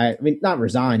degree. I mean, not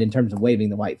resigned in terms of waving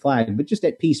the white flag, but just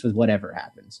at peace with whatever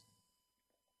happens.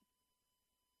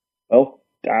 Well,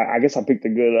 I guess I picked a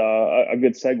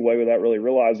good segue without really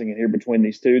realizing it here between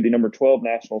these two. The number 12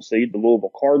 national seed, the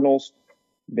Louisville Cardinals.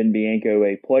 Ben Bianco,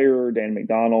 a player. Dan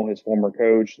McDonnell, his former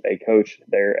coach, a coach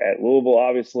there at Louisville,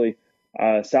 obviously.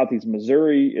 Southeast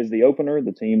Missouri is the opener,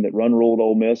 the team that run-ruled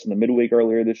Ole Miss in the midweek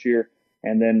earlier this year.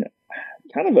 And then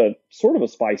kind of a sort of a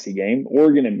spicy game,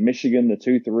 Oregon and Michigan, the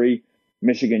 2-3.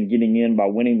 Michigan getting in by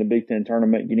winning the Big Ten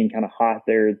tournament, getting kind of hot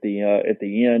there at the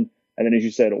end. And then, as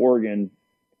you said, Oregon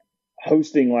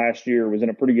hosting last year was in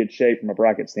a pretty good shape from a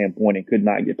bracket standpoint and could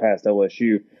not get past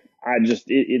LSU.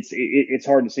 It's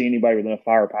hard to see anybody with enough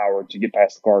firepower to get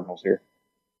past the Cardinals here.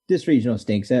 This regional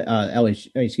stinks.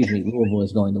 Louisville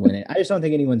is going to win it. I just don't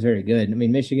think anyone's very good. I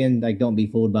mean, Michigan, like, don't be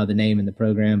fooled by the name and the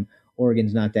program.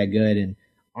 Oregon's not that good. And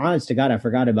honest to God, I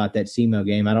forgot about that SEMO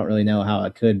game. I don't really know how I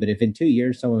could, but if in 2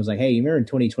 years someone was like, hey, you remember in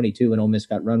 2022 when Ole Miss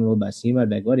got run-ruled by SEMO? I'd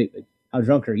be like, how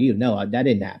drunk are you? No, that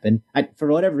didn't happen. For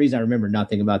whatever reason, I remember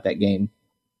nothing about that game.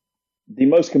 The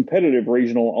most competitive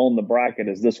regional on the bracket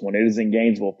is this one. It is in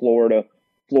Gainesville, Florida.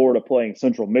 Florida playing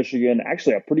Central Michigan,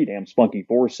 actually a pretty damn spunky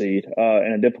 4 seed,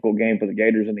 and a difficult game for the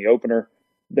Gators in the opener.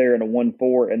 They're in a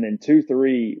 1-4, and then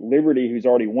 2-3, Liberty, who's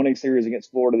already won a series against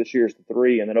Florida this year, is the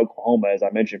 3, and then Oklahoma, as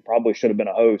I mentioned, probably should have been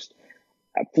a host.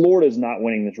 Florida's not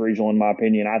winning this regional, in my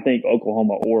opinion. I think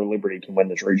Oklahoma or Liberty can win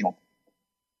this regional.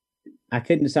 I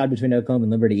couldn't decide between Oklahoma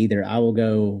and Liberty either. I will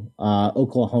go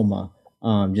Oklahoma.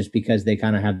 Just because they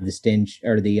kind of have the stench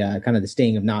or the kind of the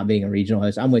sting of not being a regional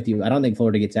host. I'm with you. I don't think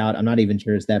Florida gets out. I'm not even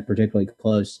sure it's that particularly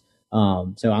close.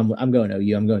 So I'm going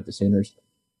OU. I'm going with the Sooners.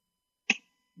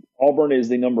 Auburn is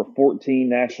the number 14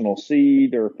 national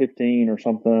seed, or 15 or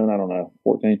something. I don't know,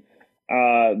 14.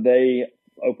 They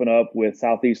open up with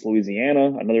Southeast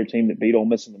Louisiana, another team that beat Ole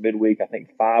Miss in the midweek. I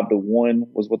think 5-1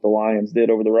 was what the Lions did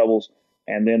over the Rebels.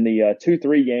 And then the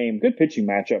 2-3 game, good pitching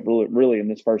matchup really in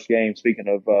this first game. Speaking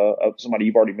of somebody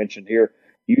you've already mentioned here,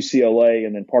 UCLA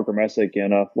and then Parker Messick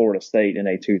and Florida State in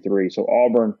a 2-3. So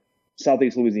Auburn,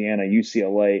 Southeast Louisiana,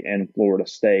 UCLA, and Florida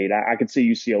State. I could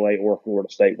see UCLA or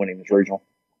Florida State winning this regional.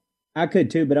 I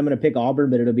could too, but I'm going to pick Auburn,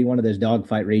 but it'll be one of those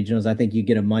dogfight regionals. I think you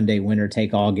get a Monday winner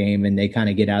take all game and they kind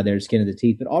of get out of their skin of the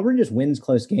teeth. But Auburn just wins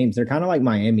close games. They're kind of like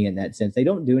Miami in that sense. They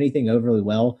don't do anything overly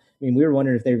well. I mean, we were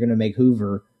wondering if they were going to make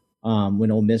Hoover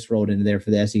when Ole Miss rolled into there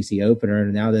for the SEC opener,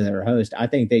 and now they're their host. I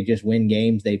think they just win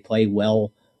games. They play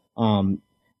well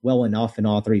enough in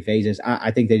all three phases.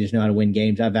 I think they just know how to win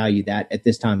games. I value that at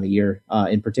this time of year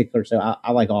in particular. So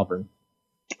I like Auburn.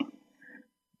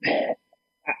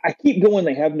 I keep going,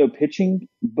 they have no pitching,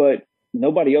 but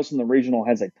nobody else in the regional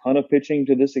has a ton of pitching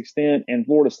to this extent. And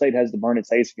Florida State has to burn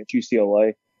its ace against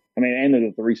UCLA. I mean, and they're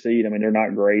the 3 seed. I mean, they're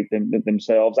not great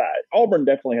themselves. Auburn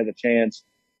definitely has a chance.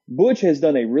 Butch has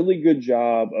done a really good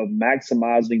job of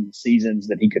maximizing the seasons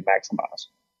that he could maximize.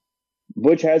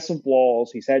 Butch has some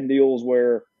flaws. He's had deals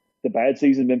where the bad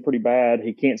season has been pretty bad.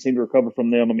 He can't seem to recover from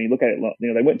them. I mean, look at it.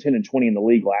 They went 10-20 in the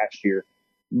league last year.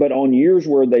 But on years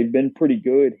where they've been pretty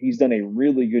good, he's done a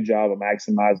really good job of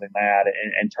maximizing that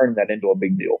and turning that into a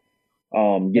big deal.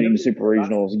 Getting to Super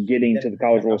Regionals, getting to the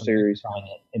College World Series.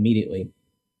 Immediately.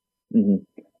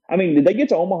 Mm-hmm. I mean, did they get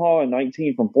to Omaha in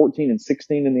 19 from 14 and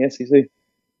 16 in the SEC?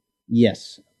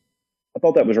 Yes. I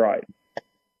thought that was right.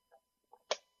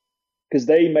 Because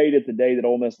they made it the day that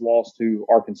Ole Miss lost to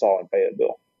Arkansas in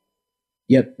Fayetteville.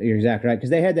 Yep, you're exactly right. Because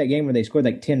they had that game where they scored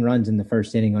like 10 runs in the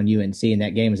first inning on UNC, and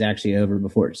that game was actually over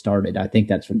before it started. I think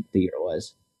that's what the year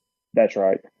was. That's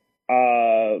right.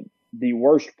 The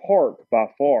worst park by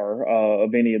far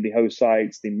of any of the host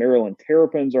sites, the Maryland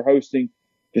Terrapins are hosting.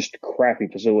 Just crappy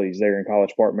facilities there in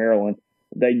College Park, Maryland.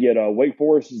 They get Wake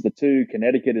Forest as the 2,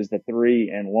 Connecticut as the 3,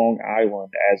 and Long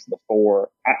Island as the 4.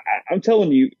 I'm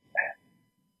telling you,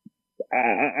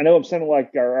 I know I'm sounding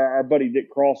like our buddy Dick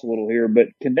Cross a little here, but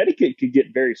Connecticut could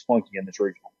get very spunky in this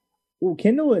regional. Well,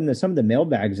 Kendall and some of the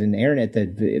mailbags and Aaron at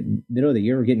the middle of the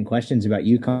year were getting questions about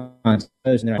UConn's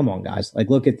and they're like, come on, guys, like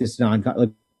look at this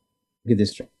look at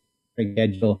this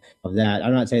schedule of that.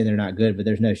 I'm not saying they're not good, but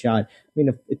there's no shot. I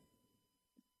mean, it's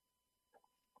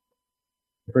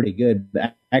pretty good,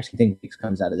 but I actually think Weeks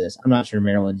comes out of this. I'm not sure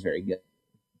Maryland's very good.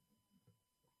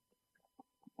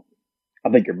 I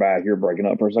think you're back. You're breaking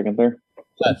up for a second there.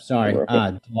 Oh, sorry.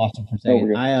 Lost him for a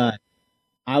second.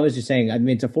 I was just saying, I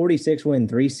mean, it's a 46-win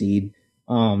 3 seed.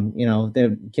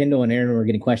 The Kendall and Aaron were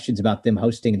getting questions about them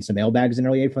hosting in some mailbags in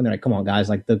early April. And they're like, come on, guys,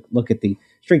 like look at the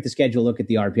strength of schedule, look at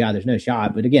the RPI. There's no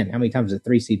shot. But again, how many times does a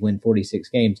 3 seed win 46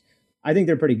 games? I think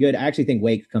they're pretty good. I actually think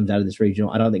Wake comes out of this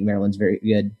regional. I don't think Maryland's very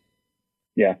good.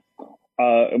 Yeah.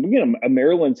 We get a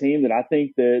Maryland team that I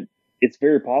think that it's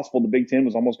very possible the Big Ten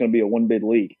was almost going to be a 1-bid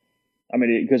league. I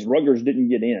mean, because Rutgers didn't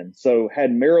get in. So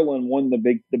had Maryland won the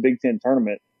Big Ten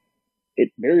tournament,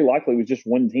 it very likely was just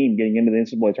one team getting into the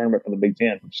NCAA tournament from the Big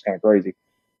Ten, which is kind of crazy.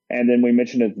 And then we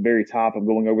mentioned at the very top of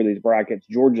going over these brackets,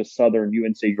 Georgia Southern,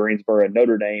 UNC Greensboro,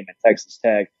 Notre Dame, and Texas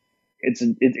Tech. It's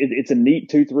a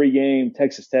neat 2-3 game.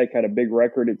 Texas Tech had a big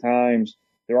record at times.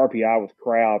 Their RPI was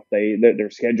crap. Their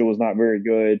schedule was not very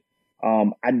good.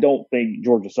 I don't think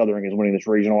Georgia Southern is winning this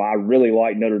regional. I really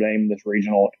like Notre Dame in this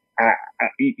regional.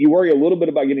 You worry a little bit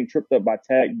about getting tripped up by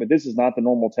Tech, but this is not the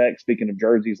normal Tech. Speaking of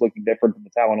jerseys looking different than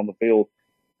the talent on the field,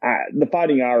 the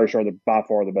Fighting Irish are by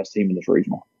far the best team in this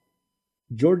regional.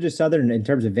 Georgia Southern, in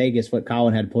terms of Vegas, what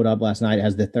Colin had pulled up last night,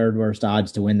 has the 3rd worst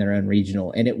odds to win their own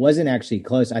regional. And it wasn't actually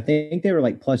close. I think they were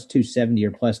like plus 270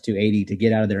 or plus 280 to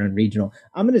get out of their own regional.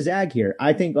 I'm going to zag here.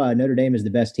 I think Notre Dame is the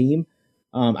best team.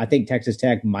 I think Texas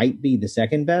Tech might be the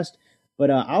 2nd best. But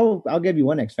I'll give you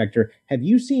one X factor. Have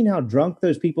you seen how drunk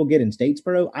those people get in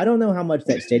Statesboro? I don't know how much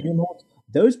that stadium holds.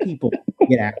 Those people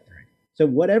get after it. So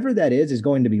whatever that is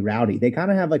going to be rowdy. They kind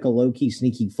of have like a low-key,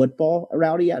 sneaky football, a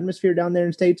rowdy atmosphere down there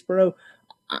in Statesboro.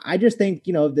 I just think,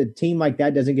 the team like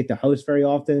that doesn't get to host very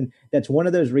often. That's one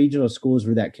of those regional schools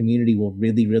where that community will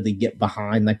really, really get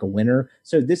behind like a winner.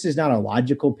 So this is not a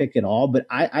logical pick at all, but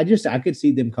I could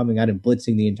see them coming out and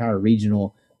blitzing the entire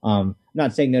regional. I'm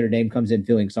not saying Notre Dame comes in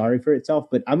feeling sorry for itself,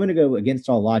 but I'm going to go against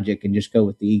all logic and just go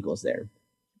with the Eagles there.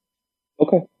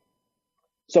 Okay.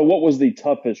 So what was the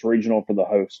toughest regional for the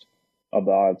host of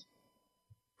the odds?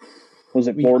 Was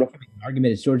it Florida? The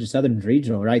argument is Georgia Southern's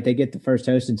regional, right? They get the first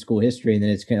host in school history, and then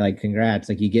it's kind of like, congrats.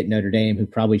 Like, you get Notre Dame, who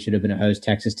probably should have been a host.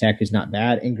 Texas Tech is not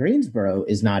bad. And Greensboro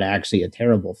is not actually a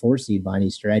terrible 4 seed by any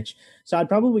stretch. So I'd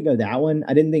probably go that one.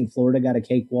 I didn't think Florida got a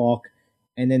cakewalk.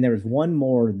 And then there was one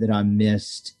more that I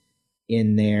missed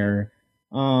in there.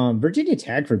 Virginia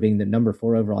Tech for being the number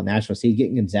 4 overall national seed,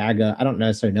 getting Gonzaga. I don't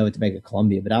necessarily know what to make of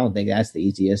Columbia, but I don't think that's the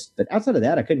easiest. But outside of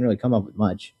that, I couldn't really come up with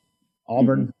much.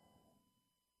 Auburn. Mm-hmm.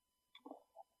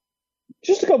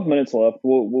 Just a couple minutes left.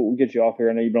 We'll get you off here.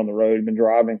 I know you've been on the road, you've been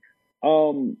driving.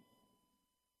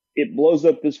 It blows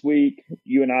up this week.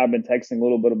 You and I have been texting a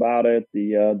little bit about it.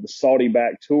 The Saudi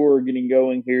back tour getting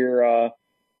going here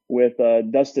with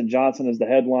Dustin Johnson as the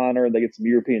headliner. They get some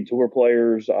European tour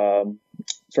players,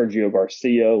 Sergio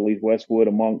Garcia, Lee Westwood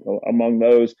among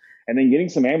those, and then getting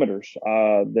some amateurs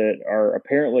that are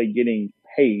apparently getting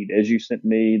paid. As you sent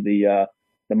me the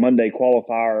Monday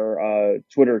qualifier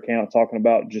Twitter account talking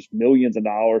about just millions of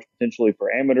dollars potentially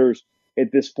for amateurs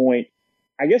at this point.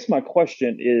 I guess my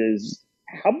question is,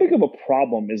 how big of a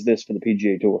problem is this for the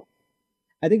PGA Tour?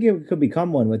 I think it could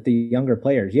become one with the younger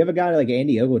players. You have a guy like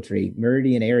Andy Ogletree,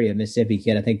 Meridian area, Mississippi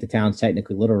kid. I think the town's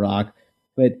technically Little Rock,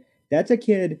 but that's a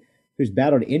kid who's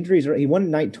battled injuries. He won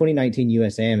 2019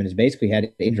 USAM and has basically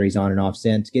had injuries on and off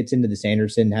since. Gets into the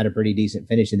Sanderson, had a pretty decent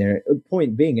finish in there.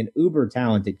 Point being, an uber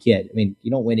talented kid. I mean, you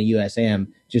don't win a USAM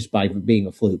just by being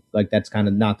a fluke. Like, that's kind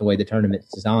of not the way the tournament's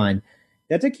designed.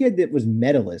 That's a kid that was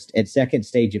medalist at second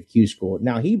stage of Q School.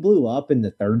 Now, he blew up in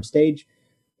the third stage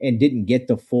and didn't get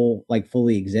the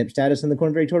fully exempt status in the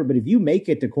Korn Ferry Tour. But if you make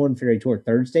it to Korn Ferry Tour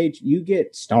third stage, you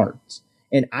get starts.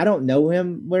 And I don't know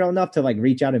him well enough to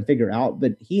reach out and figure out,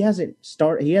 but he hasn't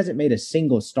made a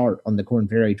single start on the Korn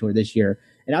Ferry Tour this year.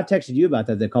 And I've texted you about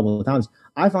that a couple of times.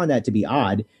 I find that to be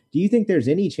odd. Do you think there's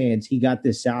any chance he got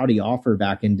this Saudi offer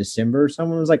back in December?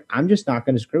 Someone was like, I'm just not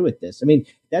going to screw with this. I mean,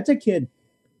 that's a kid.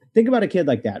 Think about a kid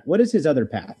like that. What is his other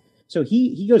path? So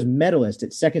he goes medalist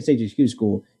at second stage of Q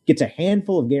School, gets a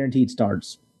handful of guaranteed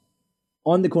starts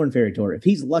on the Korn Ferry Tour. If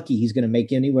he's lucky, he's going to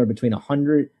make anywhere between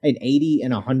 180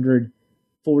 and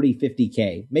 140,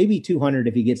 50K, maybe 200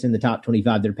 if he gets in the top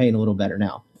 25. They're paying a little better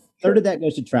now. Third of that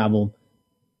goes to travel.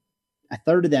 A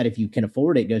third of that, if you can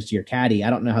afford it, goes to your caddy. I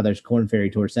don't know how there's Korn Ferry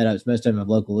Tour setups. Most of them have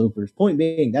local loopers. Point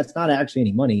being, that's not actually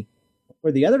any money.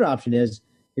 Or the other option is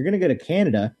you're going to go to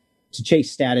Canada to chase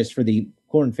status for the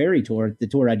Korn Ferry Tour, the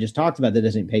tour I just talked about that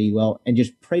doesn't pay you well, and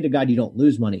just pray to God you don't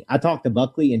lose money. I talked to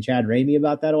Buckley and Chad Ramey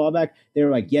about that a while back. They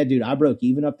were like, yeah, dude, I broke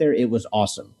even up there. It was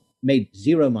awesome. Made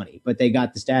zero money, but they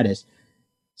got the status.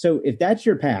 So if that's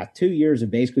your path, 2 years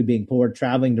of basically being poor,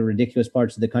 traveling to ridiculous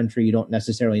parts of the country you don't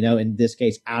necessarily know, in this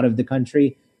case, out of the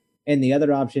country. And the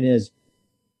other option is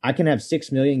I can have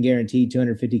 $6 million guaranteed,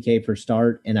 $250K per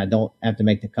start, and I don't have to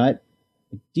make the cut.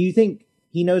 Do you think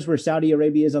he knows where Saudi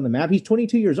Arabia is on the map? He's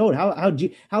 22 years old.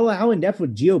 How in depth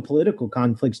with geopolitical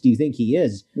conflicts do you think he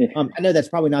is? Yeah. I know that's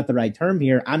probably not the right term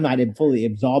here. I'm not fully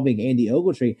absolving Andy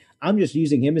Ogletree. I'm just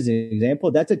using him as an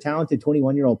example. That's a talented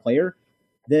 21-year-old player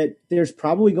that there's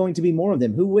probably going to be more of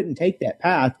them. Who wouldn't take that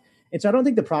path? And so I don't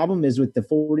think the problem is with the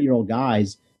 40-year-old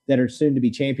guys that are soon to be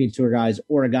Champions Tour guys,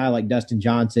 or a guy like Dustin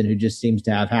Johnson who just seems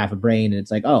to have half a brain and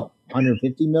it's like, oh,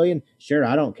 150 million? Sure,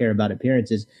 I don't care about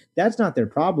appearances. That's not their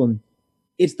problem.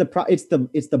 It's the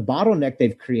bottleneck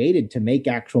they've created to make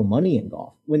actual money in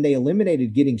golf. When they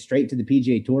eliminated getting straight to the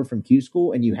PGA Tour from Q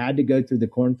School and you had to go through the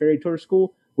Korn Ferry Tour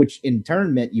school, which in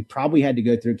turn meant you probably had to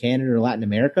go through Canada or Latin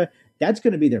America, that's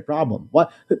going to be their problem.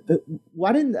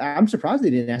 I'm surprised they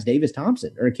didn't ask Davis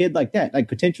Thompson or a kid like that, like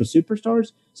potential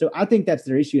superstars. So I think that's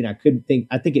their issue, and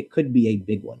I think it could be a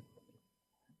big one.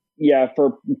 Yeah,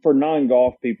 for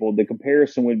non-golf people, the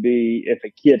comparison would be if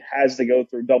a kid has to go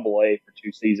through AA for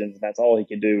 2 seasons, and that's all he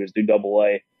can do is do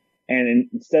AA. And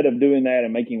instead of doing that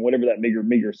and making whatever that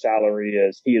meager salary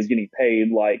is, he is getting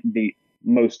paid like the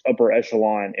most upper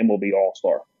echelon MLB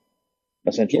All-Star,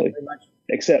 essentially,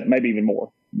 except maybe even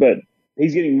more. But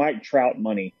he's getting Mike Trout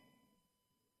money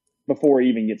before he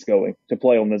even gets going to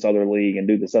play on this other league and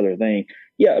do this other thing.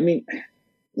 Yeah, I mean,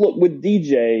 look, with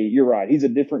DJ, you're right. He's a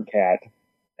different cat.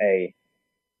 A.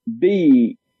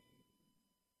 B,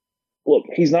 look,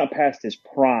 he's not past his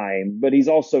prime, but he's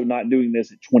also not doing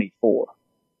this at 24.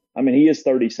 I mean, he is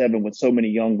 37 with so many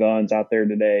young guns out there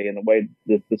today and the way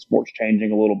the sport's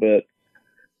changing a little bit.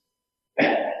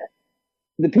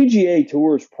 The PGA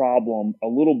Tour's problem a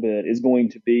little bit is going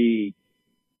to be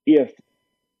if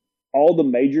all the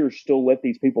majors still let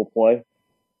these people play,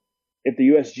 if the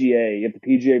USGA, if the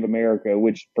PGA of America,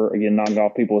 which for, again,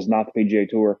 non-golf people is not the PGA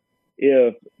Tour,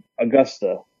 if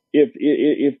Augusta, if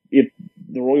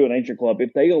the Royal Nature Club,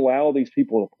 if they allow these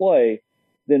people to play,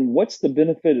 then what's the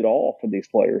benefit at all for these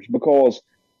players? Because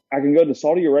I can go to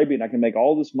Saudi Arabia and I can make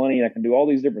all this money and I can do all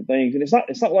these different things. And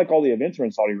it's not like all the events are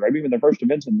in Saudi Arabia, even their first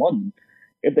events in London.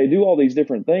 If they do all these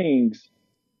different things,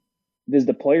 does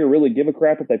the player really give a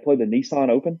crap if they play the Nissan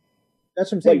Open?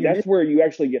 That's what I'm saying. Like, that's where you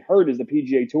actually get hurt is the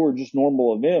PGA Tour, just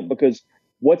normal event, because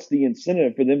what's the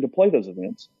incentive for them to play those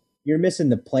events? You're missing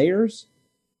the players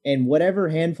and whatever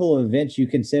handful of events you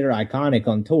consider iconic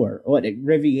on tour. What,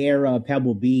 Riviera,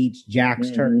 Pebble Beach, Jack's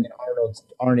tournament,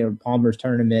 Arnold Palmer's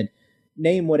tournament.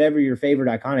 Name whatever your favorite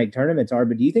iconic tournaments are,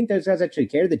 but do you think those guys actually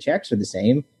care? The checks are the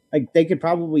same. Like, they could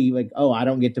probably I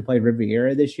don't get to play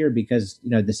Riviera this year because,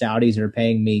 the Saudis are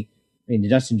paying me, in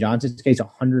Dustin Johnson's case,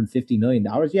 $150 million.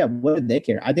 Yeah, what do they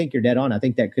care? I think you're dead on. I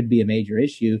think that could be a major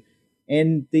issue.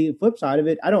 And the flip side of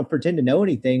it, I don't pretend to know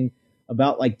anything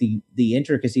about the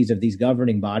intricacies of these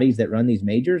governing bodies that run these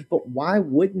majors, but why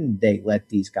wouldn't they let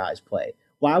these guys play?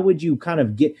 Why would you kind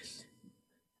of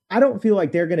I don't feel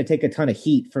like they're going to take a ton of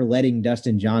heat for letting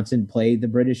Dustin Johnson play the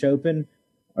British Open,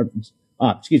 or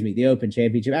the Open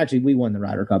Championship. Actually, we won the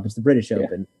Ryder Cup. It's the British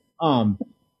Open.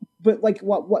 But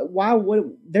why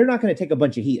would they're not going to take a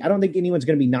bunch of heat? I don't think anyone's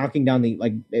going to be knocking down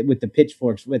with the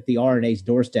pitchforks with the R&A's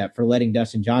doorstep for letting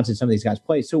Dustin Johnson, some of these guys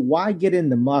play. So why get in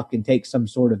the muck and take some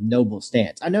sort of noble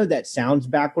stance? I know that sounds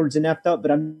backwards and effed up,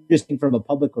 but I'm just thinking from a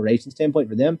public relations standpoint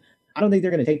for them, I don't think they're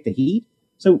going to take the heat.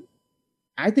 So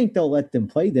I think they'll let them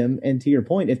play them. And to your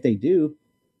point, if they do,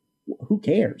 who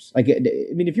cares?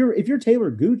 If you're Taylor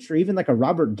Gooch or even like a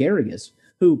Robert Garrigus,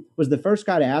 who was the first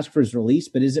guy to ask for his release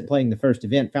but isn't playing the first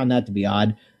event, found that to be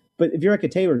odd. But if you're like a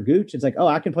Taylor Gooch, it's like, oh,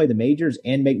 I can play the majors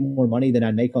and make more money than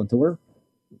I make on tour.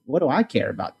 What do I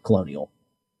care about Colonial?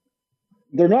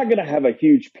 They're not going to have a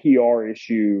huge PR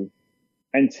issue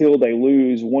until they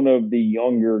lose one of the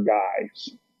younger guys.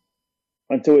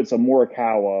 Until it's a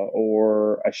Morikawa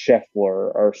or a Scheffler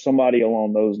or somebody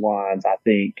along those lines, I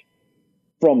think,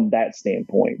 from that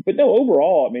standpoint. But no,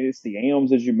 overall, it's the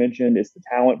AMs, as you mentioned. It's the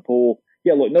talent pool.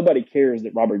 Yeah, look, nobody cares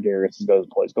that Robert Garris goes to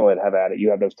place. Go ahead, have at it. You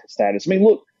have those status.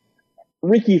 Look,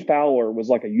 Ricky Fowler was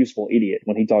like a useful idiot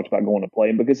when he talked about going to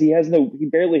play because he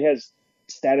barely has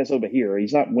status over here.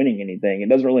 He's not winning anything. It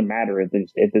doesn't really matter at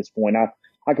this point.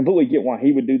 I completely get why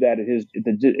he would do that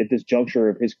at this juncture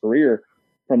of his career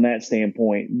from that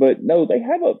standpoint. But no,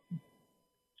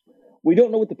 we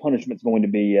don't know what the punishment's going to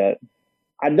be yet.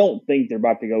 I don't think they're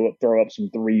about to throw up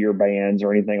some 3-year bans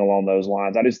or anything along those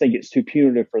lines. I just think it's too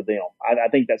punitive for them. I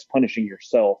think that's punishing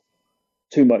yourself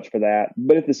too much for that.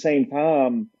 But at the same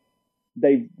time,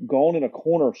 they've gone in a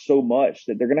corner so much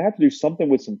that they're going to have to do something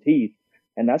with some teeth.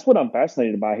 And that's what I'm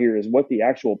fascinated by here is what the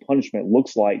actual punishment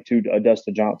looks like to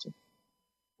Dustin Johnson.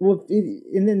 Well,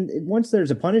 and then once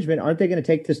there's a punishment, aren't they going to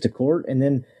take this to court? And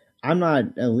then I'm not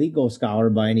a legal scholar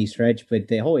by any stretch, but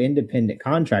the whole independent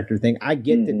contractor thing, I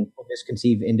get that people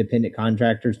misconceive independent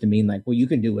contractors to mean like, well, you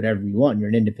can do whatever you want. You're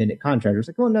an independent contractor. It's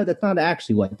like, well, no, that's not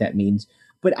actually what that means.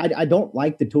 But I don't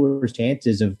like the tour's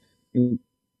chances of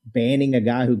banning a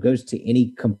guy who goes to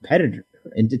any competitor.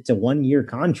 And it's a 1-year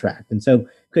contract. And so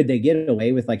could they get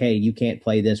away with like, hey, you can't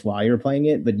play this while you're playing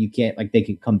it, but you can't, like they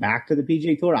could come back to the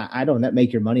PGA Tour. I don't know,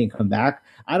 make your money and come back.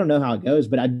 I don't know how it goes,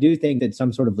 but I do think that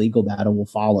some sort of legal battle will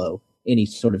follow any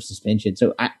sort of suspension.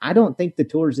 So I don't think the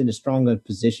tour is in as strong a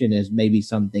position as maybe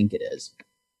some think it is.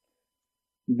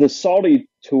 The Saudi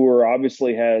tour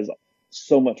obviously has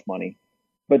so much money,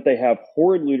 but they have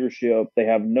horrid leadership. They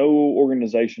have no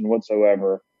organization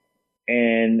whatsoever.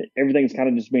 And everything's kind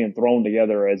of just being thrown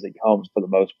together as it comes for the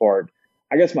most part.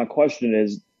 I guess my question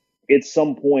is, at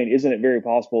some point, isn't it very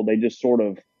possible they just sort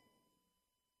of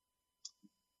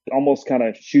almost kind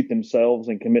of shoot themselves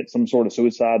and commit some sort of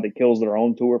suicide that kills their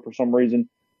own tour for some reason?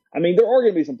 There are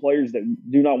going to be some players that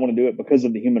do not want to do it because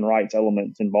of the human rights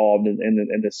elements involved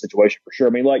in this situation for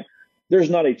sure. There's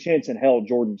not a chance in hell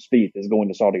Jordan Spieth is going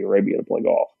to Saudi Arabia to play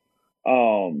golf.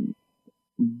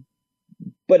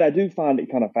 But I do find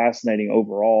it kind of fascinating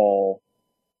overall.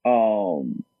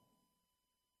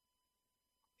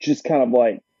 Just kind of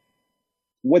like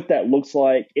what that looks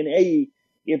like. And A,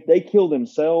 if they kill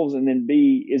themselves, and then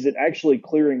B, is it actually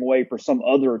clearing way for some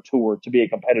other tour to be a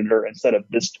competitor instead of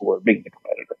this tour being the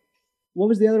competitor? What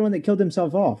was the other one that killed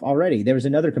himself off already? There was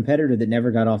another competitor that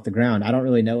never got off the ground. I don't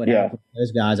really know what happened to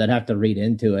those guys. I'd have to read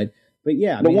into it. But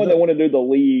yeah. The one that wanted to do the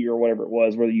league or whatever it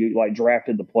was, where you like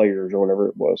drafted the players or whatever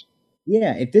it was.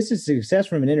 Yeah, if this is a success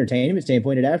from an entertainment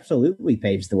standpoint, it absolutely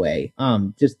paves the way.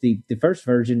 Just the first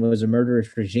version was a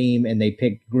murderous regime, and they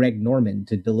picked Greg Norman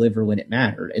to deliver when it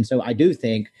mattered. And so I do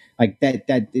think like that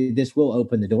this will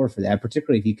open the door for that,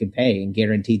 particularly if you can pay and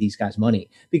guarantee these guys money,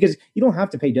 because you don't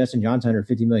have to pay Dustin Johnson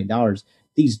 $150 million.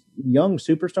 These young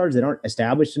superstars that aren't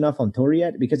established enough on tour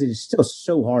yet, because it is still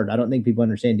so hard. I don't think people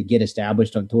understand to get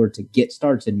established on tour, to get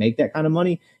starts and make that kind of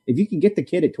money. If you can get the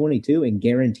kid at 22 and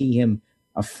guarantee him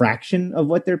a fraction of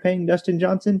what they're paying Dustin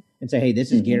Johnson and say, hey,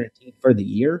 this is guaranteed for the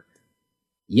year.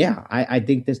 Yeah, I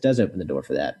think this does open the door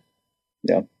for that.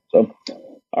 Yeah. So,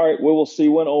 all right, we'll see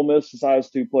when Ole Miss decides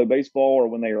to play baseball, or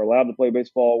when they are allowed to play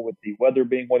baseball, with the weather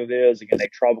being what it is. Again, a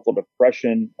tropical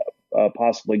depression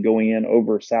possibly going in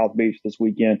over South Beach this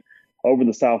weekend, over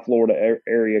the South Florida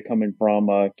area coming from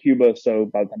Cuba. So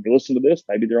by the time you listen to this,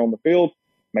 maybe they're on the field.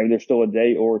 Maybe they're still a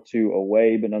day or two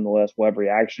away, but nonetheless, we'll have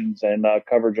reactions and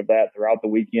coverage of that throughout the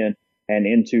weekend and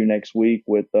into next week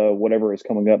with whatever is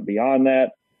coming up beyond that.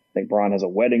 I think Brian has a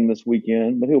wedding this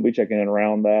weekend, but he'll be checking in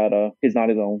around that. It's not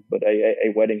his own, but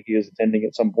a wedding he is attending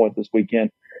at some point this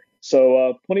weekend.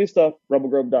 So plenty of stuff,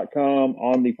 rebelgrove.com,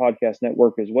 on the podcast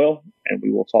network as well. And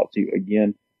we will talk to you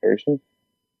again very soon.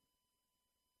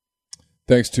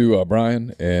 Thanks to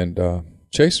Brian and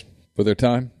Chase for their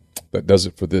time. That does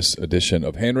it for this edition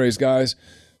of Hand Raise, guys.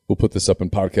 We'll put this up in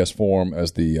podcast form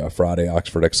as the Friday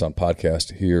Oxford Exxon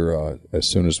podcast here as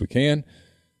soon as we can.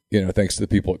 Thanks to the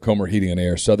people at Comer Heating and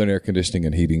Air, Southern Air Conditioning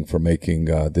and Heating, for making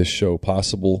this show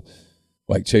possible.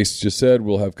 Like Chase just said,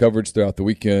 we'll have coverage throughout the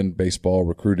weekend, baseball,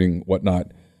 recruiting,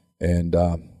 whatnot, and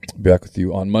be back with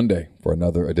you on Monday for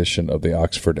another edition of the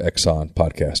Oxford Exxon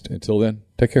podcast. Until then,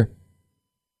 take care.